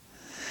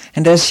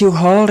 And as you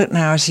hold it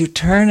now, as you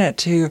turn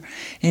it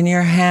in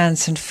your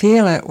hands and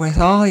feel it with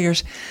all your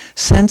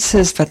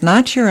senses, but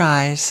not your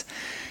eyes,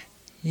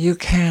 you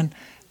can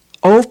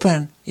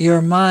open your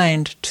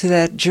mind to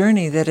that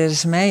journey that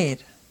is made.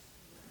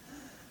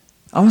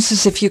 Almost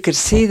as if you could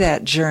see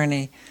that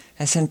journey,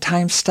 as in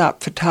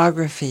time-stop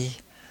photography.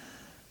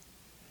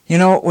 You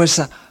know, it was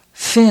a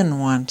fin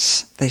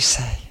once, they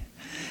say,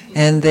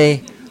 in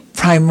the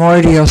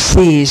primordial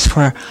seas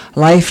where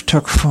life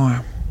took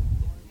form.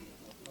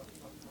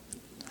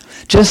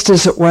 Just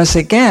as it was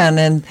again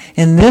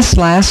in this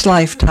last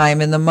lifetime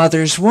in the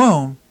mother's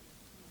womb.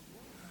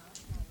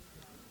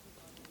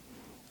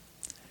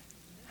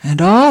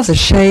 And all the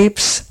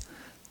shapes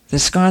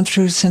that's gone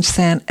through since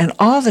then, and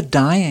all the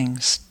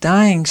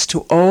dyings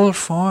to old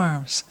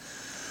forms,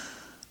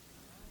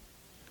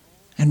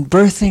 and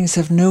birthings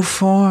of new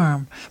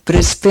form. But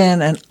it's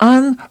been an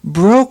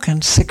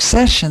unbroken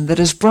succession that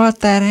has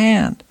brought that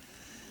hand.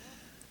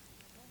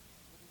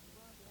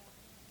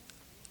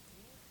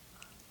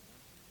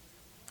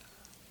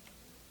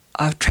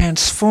 of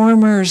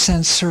transformers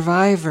and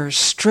survivors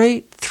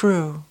straight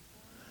through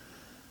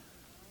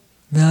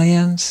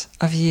millions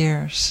of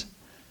years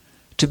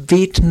to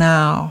beat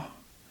now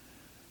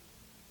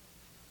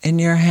in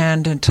your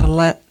hand and to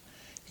let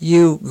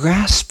you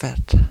grasp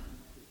it.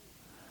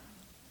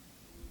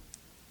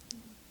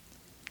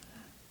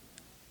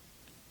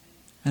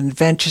 And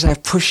adventures are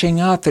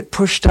pushing up. It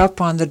pushed up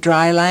on the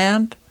dry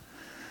land.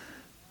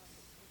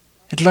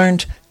 It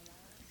learned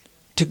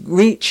to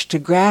reach, to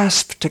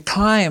grasp, to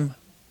climb.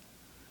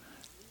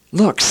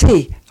 Look,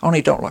 see,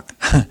 only don't look.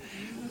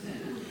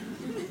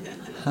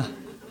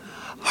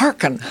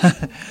 Hearken.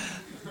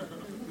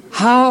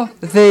 How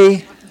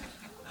the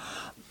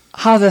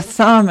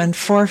thumb and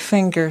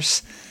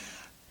forefingers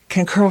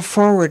can curl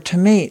forward to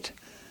meet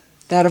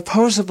that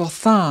opposable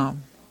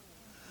thumb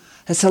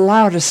has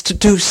allowed us to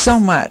do so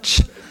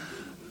much.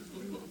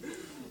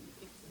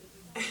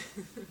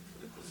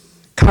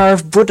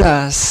 Carve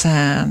Buddhas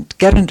and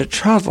get into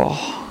trouble.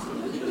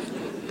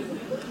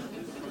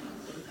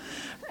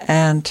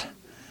 And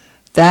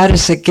that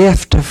is a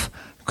gift of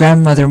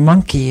Grandmother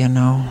Monkey, you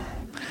know.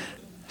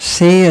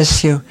 See,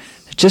 as you,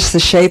 just the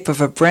shape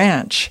of a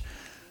branch,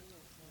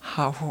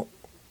 how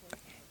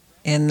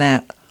in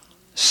that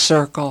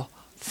circle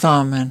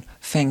thumb and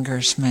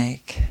fingers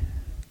make.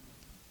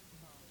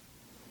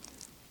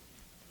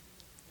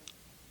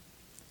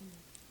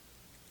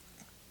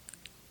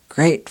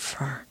 Great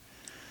for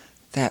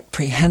that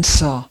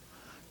prehensile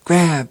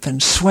grab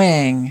and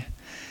swing.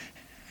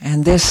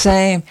 And this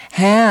same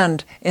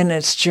hand in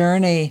its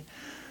journey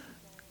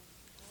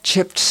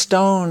chipped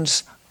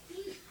stones,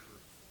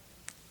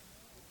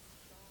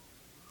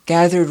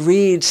 gathered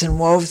reeds and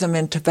wove them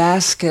into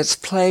baskets,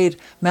 played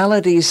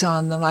melodies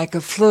on them like a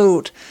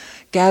flute,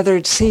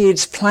 gathered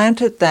seeds,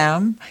 planted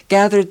them,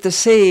 gathered the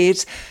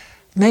seeds,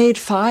 made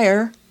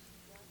fire,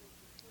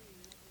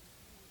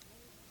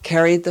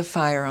 carried the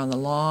fire on the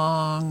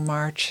long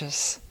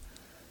marches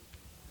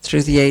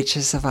through the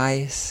ages of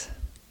ice,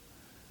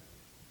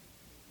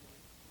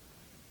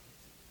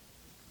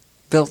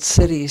 built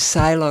cities,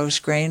 silos,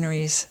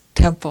 granaries,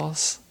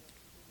 temples,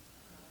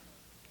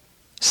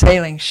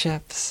 sailing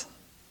ships,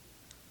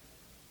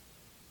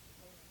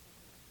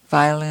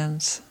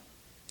 violins,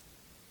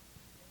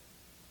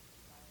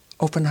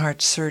 open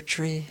heart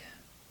surgery,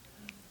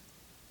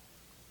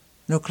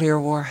 nuclear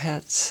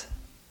warheads.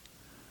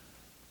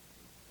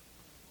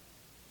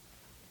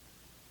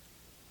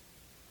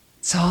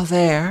 It's all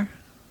there.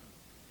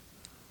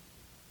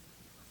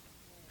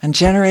 And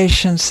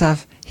generations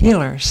of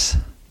healers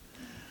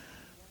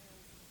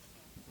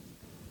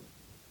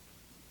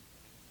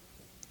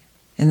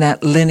in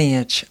that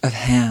lineage of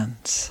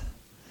hands.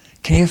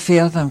 Can you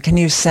feel them? Can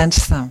you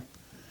sense them?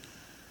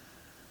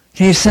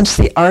 Can you sense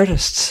the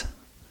artists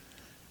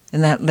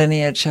in that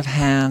lineage of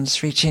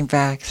hands reaching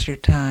back through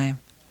time?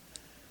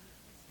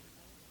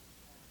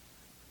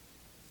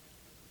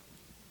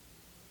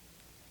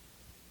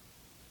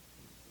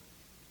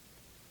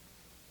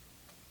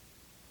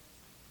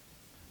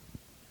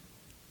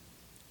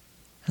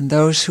 And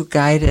those who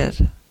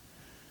guided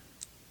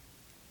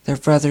their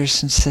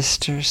brothers and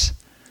sisters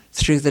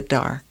through the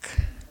dark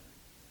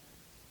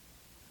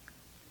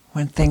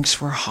when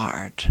things were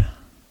hard.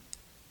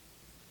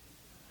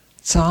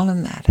 It's all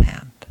in that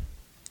hand.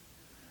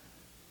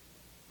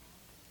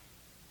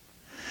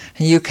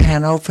 And you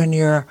can open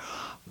your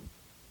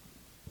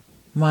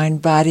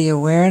mind-body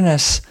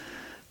awareness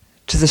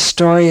to the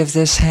story of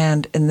this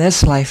hand in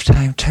this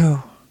lifetime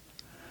too.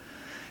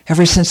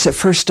 Ever since it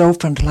first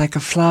opened like a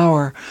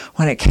flower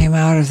when it came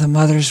out of the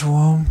mother's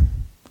womb.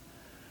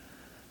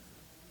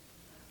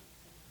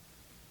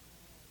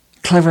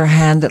 Clever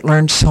hand that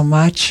learned so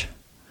much.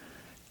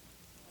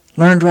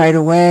 Learned right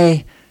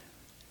away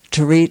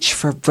to reach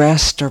for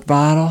breast or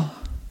bottle.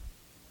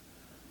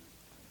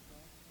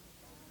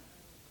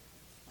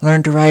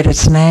 Learned to write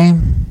its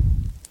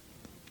name.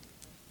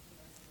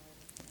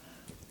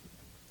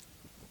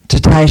 To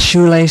tie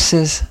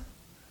shoelaces.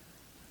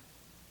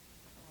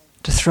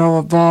 To throw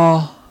a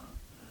ball,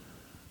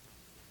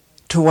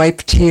 to wipe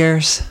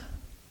tears,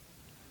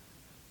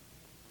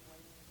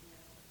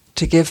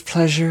 to give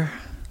pleasure.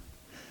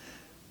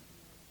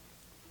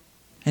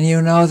 And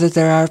you know that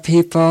there are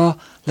people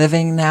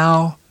living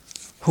now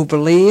who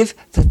believe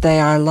that they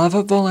are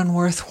lovable and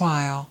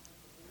worthwhile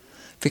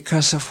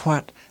because of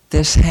what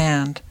this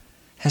hand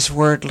has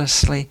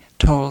wordlessly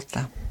told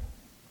them.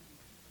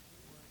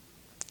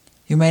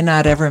 You may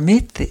not ever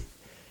meet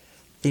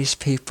these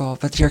people,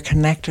 but you're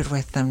connected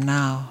with them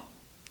now.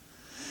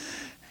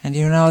 And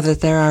you know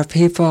that there are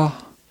people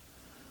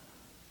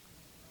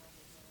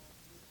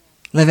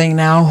living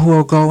now who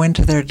will go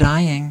into their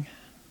dying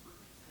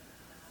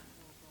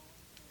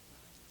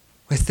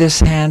with this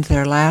hand,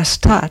 their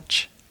last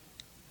touch.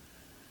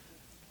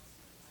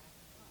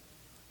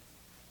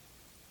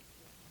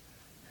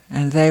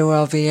 And they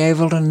will be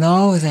able to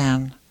know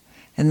then,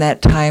 in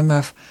that time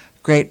of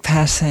great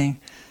passing,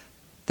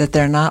 that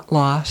they're not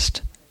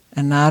lost,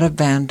 and not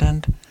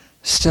abandoned,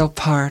 still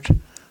part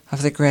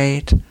of the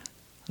great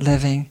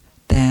living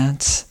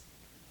dance,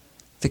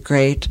 the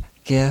great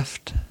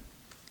gift.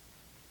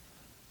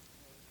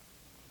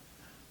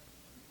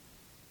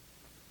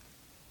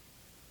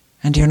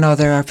 And you know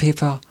there are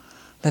people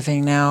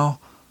living now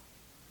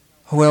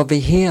who will be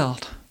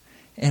healed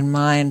in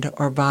mind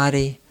or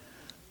body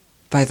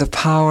by the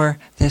power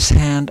this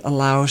hand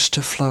allows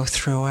to flow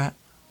through it.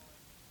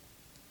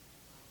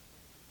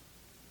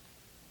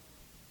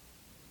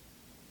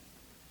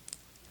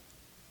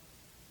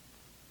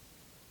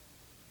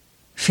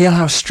 Feel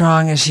how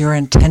strong is your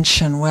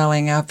intention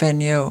welling up in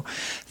you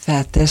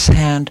that this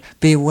hand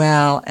be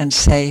well and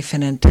safe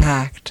and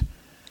intact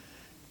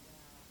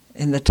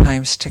in the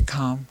times to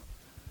come.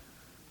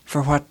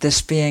 For what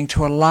this being,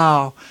 to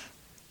allow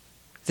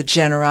the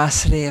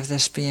generosity of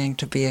this being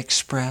to be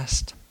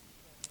expressed.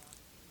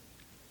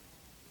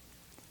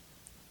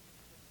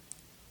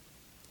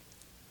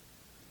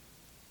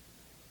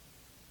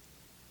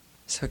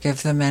 So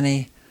give them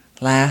any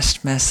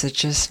last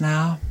messages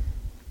now,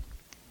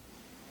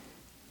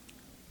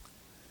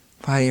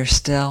 while you're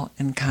still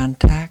in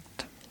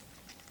contact.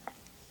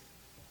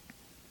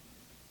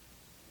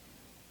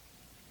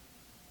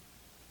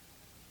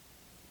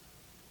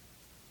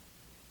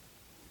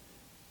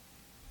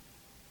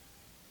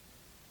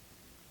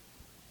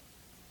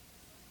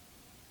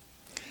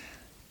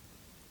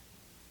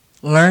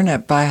 Learn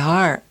it by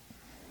heart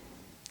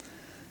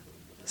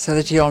so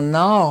that you'll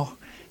know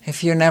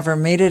if you never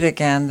meet it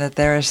again that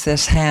there is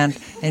this hand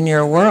in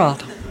your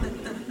world.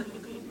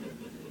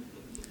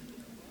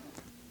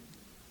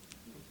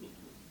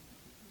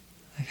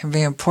 It can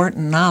be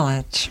important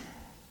knowledge.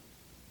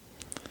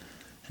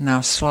 And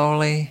now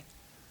slowly,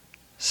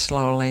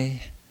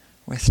 slowly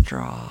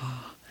withdraw.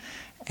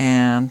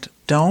 And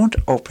don't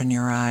open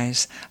your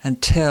eyes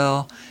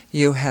until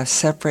you have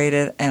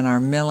separated and are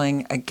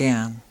milling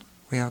again.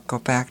 We'll go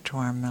back to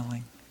our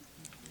milling.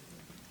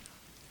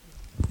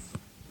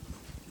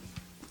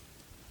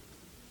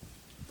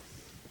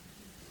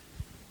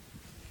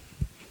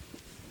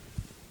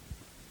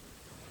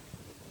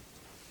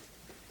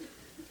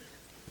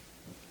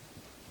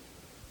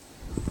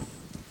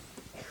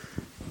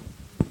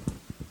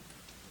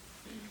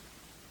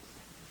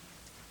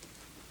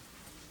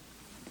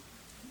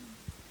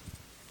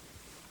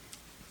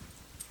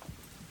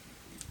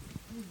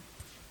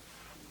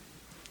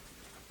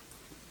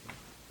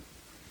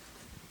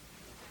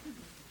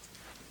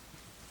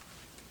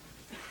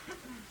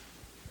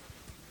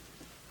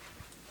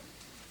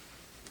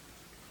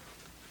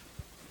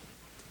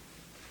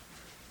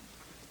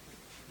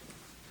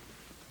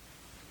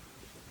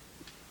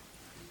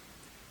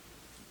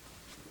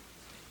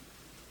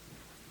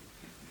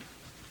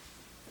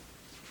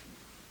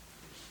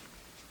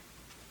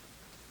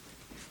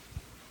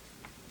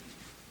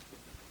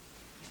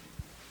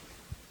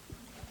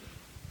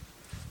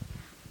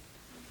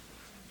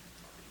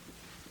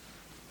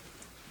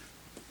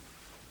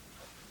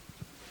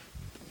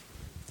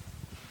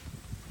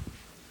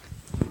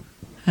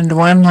 And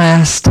one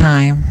last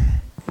time,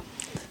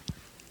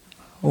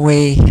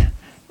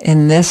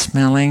 in this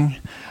milling,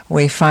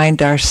 we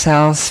find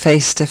ourselves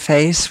face to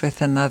face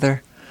with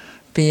another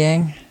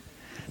being.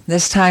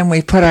 This time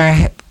we put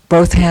our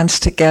both hands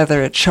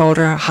together at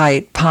shoulder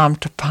height, palm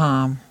to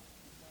palm.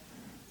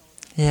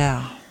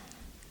 Yeah.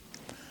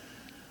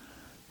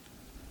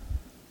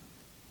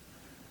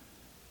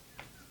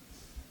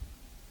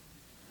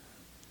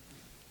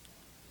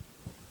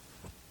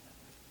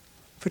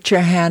 Put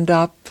your hand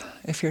up.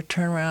 If you're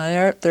turned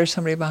around, there's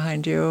somebody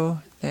behind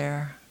you.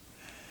 There.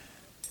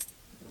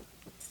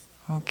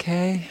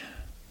 Okay.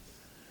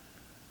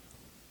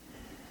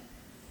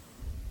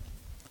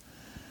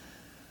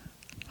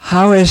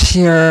 How is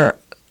your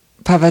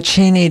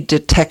Pavaccini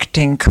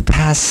detecting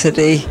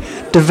capacity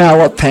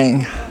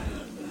developing?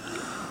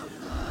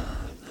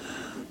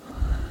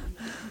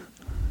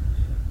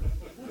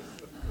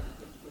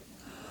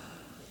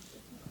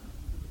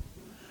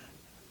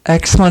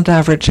 Excellent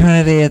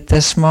opportunity at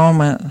this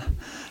moment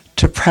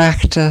to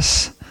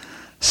practice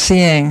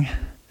seeing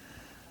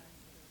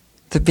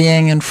the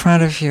being in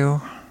front of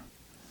you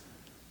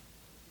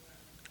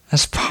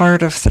as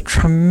part of the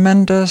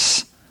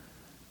tremendous,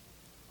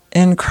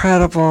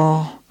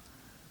 incredible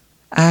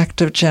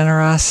act of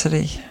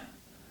generosity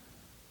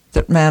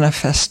that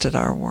manifested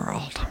our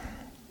world.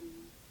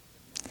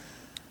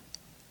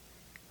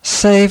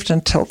 Saved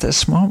until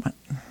this moment.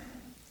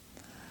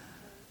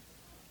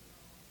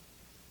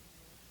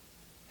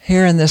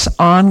 Here in this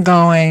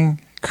ongoing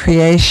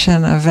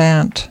creation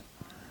event,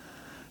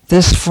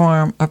 this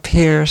form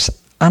appears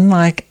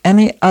unlike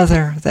any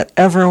other that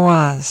ever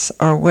was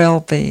or will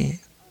be,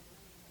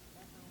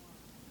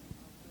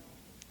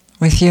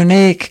 with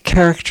unique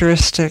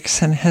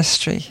characteristics and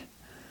history,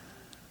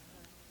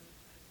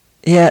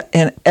 yet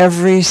in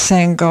every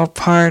single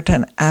part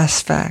and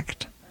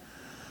aspect,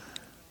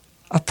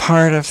 a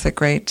part of the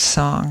great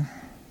song.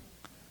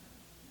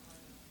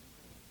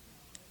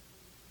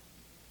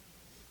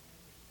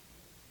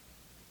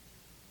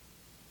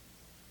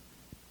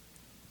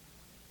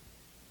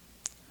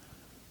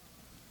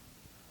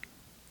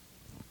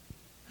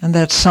 And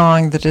that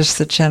song that is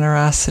the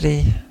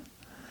generosity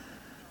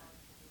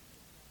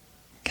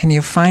Can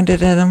you find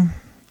it in them?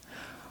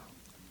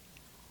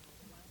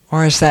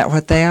 Or is that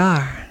what they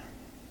are?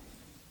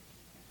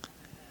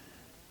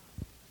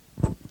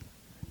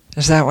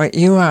 Is that what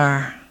you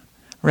are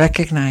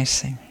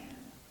recognizing?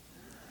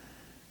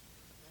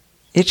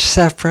 Each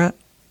separate,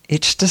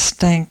 each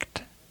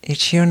distinct,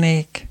 each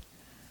unique,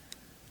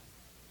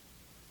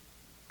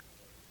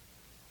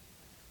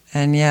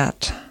 and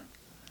yet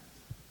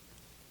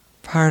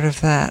part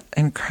of that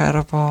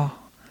incredible,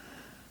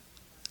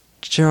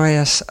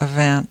 joyous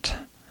event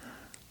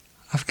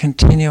of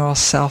continual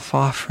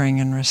self-offering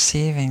and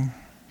receiving.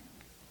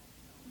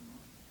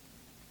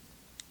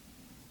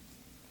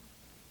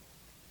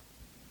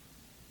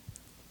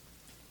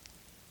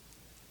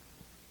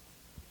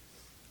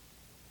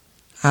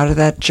 Out of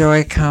that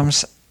joy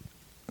comes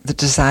the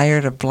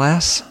desire to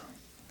bless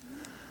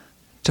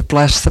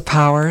the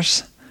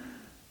powers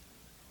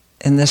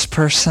in this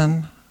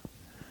person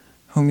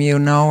whom you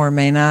know or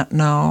may not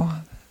know,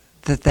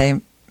 that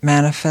they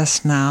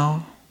manifest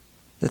now,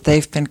 that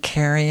they've been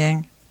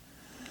carrying,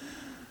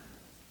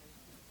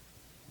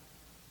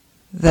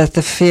 that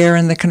the fear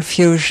and the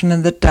confusion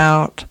and the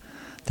doubt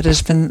that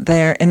has been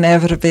there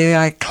inevitably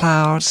like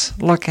clouds,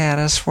 look at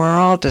us, we're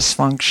all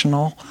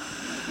dysfunctional,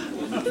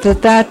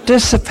 that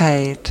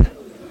dissipate,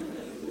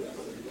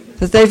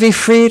 that they be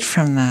freed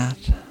from that.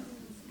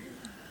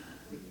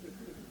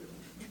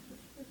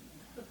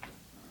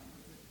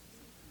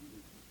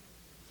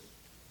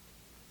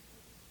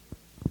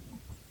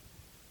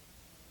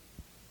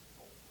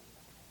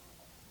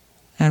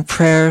 And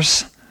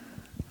prayers,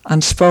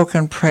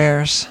 unspoken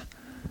prayers,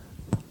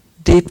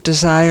 deep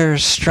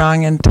desires,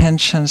 strong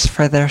intentions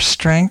for their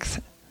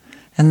strength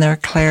and their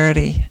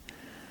clarity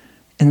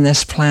in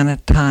this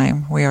planet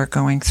time we are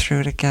going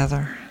through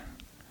together.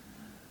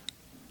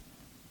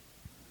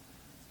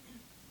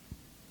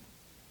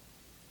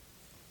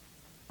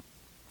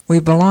 We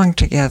belong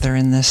together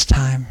in this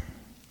time.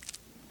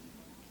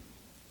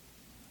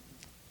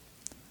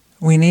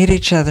 We need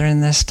each other in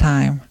this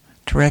time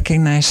to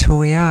recognize who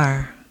we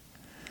are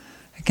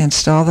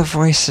against all the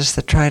voices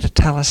that try to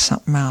tell us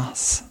something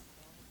else.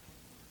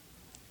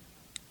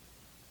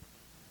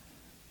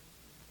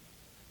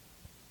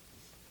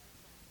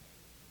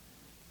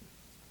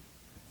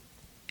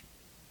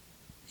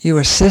 You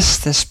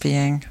assist this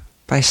being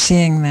by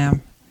seeing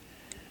them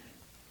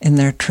in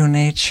their true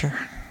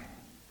nature.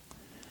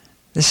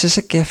 This is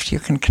a gift you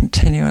can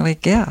continually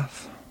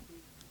give.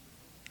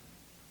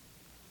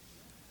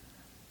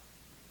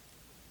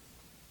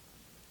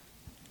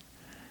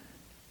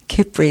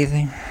 Keep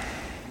breathing.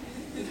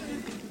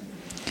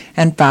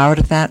 And bow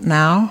to that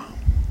now.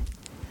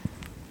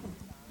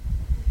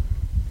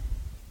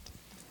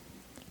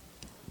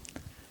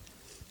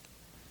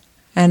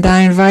 And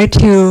I invite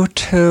you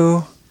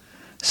to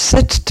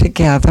sit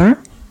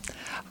together.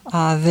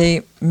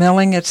 The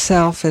milling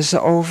itself is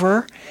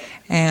over,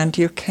 and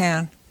you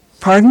can,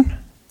 pardon?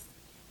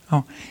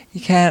 Oh,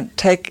 you can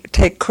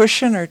take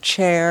cushion or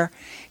chair,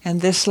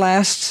 and this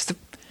lasts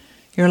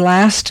your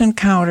last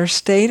encounter.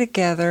 Stay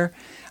together.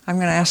 I'm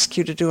going to ask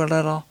you to do a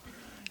little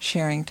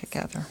sharing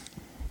together.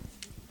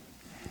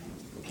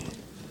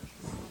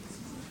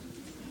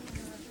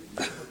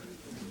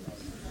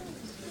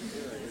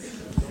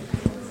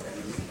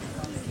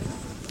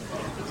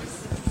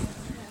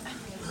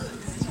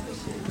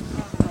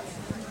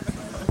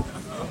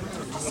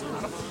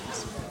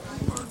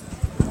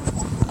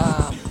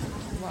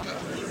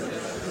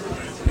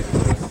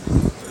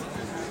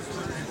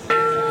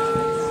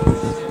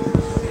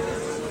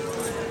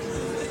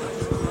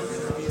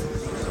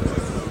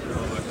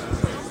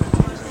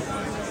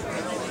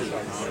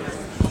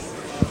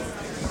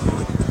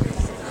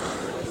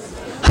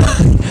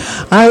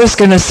 I was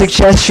going to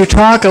suggest you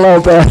talk a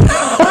little bit.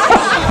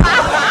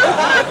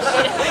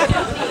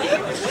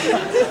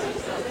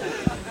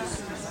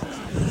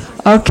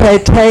 Okay,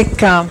 take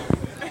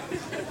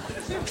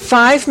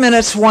 5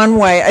 minutes one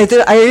way.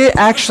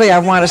 I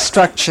want to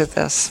structure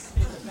this.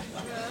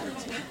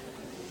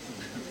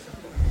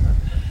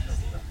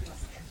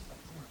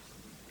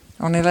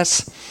 Only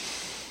let's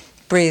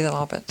breathe a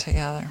little bit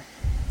together.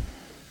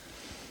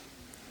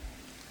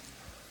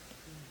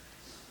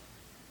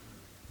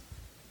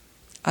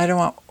 I don't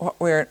want what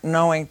we're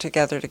knowing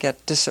together to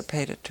get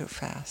dissipated too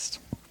fast.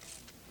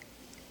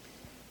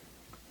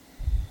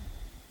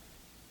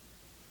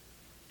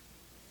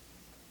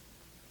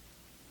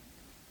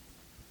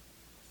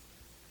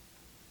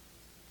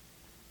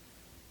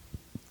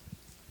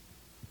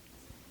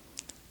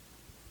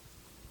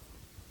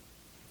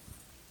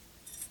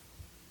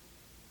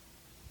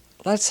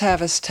 Let's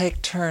have us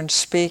take turns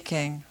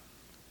speaking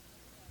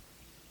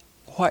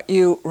what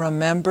you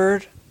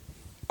remembered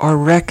or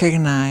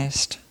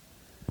recognized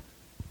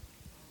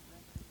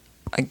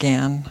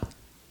again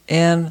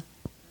in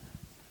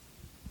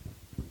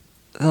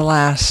the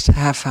last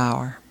half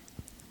hour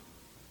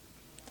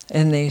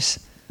in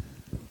these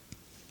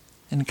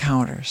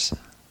encounters.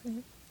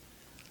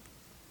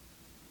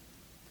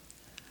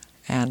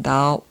 And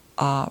I'll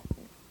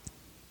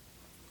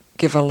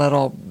give a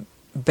little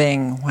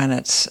bing when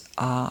it's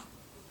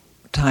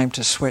time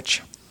to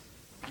switch.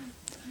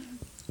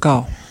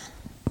 Go.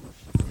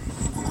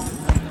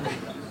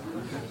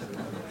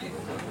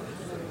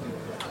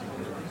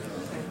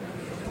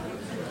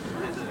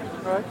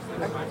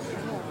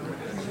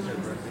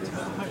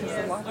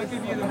 I'll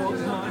give you the whole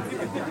time.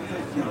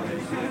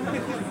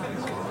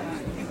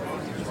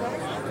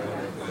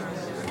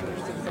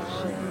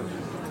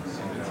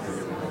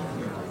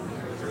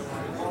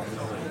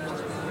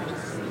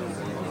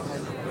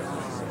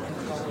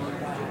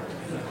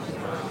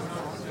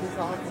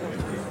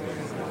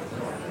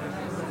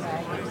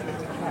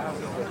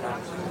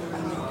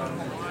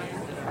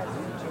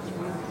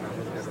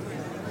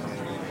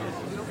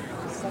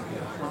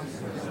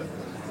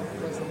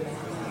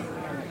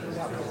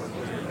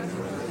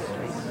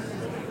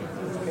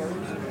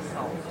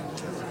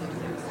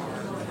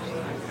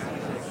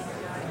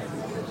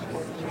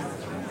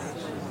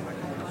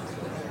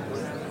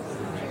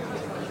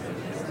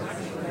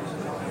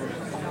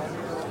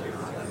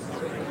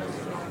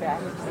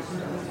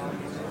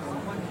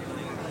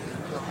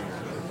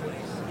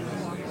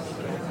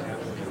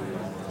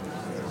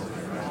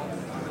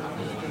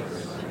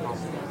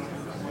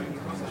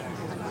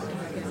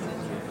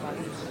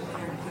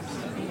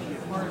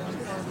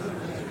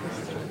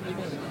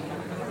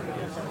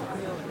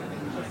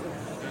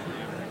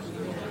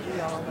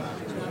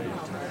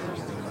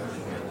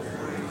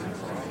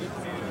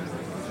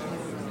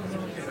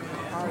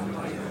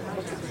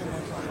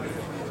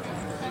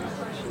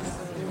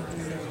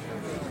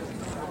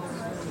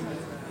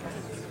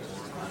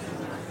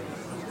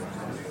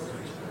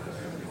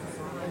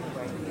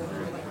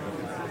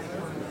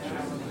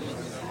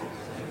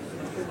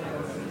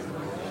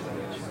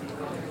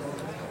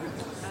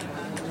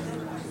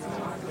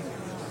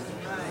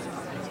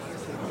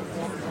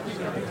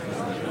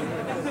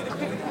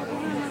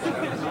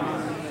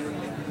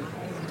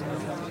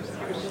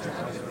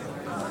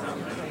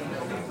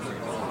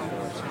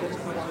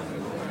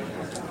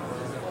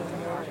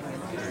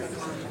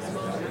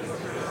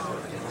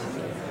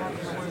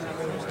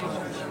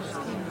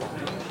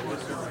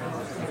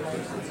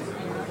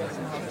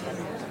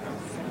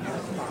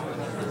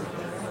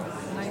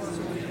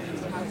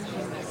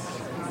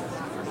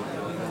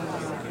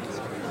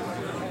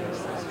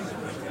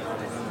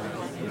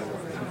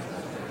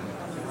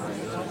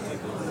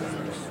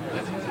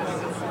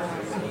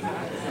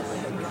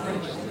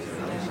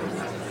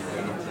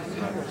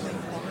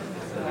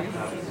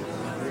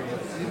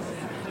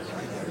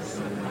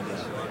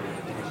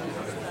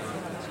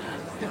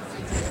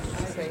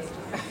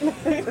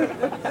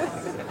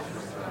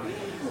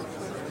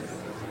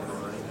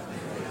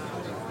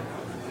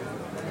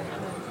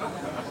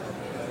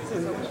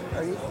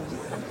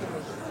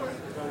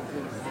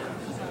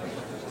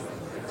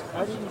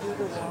 I didn't do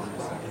the walk,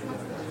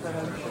 but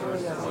I'm sure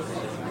that was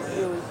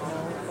really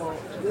powerful.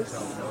 This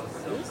was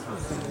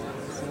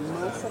amazing.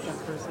 My second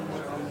person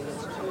was on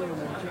this too, and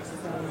I just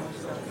found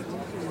myself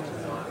looking at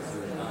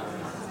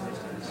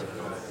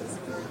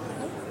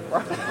I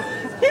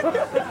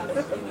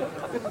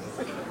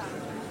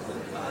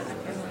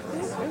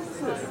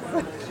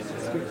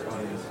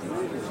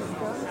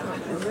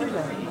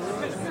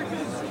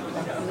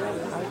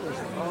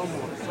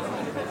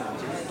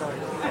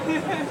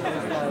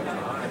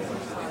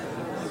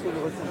think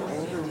it was an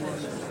older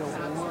one, so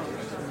warm and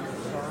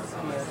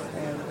softness,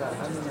 and I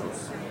mean, it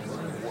was,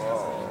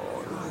 whoa,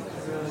 it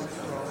was really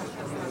strong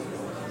for me.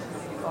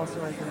 Also,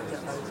 I think the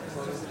eyes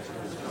closed.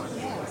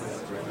 Yes, it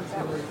was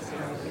really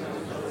strong.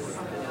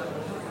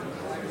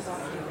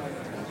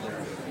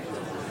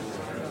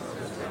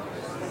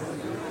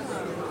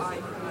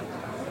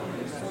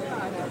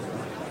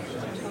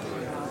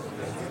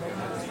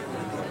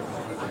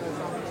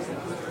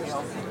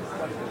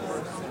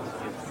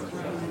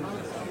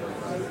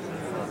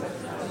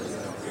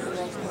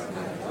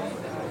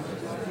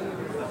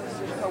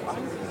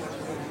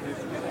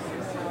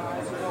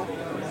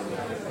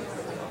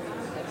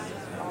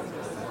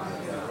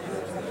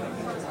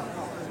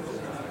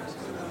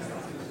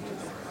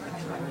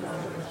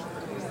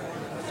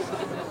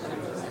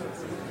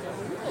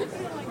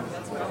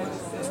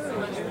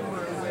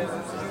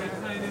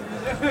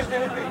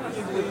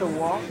 With the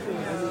walking,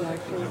 I mean, I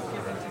think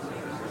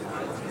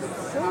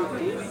it's so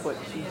deep what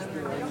she's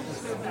doing.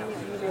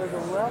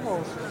 The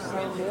levels are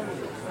so many.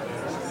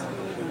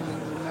 And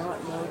you're not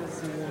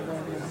noticing, and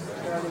then it's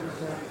starting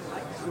to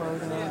slow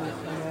down and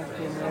connect.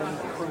 And then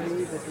for me,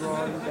 the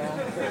drawing back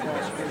that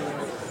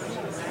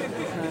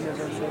kind of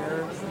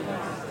embarrassing.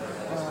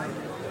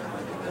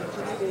 But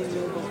just being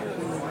able to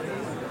do that.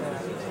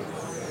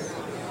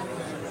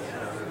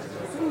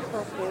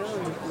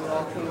 Fulfilling if we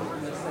all came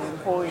from the same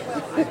point.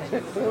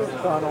 We've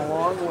gone a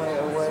long way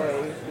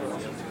away from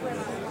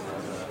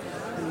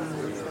being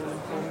the same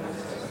point.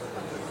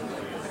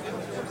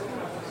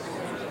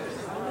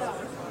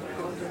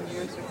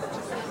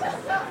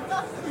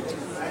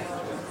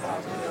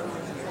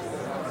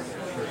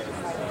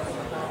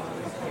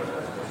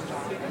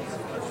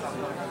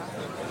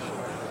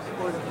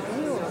 Or to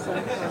feel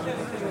sometimes,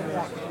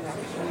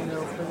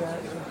 for that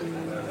to be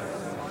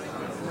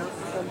not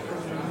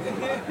something.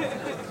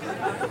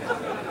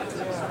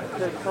 Yeah.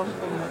 that come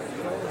from that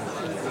place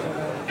instead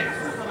of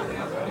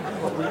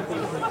what we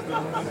think is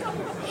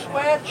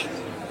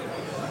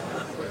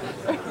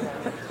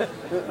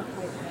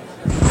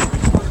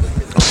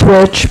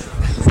Switch.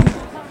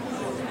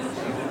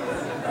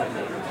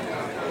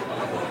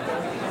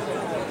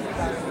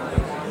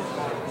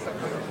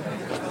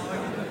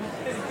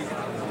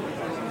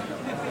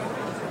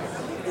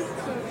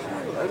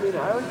 I mean, I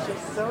was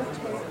just so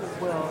taken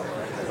well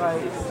by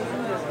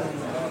seeing the thing.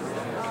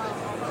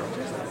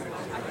 Just,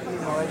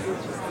 I did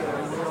just get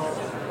a real,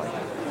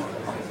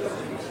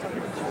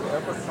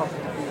 whatever couple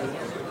be.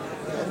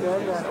 And then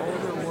that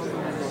older woman,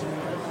 she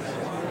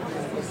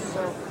was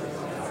so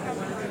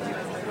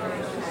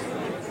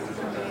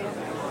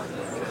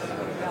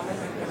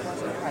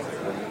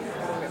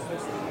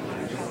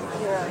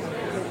yeah,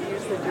 you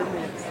said your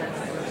mix.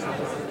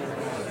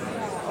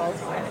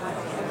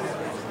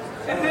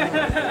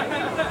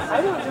 I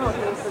don't know,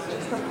 he was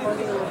just a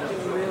funny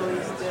looking, really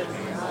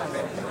steady guy,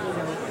 I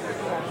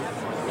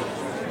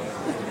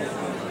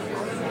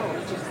don't know,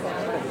 it just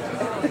happened.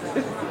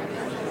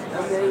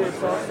 And maybe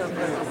it's also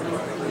because of me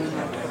being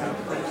like the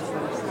first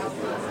person.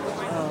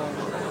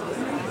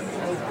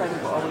 I kind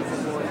of always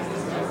avoid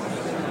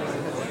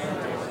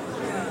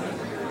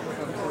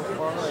so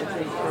far, I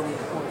think from the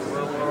point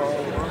where we're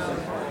all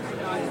working.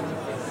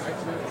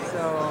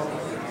 So,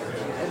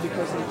 and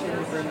because they tend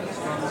to bring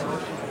strong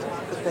emotions.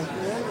 But the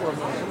hand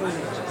woman, I mean,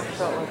 it just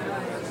felt like,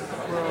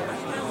 well,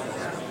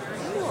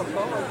 it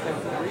felt like a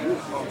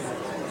grief almost.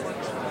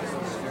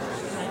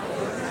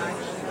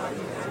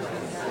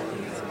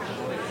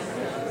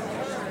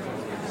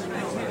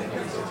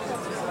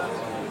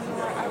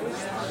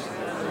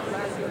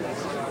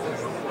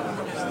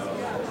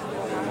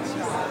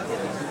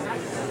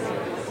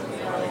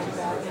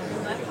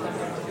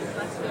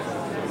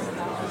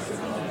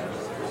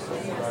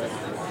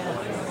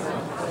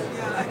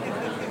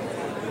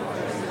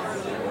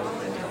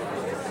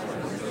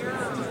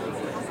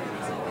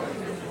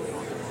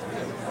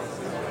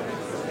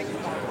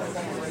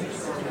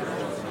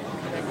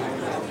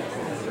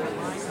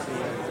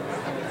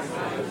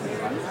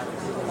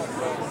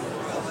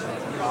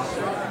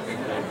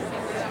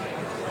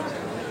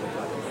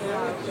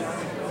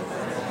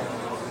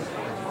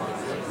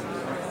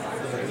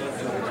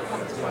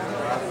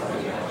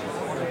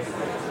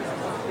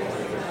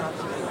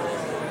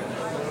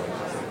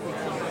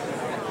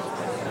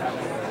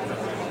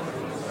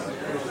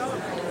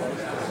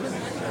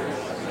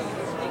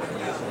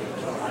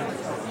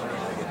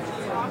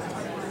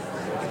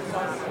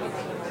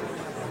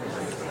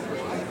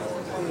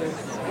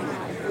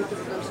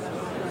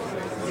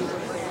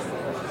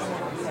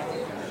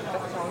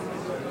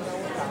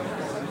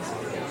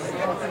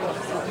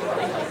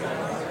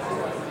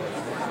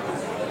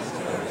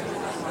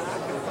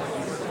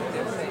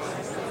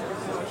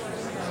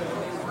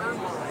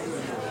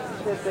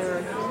 That there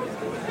are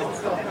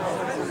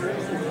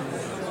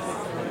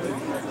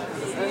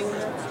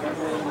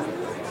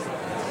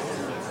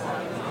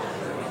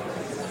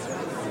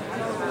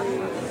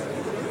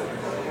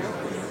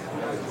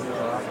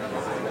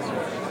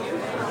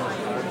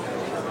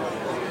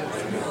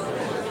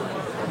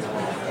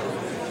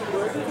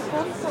where did it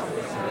come from?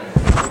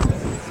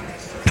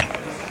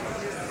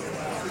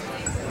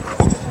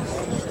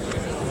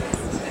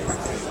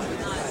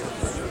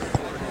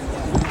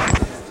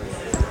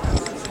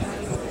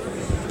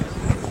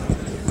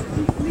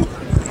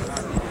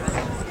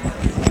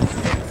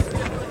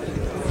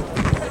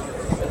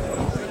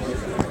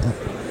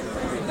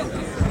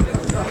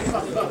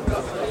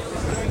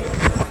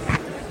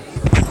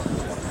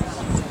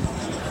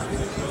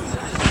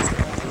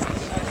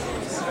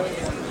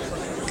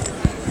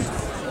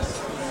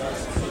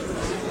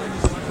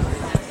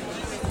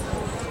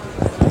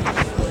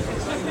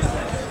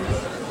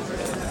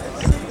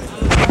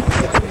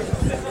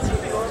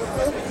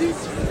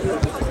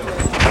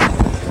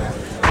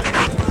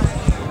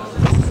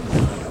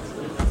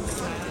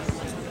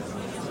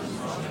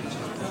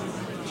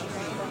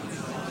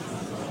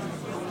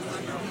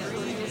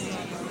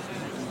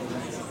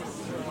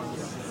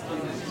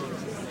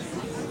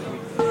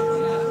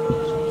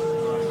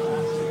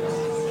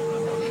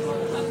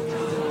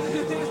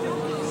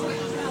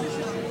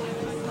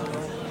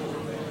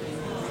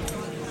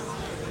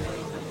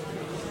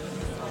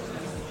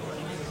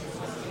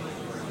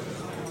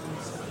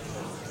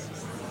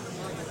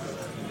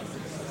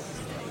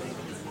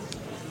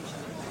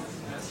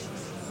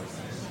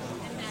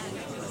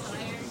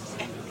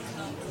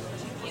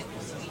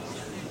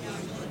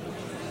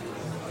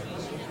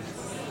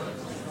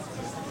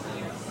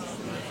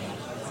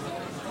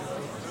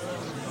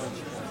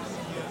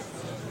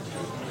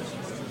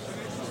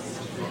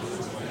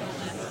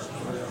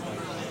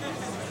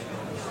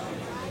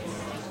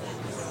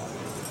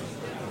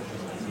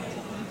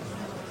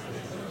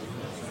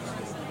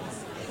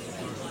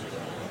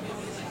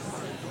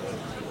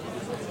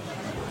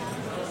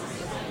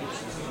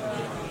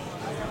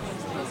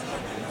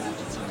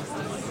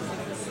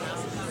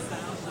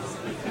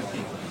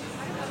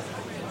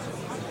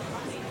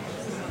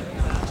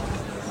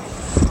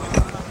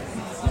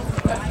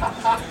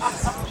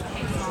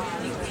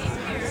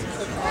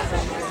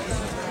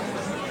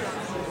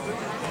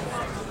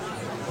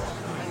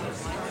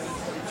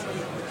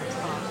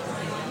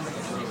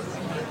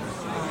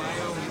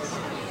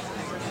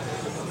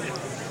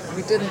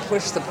 We didn't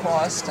push the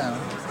pause down.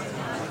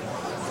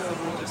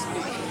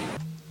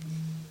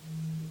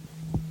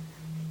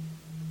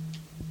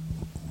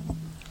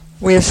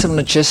 We have some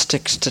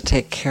logistics to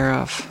take care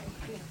of.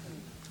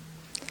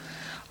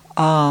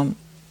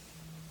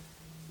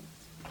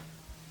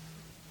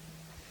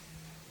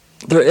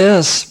 There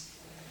is.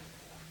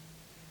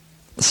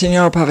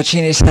 Signora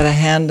Pavaccini's had a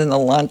hand in the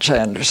lunch, I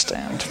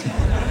understand.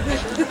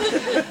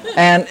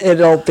 And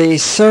it'll be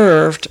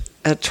served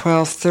at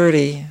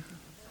 12:30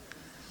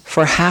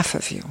 for half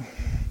of you.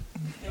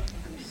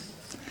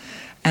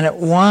 And at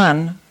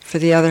 1 for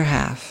the other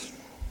half.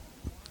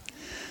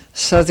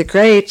 So the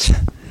great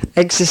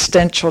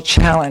existential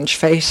challenge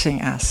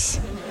facing us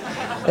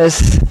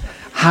is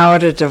how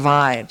to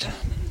divide.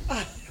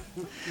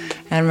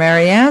 And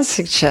Marianne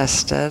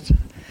suggested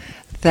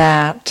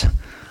that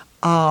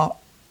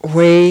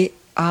we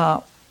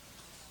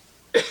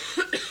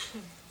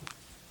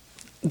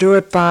do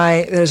it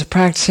by, there's a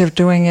practice of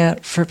doing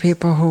it for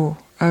people who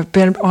have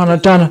been on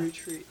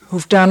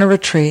who've done a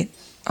retreat,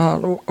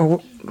 a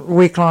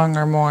week-long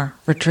or more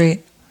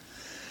retreat,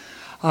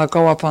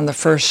 go up on the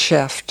first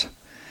shift.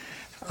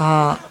 We did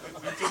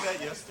that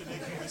yesterday.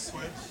 Can we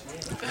switch?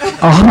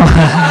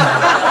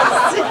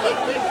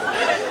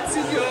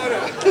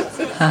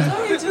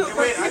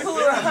 People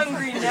are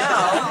hungry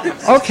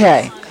now.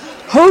 Okay.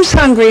 Who's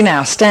hungry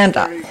now? Stand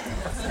up.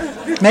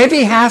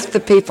 Maybe half the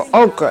people.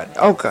 Oh, good.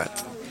 Oh, good.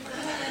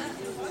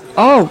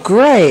 Oh,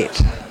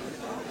 great.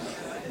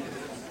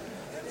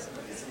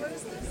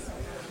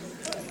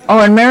 Oh,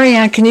 and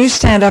Marianne, can you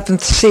stand up and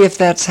see if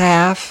that's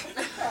half?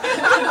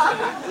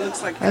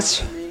 Looks like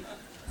That's me.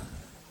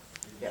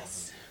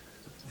 Yes.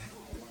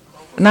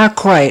 not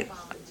quite.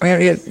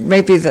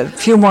 Maybe the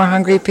few more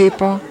hungry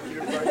people.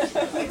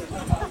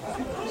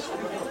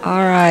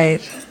 All right.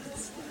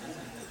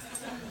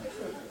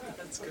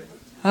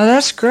 Oh,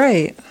 that's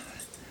great.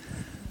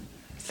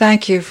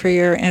 Thank you for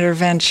your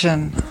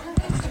intervention.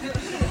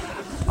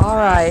 All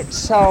right,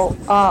 so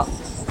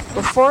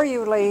before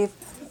you leave,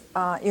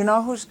 you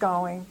know who's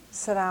going.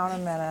 Sit down a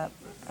minute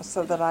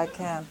so that I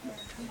can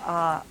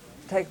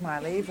take my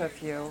leave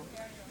of you,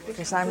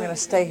 because I'm going to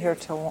stay here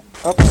till...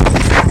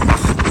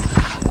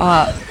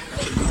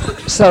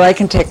 so that I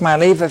can take my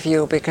leave of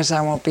you because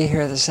I won't be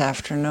here this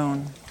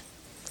afternoon.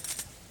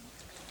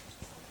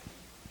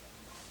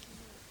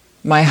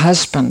 My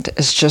husband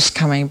is just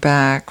coming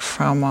back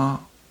from a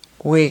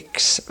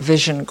week's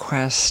vision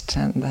quest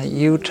in the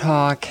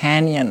Utah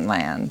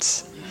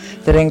Canyonlands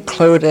that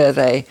included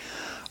a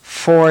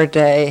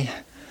 4-day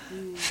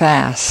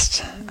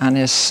fast on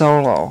his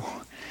solo,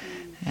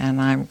 and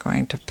I'm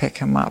going to pick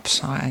him up,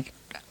 so I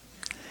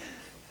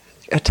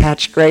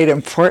attach great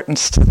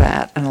importance to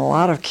that and a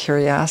lot of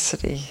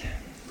curiosity.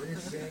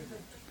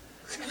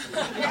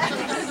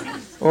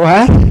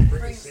 What?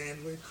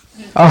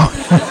 Oh.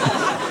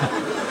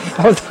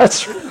 Oh,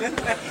 that's right.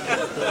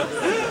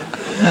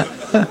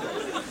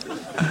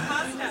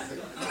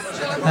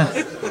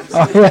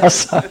 Oh,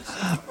 yes.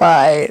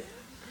 Right.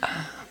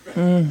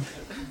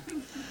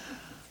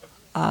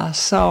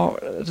 So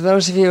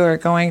those of you who are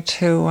going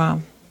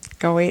to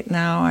go eat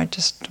now, I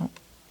just don't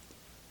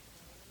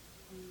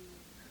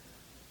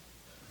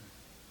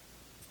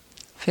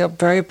feel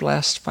very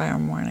blessed by our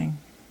morning.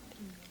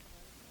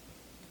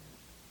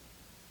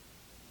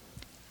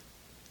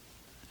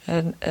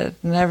 It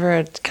never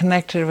had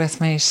connected with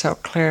me so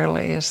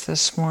clearly as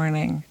this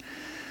morning,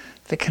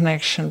 the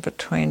connection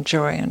between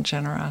joy and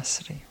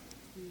generosity.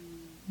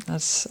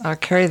 I'll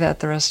carry that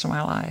the rest of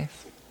my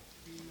life.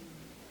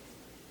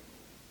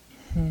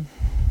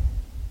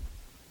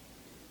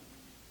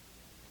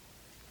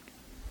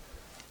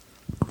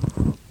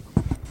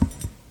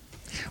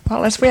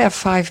 Well, we have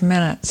 5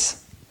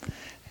 minutes.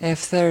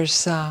 If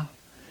there's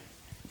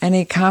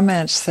any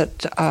comments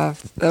that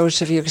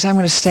those of you, because I'm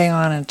going to stay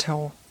on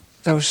until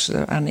those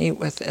and eat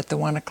with at the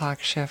 1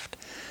 o'clock shift.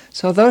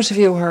 So those of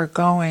you who are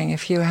going,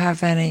 if you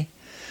have any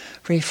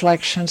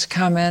reflections,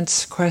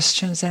 comments,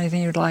 questions,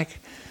 anything you'd like,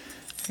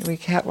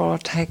 we'll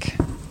take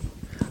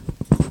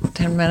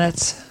 10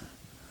 minutes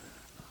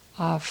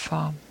of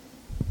I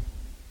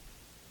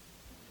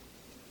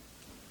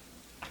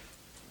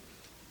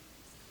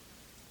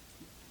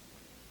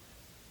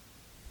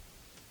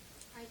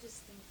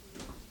just think you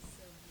are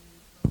so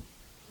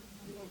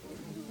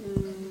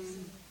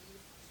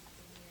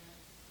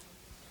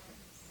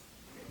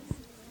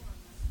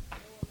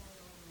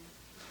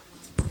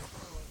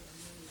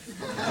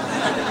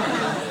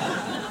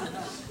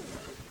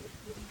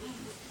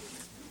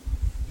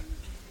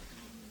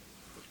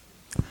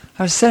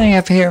I was sitting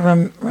up here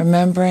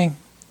remembering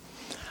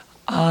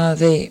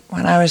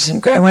when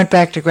I went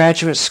back to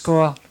graduate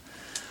school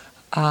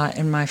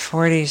in my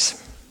 40s.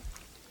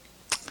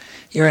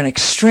 You're an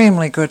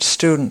extremely good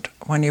student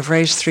when you've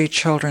raised 3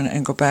 children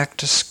and go back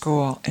to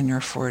school in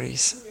your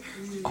 40s.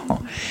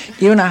 Oh,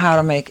 you know how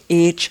to make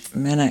each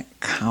minute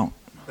count.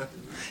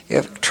 You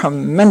have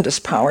tremendous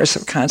powers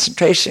of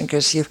concentration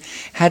because you've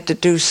had to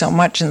do so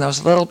much in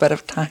those little bit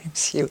of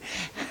times you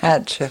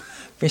had to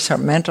be sort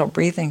of mental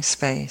breathing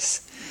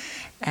space.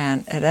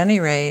 And at any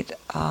rate,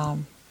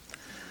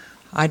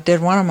 I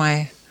did one of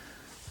my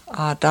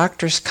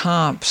doctor's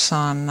comps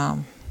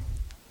on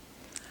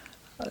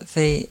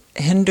the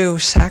Hindu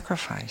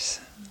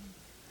sacrifice,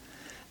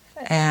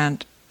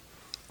 and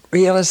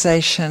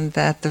realization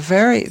that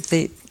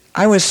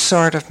I was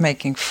sort of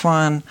making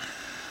fun,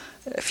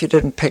 if you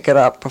didn't pick it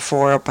up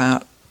before,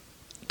 about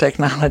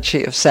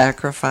technology of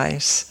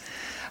sacrifice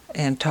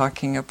and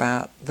talking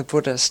about the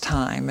Buddha's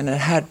time, and it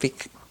had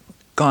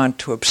gone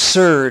to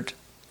absurd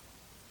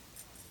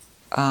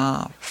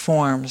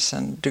forms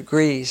and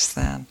degrees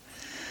then.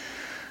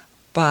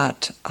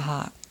 But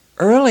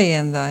early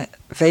in the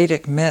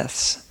Vedic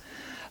myths,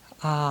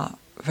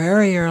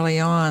 very early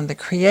on, the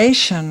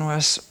creation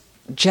was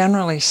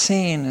generally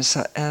seen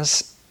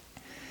as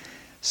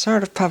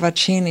sort of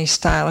Pavachini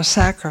style of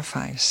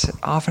sacrifice.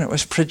 Often it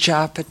was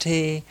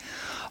Prajapati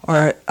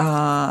or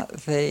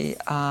the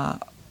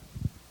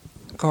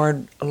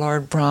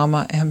Lord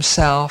Brahma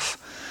himself,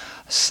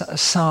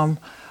 the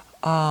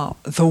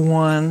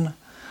one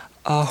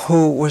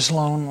who was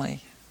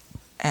lonely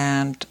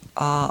and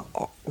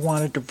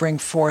wanted to bring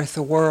forth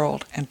a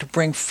world. And to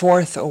bring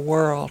forth a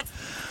world,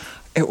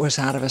 it was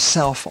out of a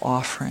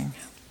self-offering.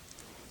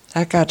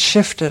 That got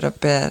shifted a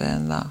bit,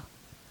 and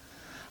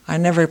I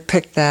never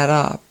picked that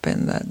up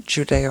in the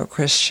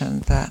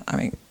Judeo-Christian,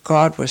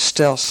 God was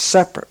still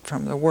separate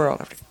from the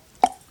world.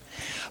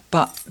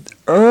 But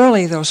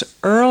those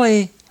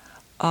early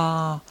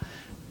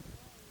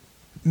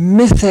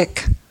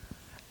mythic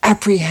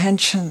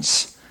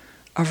apprehensions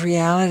of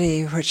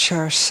reality, which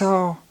have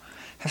so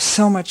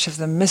much of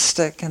the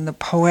mystic and the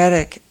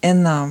poetic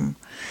in them,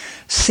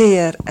 see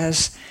it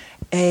as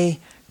a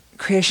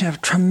creation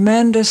of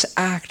tremendous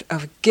act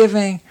of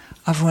giving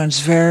of one's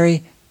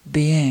very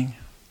being,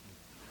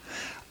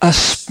 a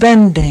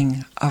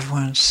spending of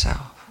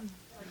oneself.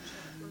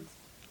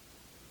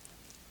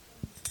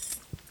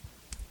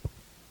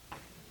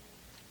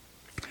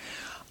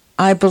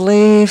 I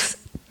believe,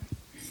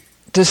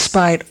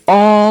 despite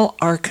all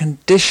our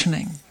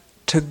conditioning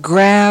to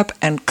grab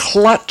and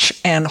clutch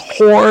and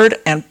hoard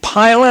and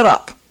pile it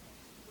up,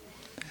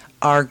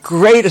 our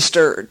greatest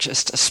urge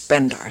is to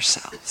spend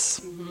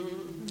ourselves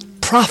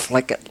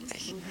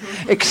profligately,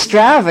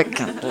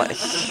 extravagantly.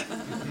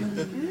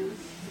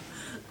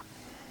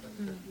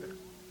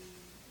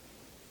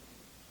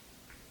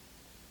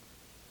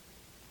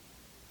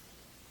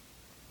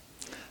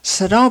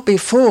 So don't be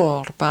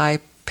fooled by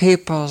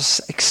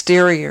people's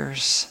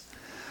exteriors.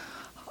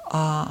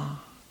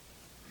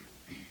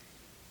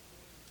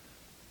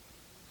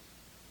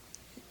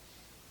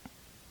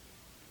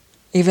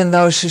 Even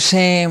those who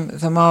seem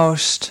the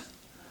most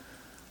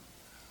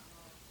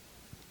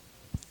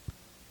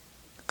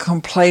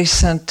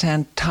complacent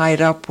and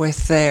tied up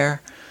with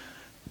their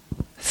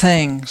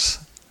things,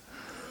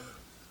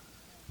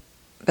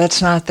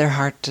 that's not their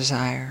heart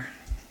desire.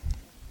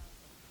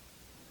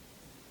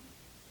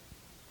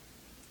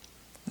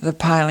 The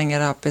piling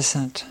it up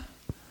isn't.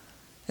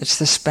 It's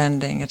the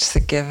spending, it's the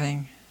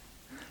giving,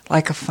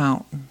 like a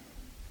fountain.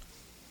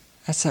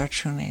 That's our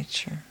true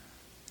nature.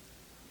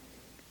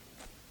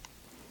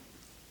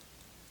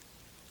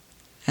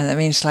 And that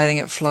means letting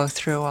it flow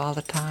through all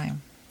the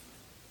time.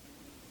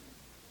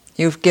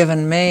 You've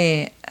given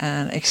me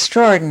an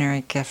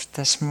extraordinary gift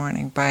this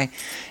morning by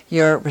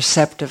your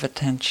receptive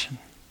attention.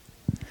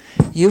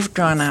 You've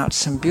drawn out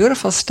some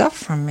beautiful stuff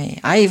from me.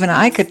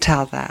 I could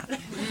tell that.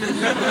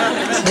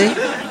 See?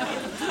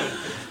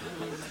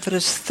 But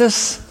it's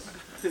this.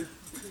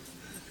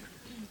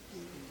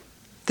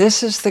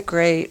 This is the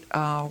great,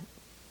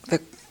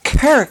 the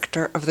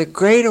character of the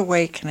great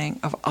awakening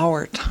of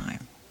our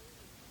time.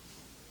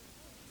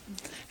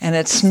 And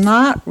it's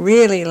not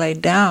really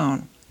laid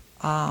down.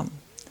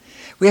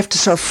 We have to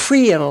sort of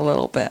free it a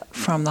little bit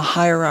from the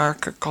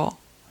hierarchical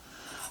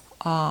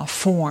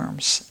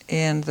forms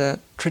in the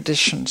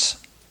traditions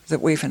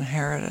that we've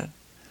inherited,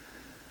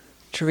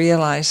 to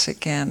realize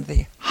again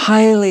the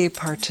highly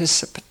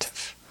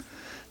participative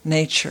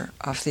nature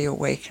of the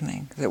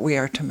awakening that we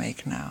are to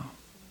make now.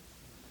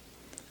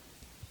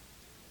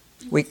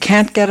 We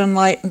can't get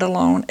enlightened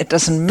alone. It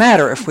doesn't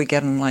matter if we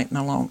get enlightened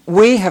alone.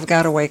 We have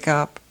got to wake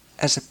up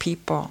as a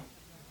people,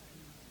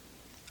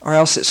 or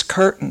else it's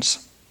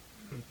curtains.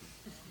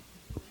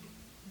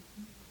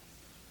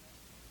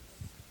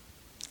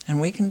 And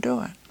we can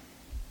do it.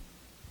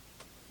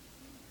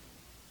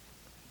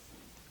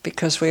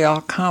 Because we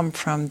all come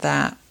from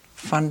that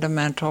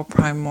fundamental,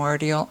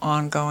 primordial,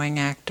 ongoing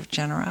act of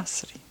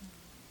generosity.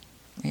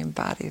 We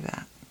embody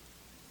that.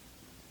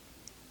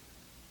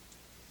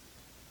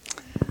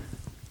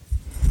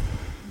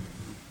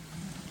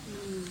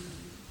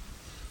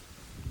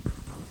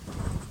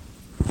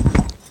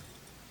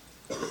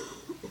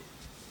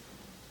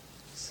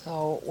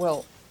 So,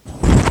 well,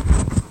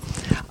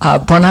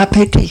 bon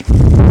appetit.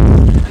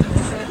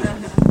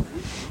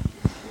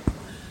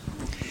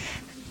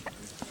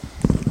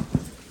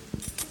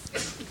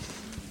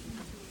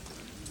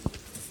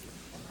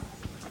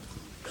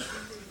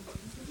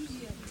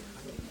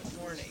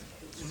 Morning.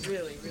 It's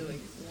really, really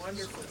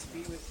wonderful to be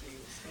with you.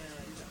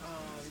 And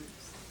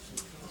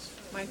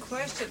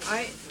question.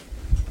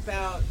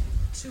 About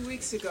 2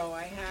 weeks ago,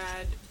 I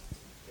had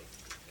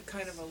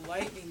kind of a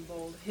lightning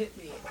bolt hit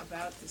me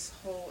about this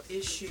whole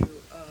issue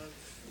of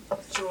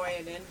joy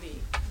and envy.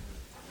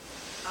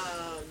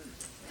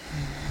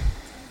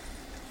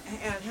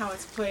 And how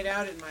it's played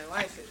out in my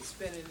life. It's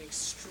been an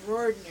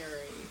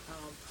extraordinary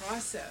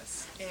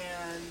process.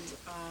 And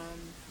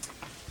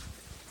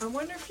I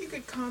wonder if you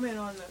could comment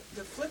on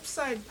the flip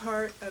side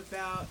part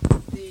about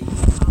the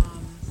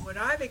what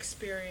I've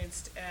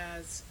experienced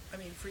as,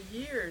 for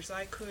years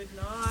I could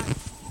not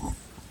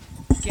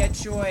get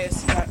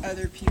joyous about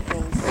other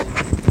people's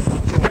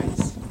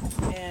joys.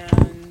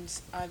 And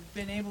I've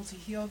been able to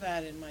heal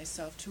that in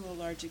myself to a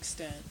large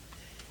extent.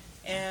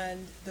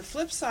 And the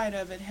flip side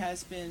of it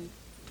has been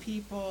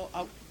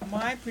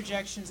my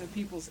projections of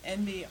people's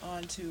envy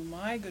onto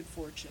my good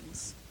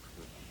fortunes.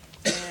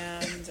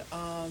 And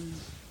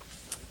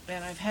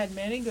I've had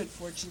many good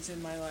fortunes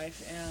in my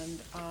life,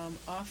 and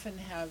often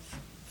have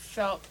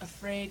felt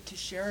afraid to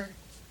share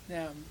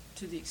them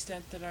to the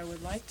extent that I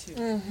would like to.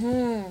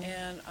 Mm-hmm.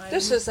 And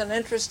this is an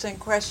interesting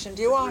question.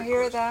 Do you all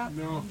hear that?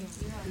 No.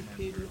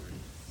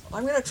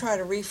 I'm going to try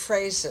to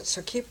rephrase it,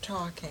 so keep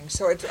talking.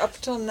 So it's, up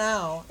till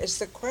now, it's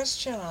the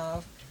question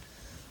of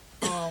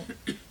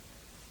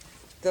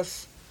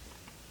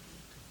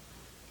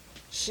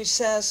she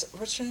says,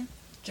 what's her name?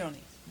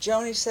 Joni.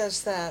 Joni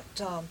says that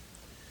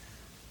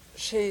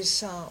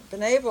she's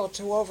been able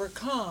to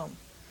overcome,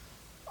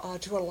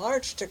 to a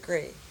large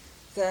degree,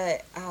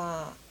 the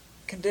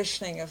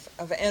conditioning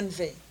of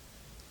envy.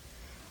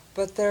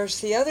 But there's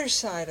the other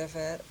side of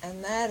it,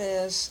 and that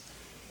is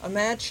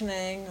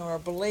imagining or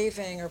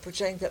believing or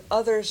projecting that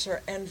others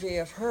are envy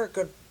of her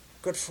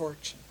good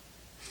fortune.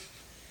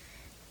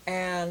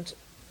 And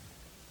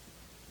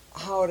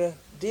how to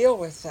deal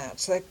with that.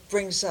 So that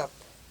brings up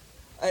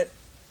a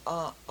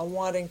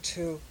wanting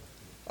to,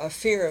 a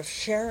fear of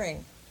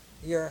sharing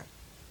your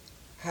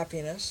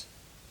happiness,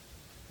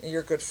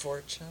 your good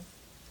fortune,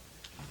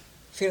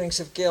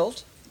 feelings of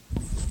guilt.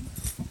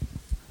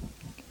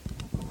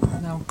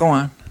 No, go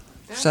on.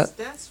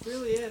 That's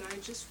really it. I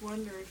just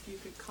wonder if you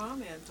could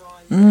comment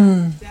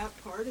on that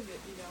part of it,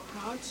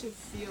 how to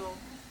feel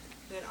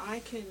that I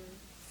can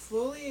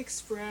fully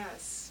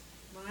express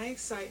my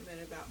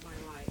excitement about my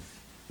life,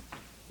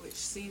 which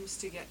seems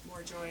to get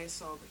more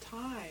joyous all the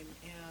time.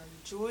 And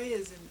joy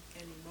is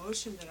an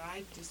emotion that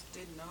I just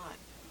did not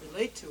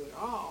relate to at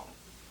all,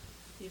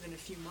 even a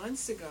few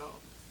months ago.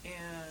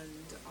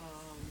 And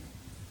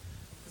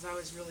because I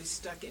was really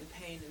stuck in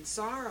pain and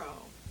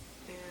sorrow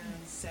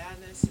and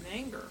sadness and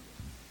anger.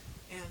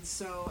 And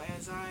so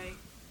as I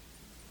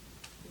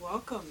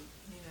welcome,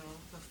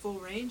 the full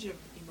range of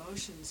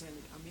emotions,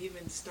 and I'm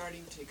even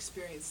starting to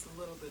experience a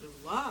little bit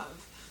of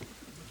love,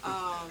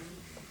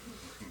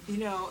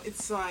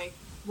 it's like,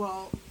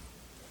 well,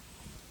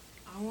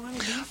 I want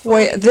to be full.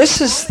 Wait, this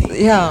is,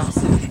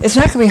 it's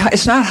not going to be,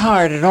 it's not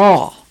hard at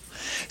all.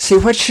 See,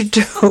 what you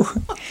do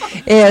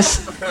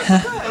is,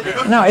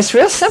 no, it's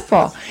real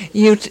simple.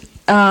 You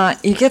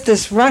get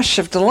this rush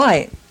of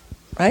delight,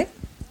 right?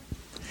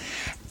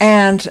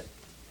 And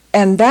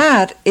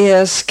that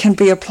can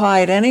be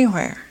applied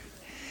anywhere.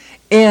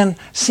 In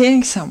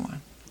seeing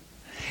someone,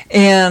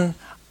 and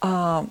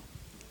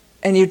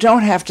you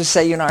don't have to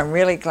say, I'm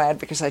really glad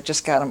because I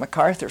just got a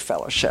MacArthur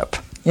Fellowship,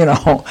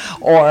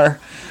 or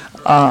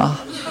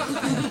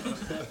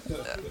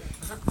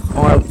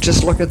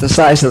just look at the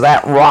size of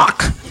that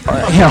rock, or,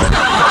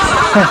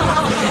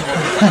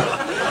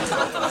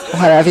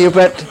 what have you.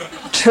 But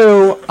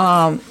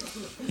to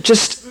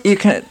you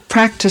can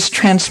practice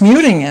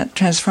transforming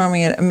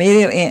it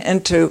immediately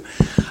into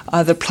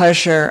the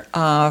pleasure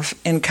of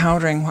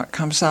encountering what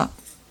comes up.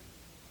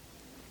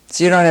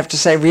 So you don't have to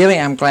say, really,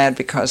 I'm glad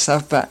because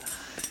of, but,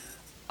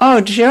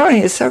 oh,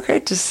 Joni, it's so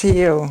great to see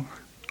you.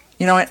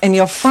 And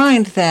you'll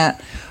find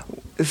that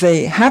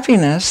the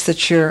happiness that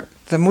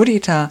the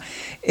mudita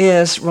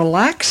is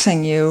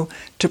relaxing you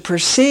to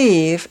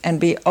perceive and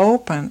be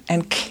open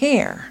and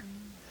care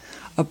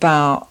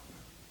about,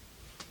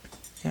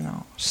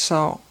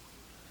 so,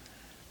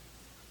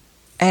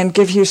 and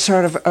give you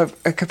sort of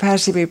a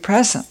capacity to be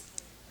present.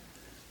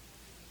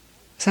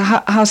 So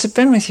how's it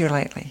been with you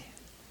lately?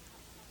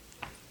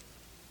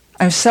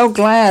 I'm so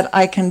glad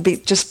I can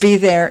just be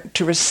there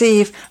to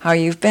receive how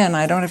you've been.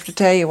 I don't have to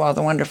tell you all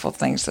the wonderful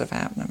things that have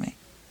happened to me.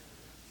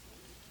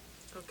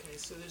 Okay,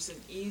 so there's an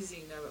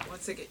easing of it.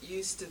 Once I get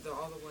used to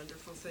all the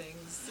wonderful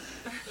things.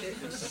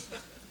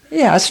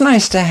 Yeah, it's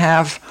nice to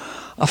have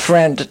a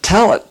friend to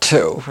tell it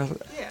to.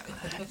 Yeah.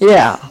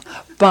 Yeah,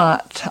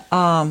 but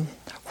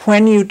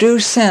when you do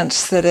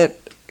sense that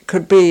it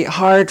could be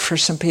hard for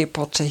some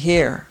people to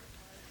hear,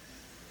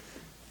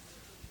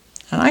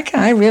 and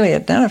I really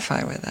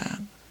identify with that.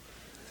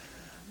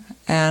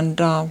 And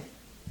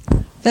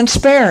then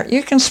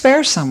you can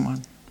spare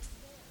someone,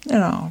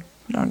 Don't,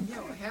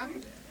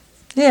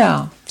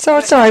 yeah, so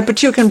it's all right,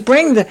 but you can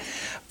bring the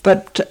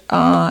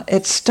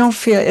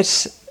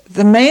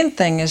main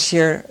thing is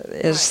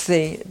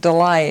the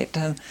delight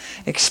and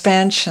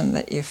expansion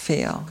that you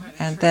feel,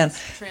 and then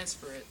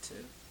transfer it to.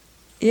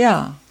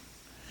 Yeah,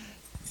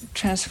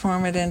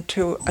 transform it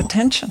into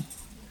attention.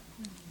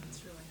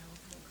 That's really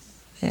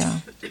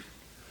helpful.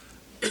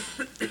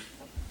 Yeah.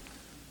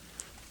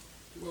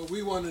 Well,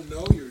 we want to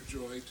know your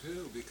joy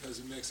too, because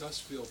it makes us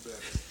feel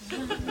better.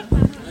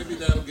 Maybe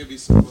that'll give you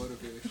some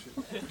motivation.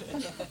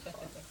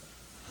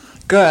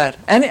 Good.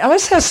 And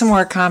let's have some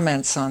more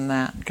comments on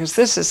that, because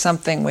this is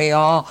something we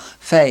all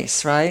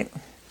face, right?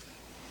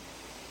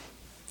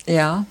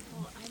 Yeah.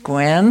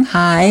 Gwen,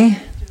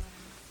 hi.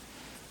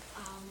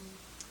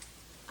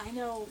 I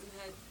know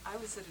that I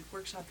was at a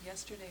workshop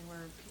yesterday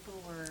where people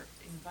were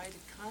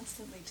invited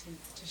constantly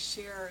to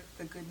share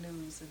the good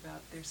news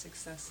about their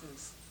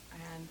successes.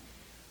 And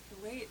the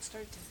way it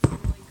started to feel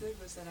really good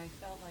was that I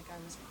felt like I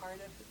was part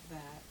of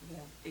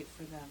it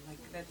for them. Like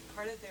that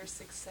part of their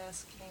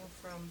success came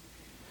from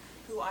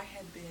who I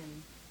had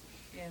been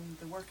in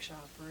the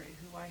workshop, or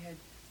who I had,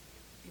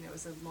 it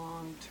was a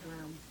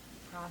long-term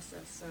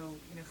process. So,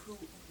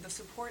 the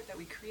support that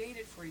we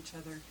created for each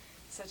other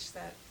such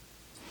that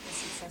the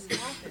success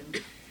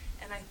happened.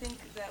 And I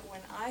think that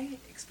when I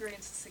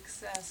experience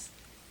success,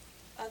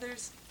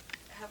 others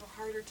have a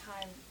harder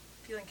time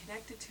feeling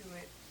connected to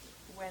it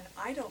when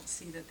I don't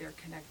see that they're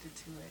connected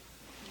to it.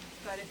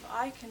 But if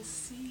I can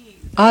see...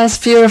 Oh, that's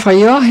beautiful. Are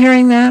you all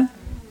hearing that?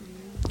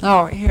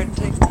 Oh, here,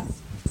 take that.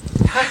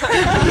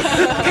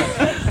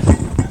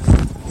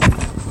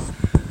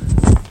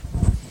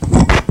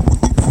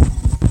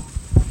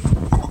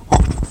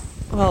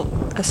 Well,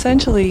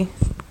 essentially,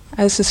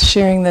 I was just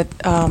sharing that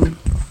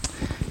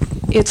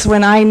it's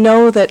when I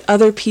know that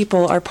other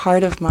people are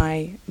part of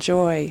my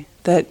joy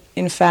that,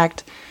 in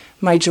fact,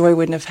 my joy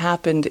wouldn't have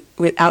happened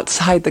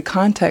outside the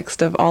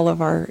context of all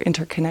of our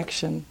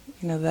interconnection.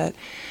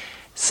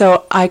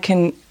 So I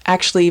can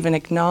actually even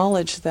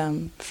acknowledge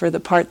them for the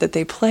part that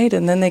they played,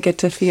 and then they get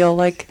to feel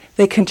like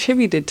they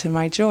contributed to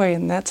my joy,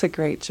 and that's a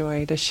great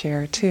joy to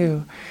share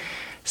too.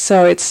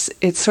 So it's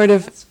sort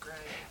of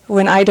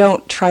when I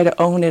don't try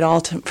to own it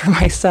all for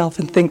myself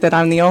and think that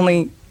I'm the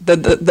only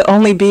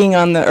being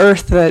on the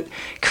earth that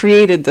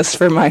created this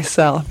for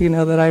myself,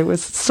 that I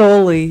was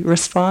solely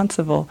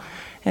responsible.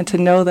 And to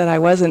know that I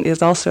wasn't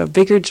is also a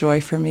bigger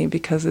joy for me,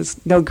 because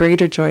there's no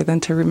greater joy than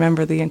to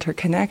remember the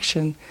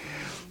interconnection.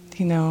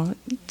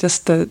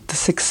 Just the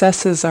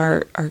successes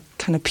are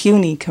kind of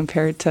puny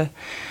compared to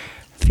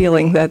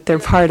feeling that they're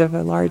part of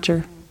a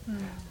larger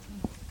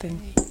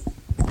thing.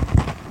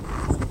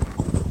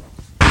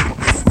 I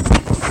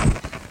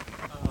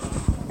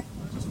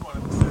just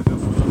wanted to say that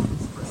when I'm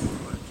expressing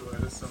my joy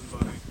to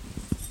somebody,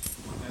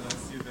 and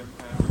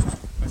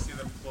I see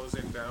them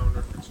closing down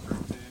or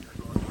constricting or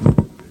going to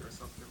a movie or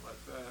something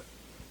like that,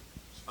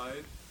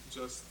 I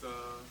just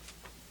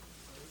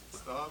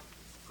stop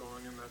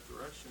going in that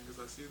direction,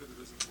 because I see that it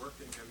isn't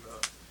working in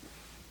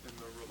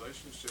the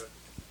relationship.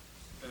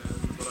 And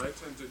what I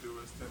tend to do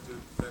is tend to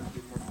then be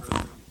more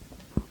present,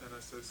 and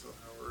I say, so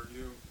how are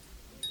you?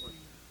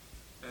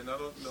 And I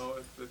don't know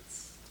if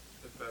that's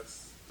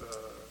the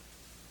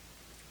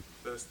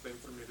best thing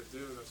for me to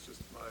do. That's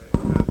just my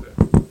habit.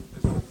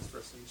 Is when I'm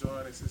expressing joy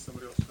and I see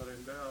somebody else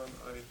shutting down,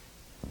 I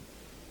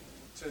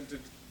tend to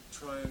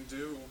try and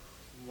do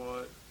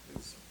what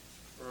is,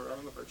 or I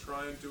don't know if I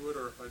try and do it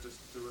or if I just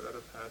do it out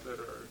of habit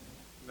or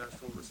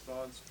natural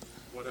response,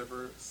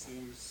 whatever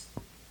seems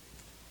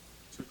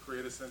to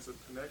create a sense of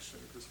connection.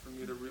 Because for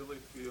me to really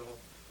feel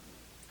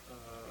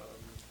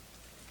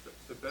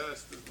the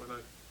best is when I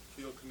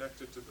feel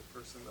connected to the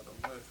person that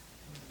I'm with.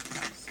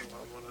 So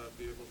I want to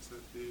be able to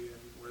be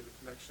in where the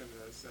connection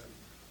is, and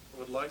I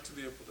would like to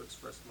be able to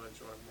express my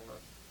joy more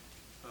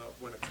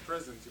when it's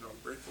present. I'm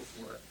grateful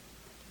for it.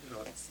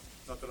 It's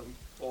not that I'm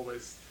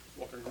always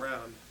walking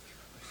around.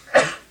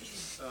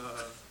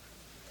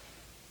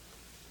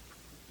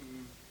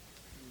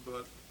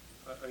 But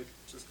I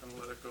just kind of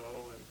let it go,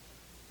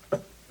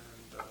 and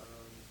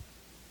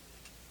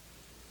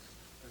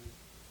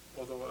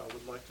although I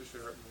would like to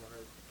share it more,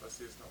 if I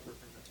see it's not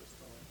working, I just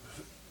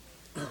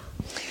don't.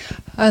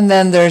 And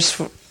then there's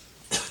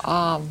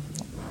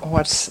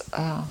what's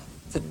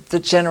the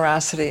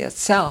generosity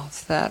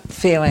itself, that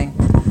feeling,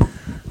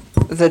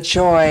 the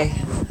joy,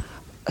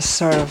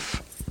 sort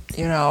of,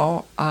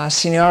 Signora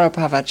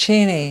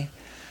Pavaccini,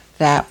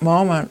 that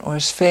moment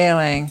was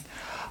feeling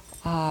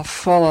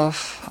full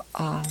of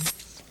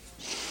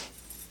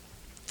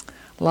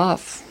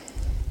love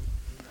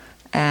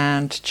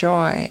and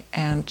joy,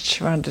 and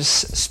she wanted to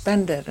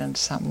spend it in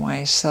some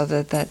way so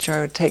that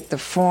joy would take the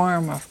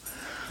form of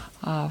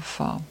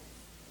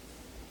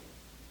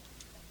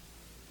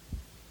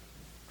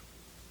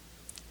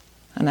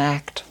an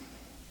act,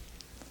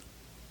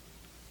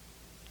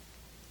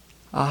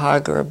 a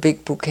hug or a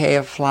big bouquet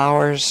of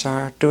flowers,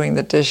 or doing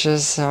the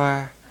dishes,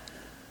 or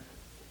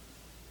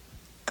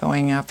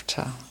going up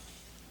to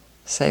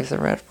save the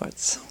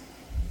redwoods.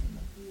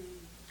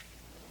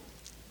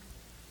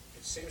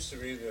 It seems to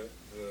me that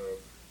the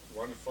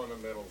one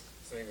fundamental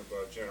thing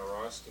about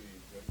generosity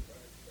that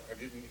I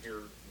didn't hear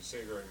you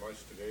say very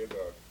much today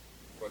about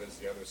what is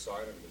the other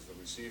side of it, is the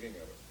receiving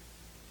of it.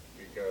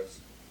 Because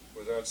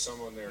without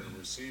someone there to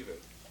receive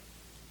it,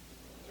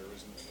 there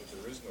is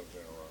no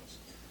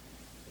generosity.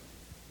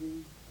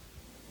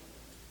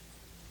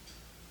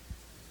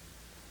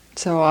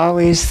 So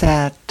always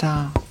that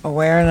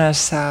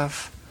awareness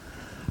of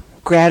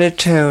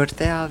gratitude.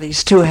 Yeah,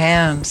 these two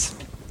hands.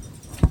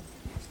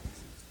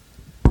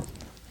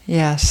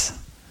 Yes.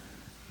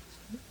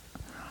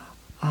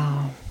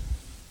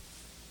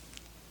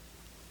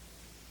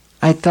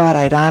 I thought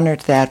I'd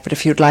honored that, but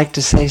if you'd like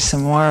to say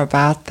some more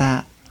about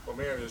that. Well,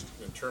 maybe I'm just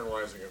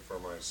internalizing it for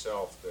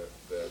myself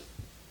that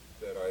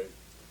I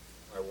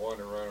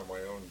wander around on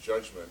my own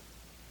judgment,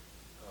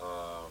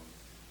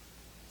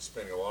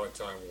 spending a lot of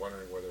time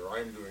wondering whether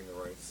I'm doing the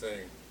right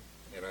thing,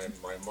 and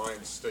my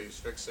mind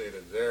stays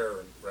fixated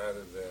there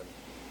rather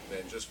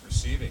than just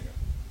receiving it.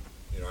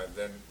 You know, I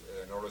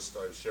noticed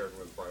I shared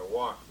with my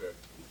walk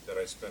that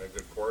I spent a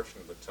good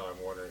portion of the time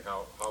wondering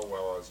how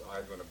well was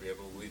I going to be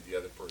able to lead the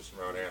other person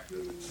around after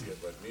she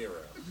had led me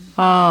around.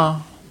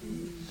 Oh,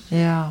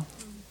 yeah.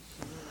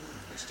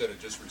 Instead of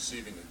just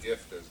receiving the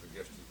gift as the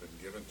gift has been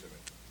given to me.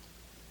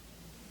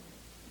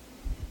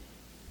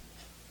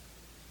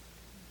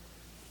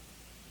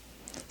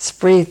 Let's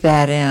breathe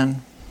that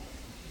in.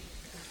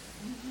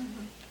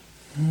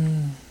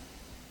 Mm.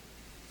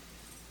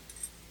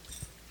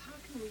 How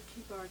can we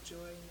keep our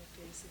joy in the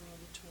face of all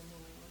the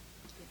turmoil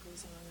that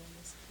goes on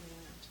this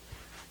planet?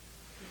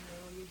 You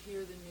know, you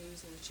hear the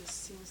news and it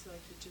just seems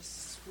like it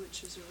just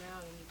switches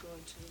around and you go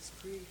into this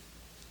grief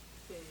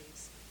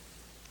phase.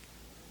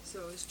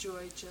 So is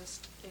joy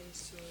just a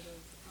sort of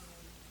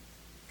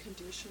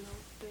conditional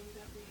thing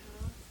that we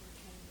have, or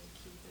can we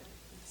keep it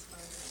in spite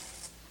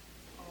of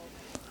all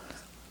that?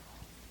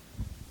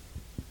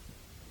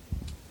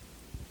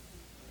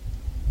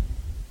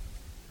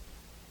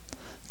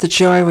 The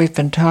joy we've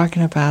been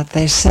talking about,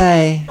 they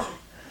say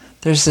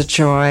there's a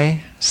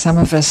joy. Some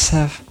of us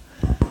have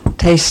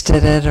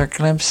tasted it or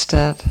glimpsed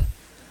it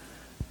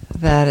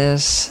that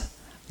is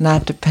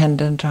not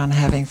dependent on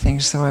having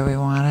things the way we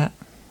want it.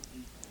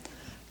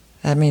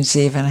 That means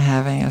even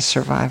having a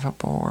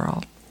survivable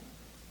world.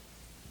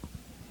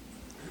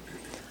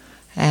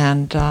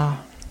 And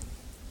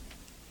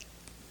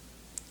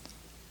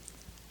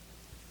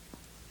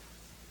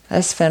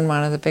that's been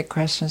one of the big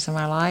questions of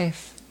my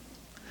life.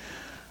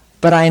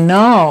 But I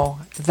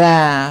know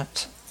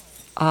that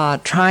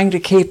trying to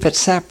keep it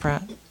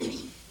separate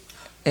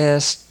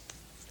is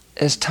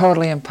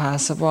totally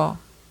impossible,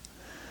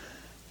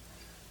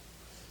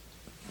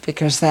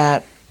 because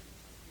that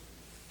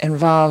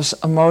involves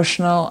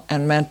emotional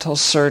and mental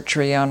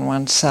surgery on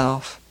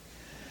oneself,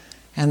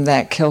 and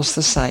that kills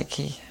the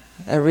psyche.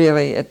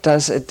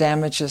 It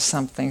damages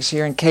something, so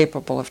you're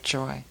incapable of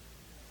joy.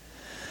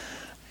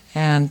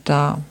 And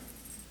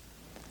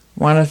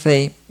one of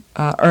the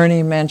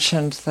Ernie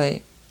mentioned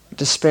the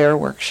despair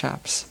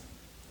workshops.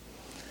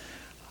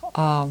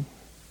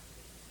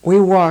 We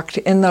walked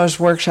in those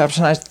workshops,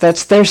 and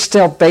they're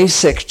still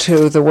basic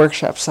to the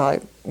workshops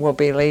I will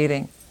be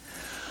leading.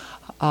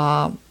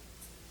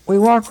 We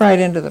walk right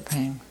into the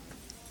pain.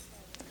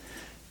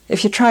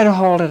 If you try to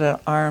hold it at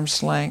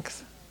arm's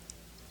length,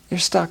 you're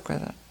stuck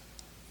with it.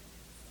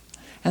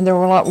 And there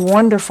were a lot of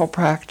wonderful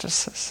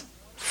practices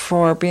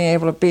for being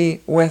able to be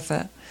with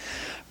it.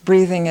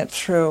 Breathing it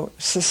through,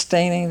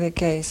 sustaining the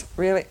gaze.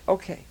 Really,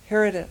 okay,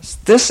 here it is.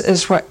 This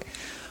is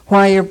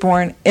why you're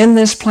born in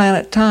this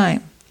planet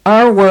time.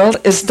 Our world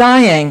is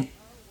dying.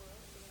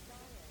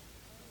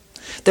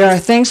 There are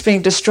things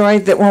being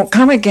destroyed that won't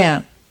come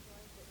again.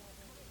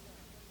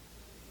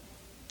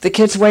 The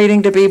kids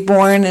waiting to be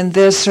born in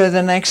this or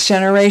the next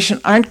generation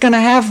aren't going to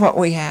have what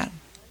we had.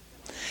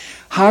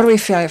 How do we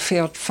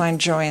find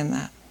joy in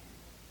that?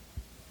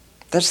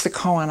 That's the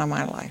koan of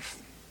my life.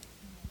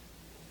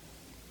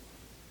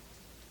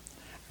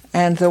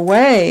 And the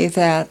way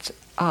that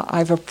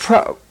I've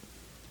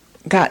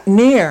got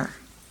near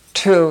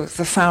to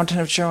the fountain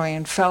of joy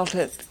and felt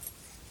it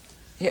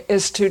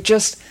is to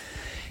just,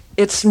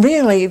 it's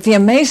really, the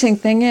amazing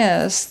thing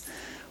is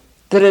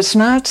that it's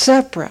not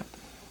separate.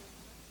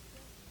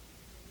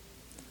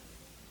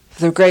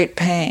 The great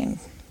pain,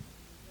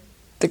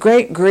 the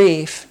great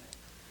grief,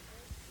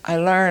 I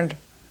learned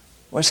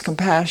was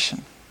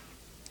compassion.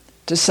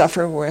 To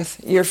suffer with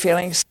your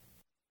feelings,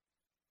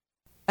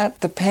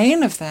 at the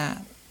pain of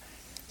that.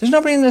 There's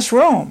nobody in this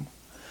room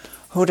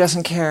who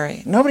doesn't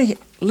carry, nobody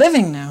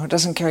living now who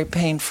doesn't carry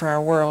pain for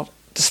our world,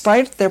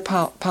 despite their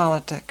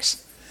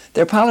politics.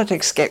 Their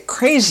politics get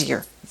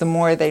crazier the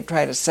more they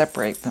try to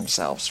separate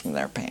themselves from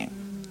their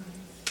pain.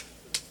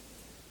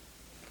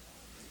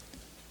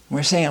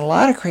 We're seeing a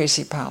lot of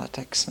crazy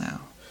politics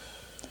now,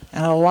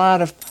 and a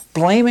lot of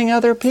blaming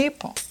other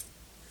people,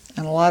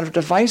 and a lot of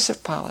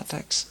divisive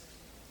politics,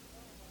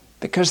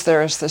 because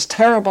there is this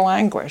terrible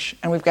anguish,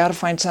 and we've got to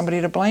find somebody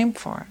to blame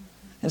for it,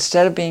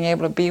 instead of being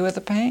able to be with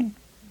the pain.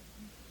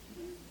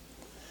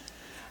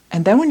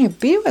 And then when you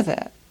be with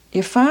it,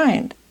 you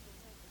find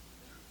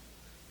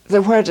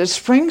that where it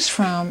springs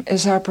from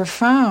is our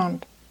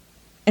profound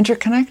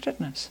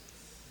interconnectedness.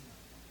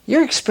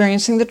 You're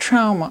experiencing the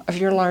trauma of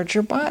your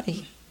larger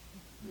body.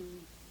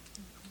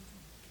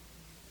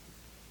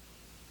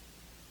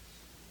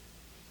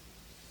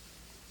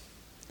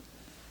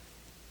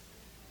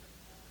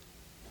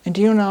 And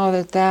do you know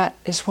that that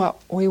is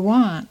what we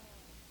want?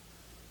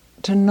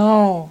 To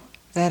know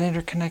that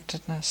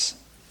interconnectedness,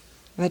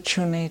 that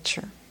true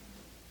nature,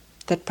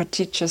 that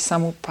paticca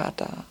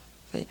samuppada,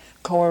 the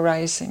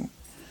co-arising,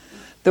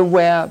 the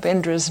web,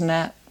 Indra's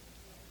net.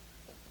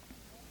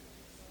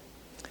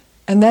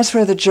 And that's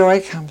where the joy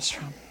comes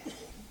from.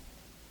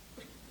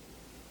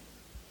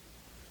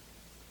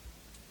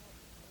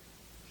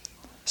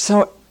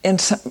 So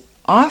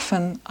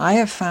often I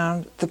have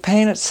found the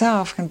pain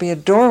itself can be a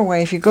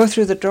doorway. If you go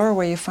through the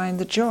doorway, you find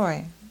the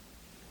joy.